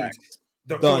the hell it means.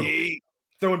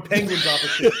 Throwing penguins off of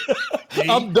shit.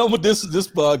 I'm done with this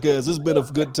podcast. It's been a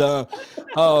good time.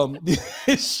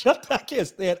 I can't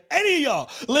stand any of y'all.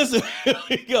 Listen,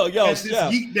 yo,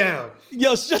 Chef. Yeet down.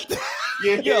 Yo, shut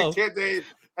the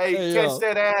catch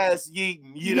that ass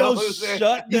yeeting. You know what I'm saying?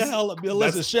 Shut the hell up. Yo,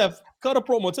 listen, Chef, cut a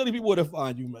promo. Tell the people where to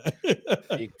find you, man.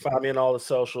 You can find me on all the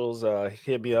socials.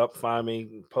 Hit me up. Find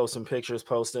me. Posting pictures.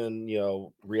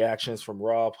 Posting, reactions from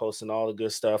Raw. Posting all the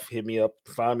good stuff. Hit me up.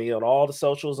 Find me on all the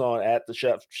socials on at the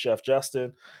Chef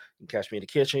Justin. You can catch me in the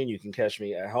kitchen. You can catch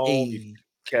me at home. Hey. You can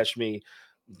catch me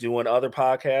doing other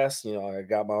podcasts. I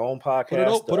got my own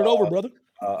podcast. Put it over, brother.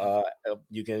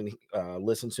 You can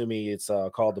listen to me. It's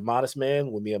called The Modest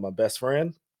Man with me and my best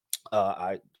friend.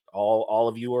 All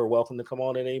of you are welcome to come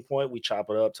on at any point. We chop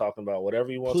it up, talking about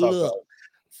whatever you want to talk about.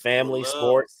 Family,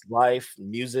 sports, life,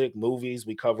 music, movies.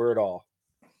 We cover it all.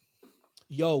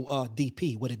 Yo,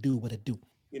 DP, what it do?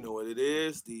 You know what it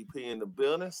is, DP in the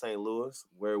building, St. Louis,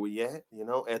 where we at,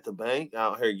 at the bank,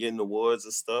 out here getting awards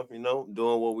and stuff,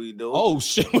 doing what we do. Oh,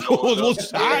 shit. Well,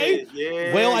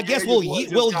 I guess we'll yeet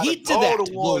to that.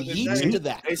 We'll yeet into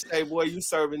that. They say, boy, you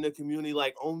serving the community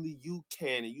like only you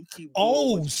can, and you keep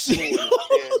doing shit.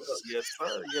 Yes,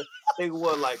 sir. Yeah. I think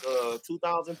what, like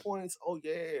 2,000 points? Oh,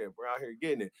 yeah, we're out here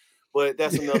getting it. But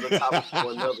that's another topic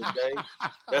for another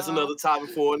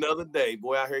day.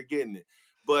 Boy, out here getting it.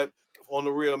 But on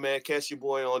the real, man, catch your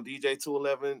boy on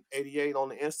DJ21188 on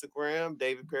the Instagram,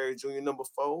 David Perry Jr.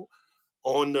 #4.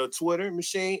 On the Twitter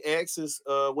machine, X is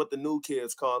what the new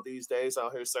kids call these days,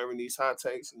 out here serving these hot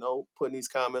takes, putting these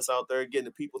comments out there, getting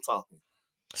the people talking,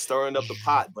 stirring up the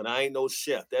pot. But I ain't no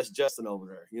chef. That's Justin over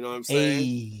there. You know what I'm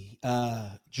saying?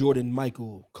 Hey, Jordan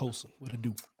Michael Colson, what it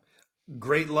do?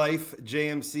 Great Life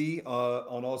JMC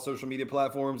on all social media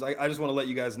platforms. I just want to let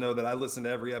you guys know that I listen to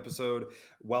every episode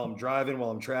while I'm driving, while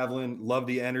I'm traveling. Love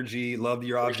the energy, love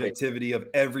your objectivity of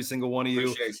every single one of you.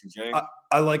 Appreciate you, James.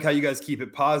 I like how you guys keep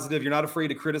it positive. You're not afraid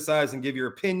to criticize and give your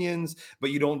opinions,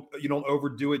 but you don't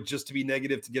overdo it just to be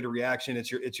negative to get a reaction.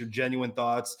 It's your genuine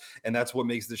thoughts, and that's what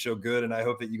makes the show good. And I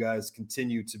hope that you guys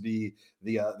continue to be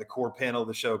the core panel of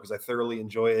the show, because I thoroughly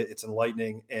enjoy it. It's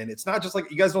enlightening, and it's not just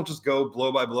like you guys don't just go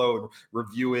blow by blow and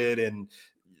review it, and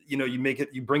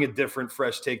you bring a different,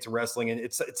 fresh take to wrestling, and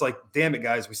it's like, damn it,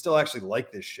 guys, we still actually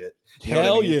like this shit.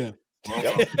 Hell yeah.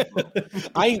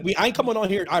 I ain't coming on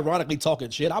here ironically talking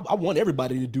shit. I want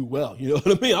everybody to do well. You know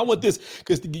what I mean? I want this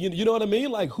because you know what I mean.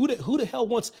 Like who the hell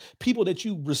wants people that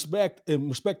you respect and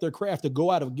respect their craft to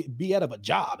be out of a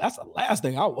job? That's the last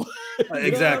thing I want.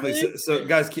 Exactly. I mean? So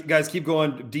guys keep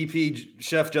going. DP,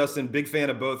 Chef Justin, big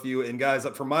fan of both of you. And guys,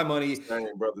 for my money,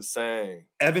 same.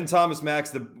 Evan Thomas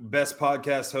Max, the best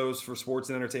podcast host for sports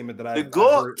and entertainment that I've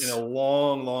heard in a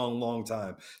long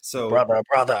time. So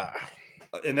brother.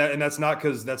 And that's not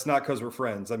because we're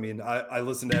friends. I mean, I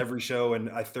listen to every show and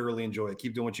I thoroughly enjoy it.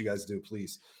 Keep doing what you guys do,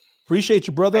 please. Appreciate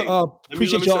you, brother.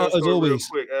 Appreciate y'all as always.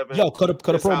 Quick, Evan. Yo, cut a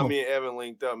promo. How me and Evan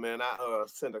linked up, man. I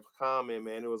sent a comment,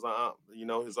 man. It was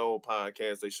his old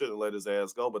podcast. They shouldn't let his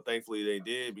ass go, but thankfully they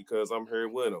did, because I'm here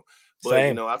with him. But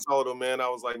Same. I told him, man, I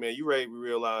was like, man, you ready to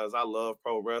realize I love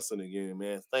pro wrestling again,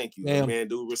 man. Thank you, man.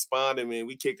 Dude responded, man.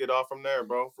 We kicked it off from there,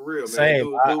 bro. For real, man. Same.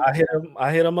 Dude.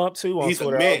 I hit him up too on He's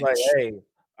Twitter. I was like, hey,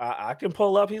 I can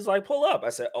pull up. He's like, pull up. I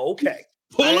said, okay.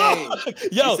 Pull up.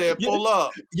 Yo, he said, pull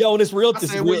up. Yo, and it's real. I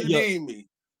said, where you need me?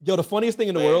 Yo, the funniest thing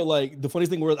in the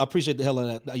world, I appreciate the hell out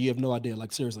of that. You have no idea.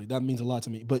 Like, seriously, that means a lot to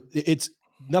me. But it's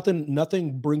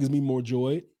nothing brings me more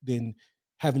joy than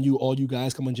having all you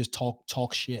guys come and just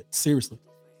talk shit. Seriously.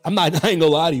 I ain't gonna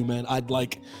lie to you, man. I'd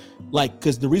like,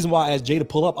 because the reason why I asked Jay to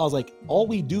pull up, I was like, all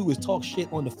we do is talk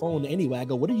shit on the phone anyway. I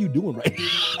go, what are you doing right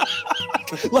now?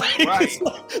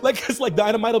 It's like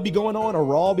Dynamite will be going on or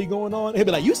Raw will be going on. He'll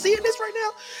be like, you seeing this right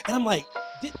now? And I'm like,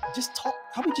 just talk.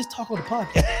 How we just talk on the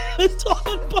podcast? Let's talk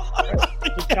on the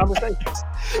podcast. Conversations.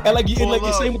 And like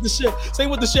same with the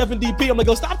chef and DP. I'm like,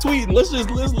 go stop tweeting. Let's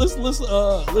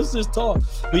just talk.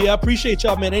 But yeah, I appreciate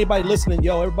y'all, man. Anybody listening,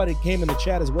 everybody came in the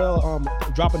chat as well.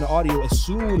 Dropping the audio as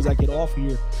soon as I get off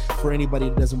here. For anybody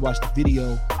that doesn't watch the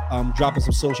video, dropping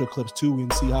some social clips too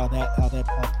and see how that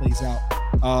plays out.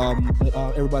 But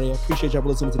everybody, I appreciate y'all for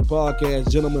listening to the podcast,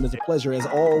 gentlemen. It's a pleasure as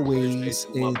always.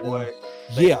 And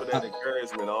yeah, for that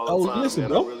encouragement all the time. Listen, man.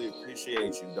 bro. I really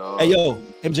appreciate you, dog. Hey, yo,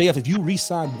 MJF, if you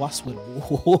re-sign, I swear to God,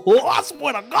 boy. I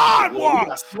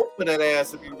swear for that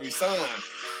ass if you re-sign.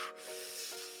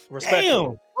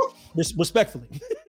 Respectfully.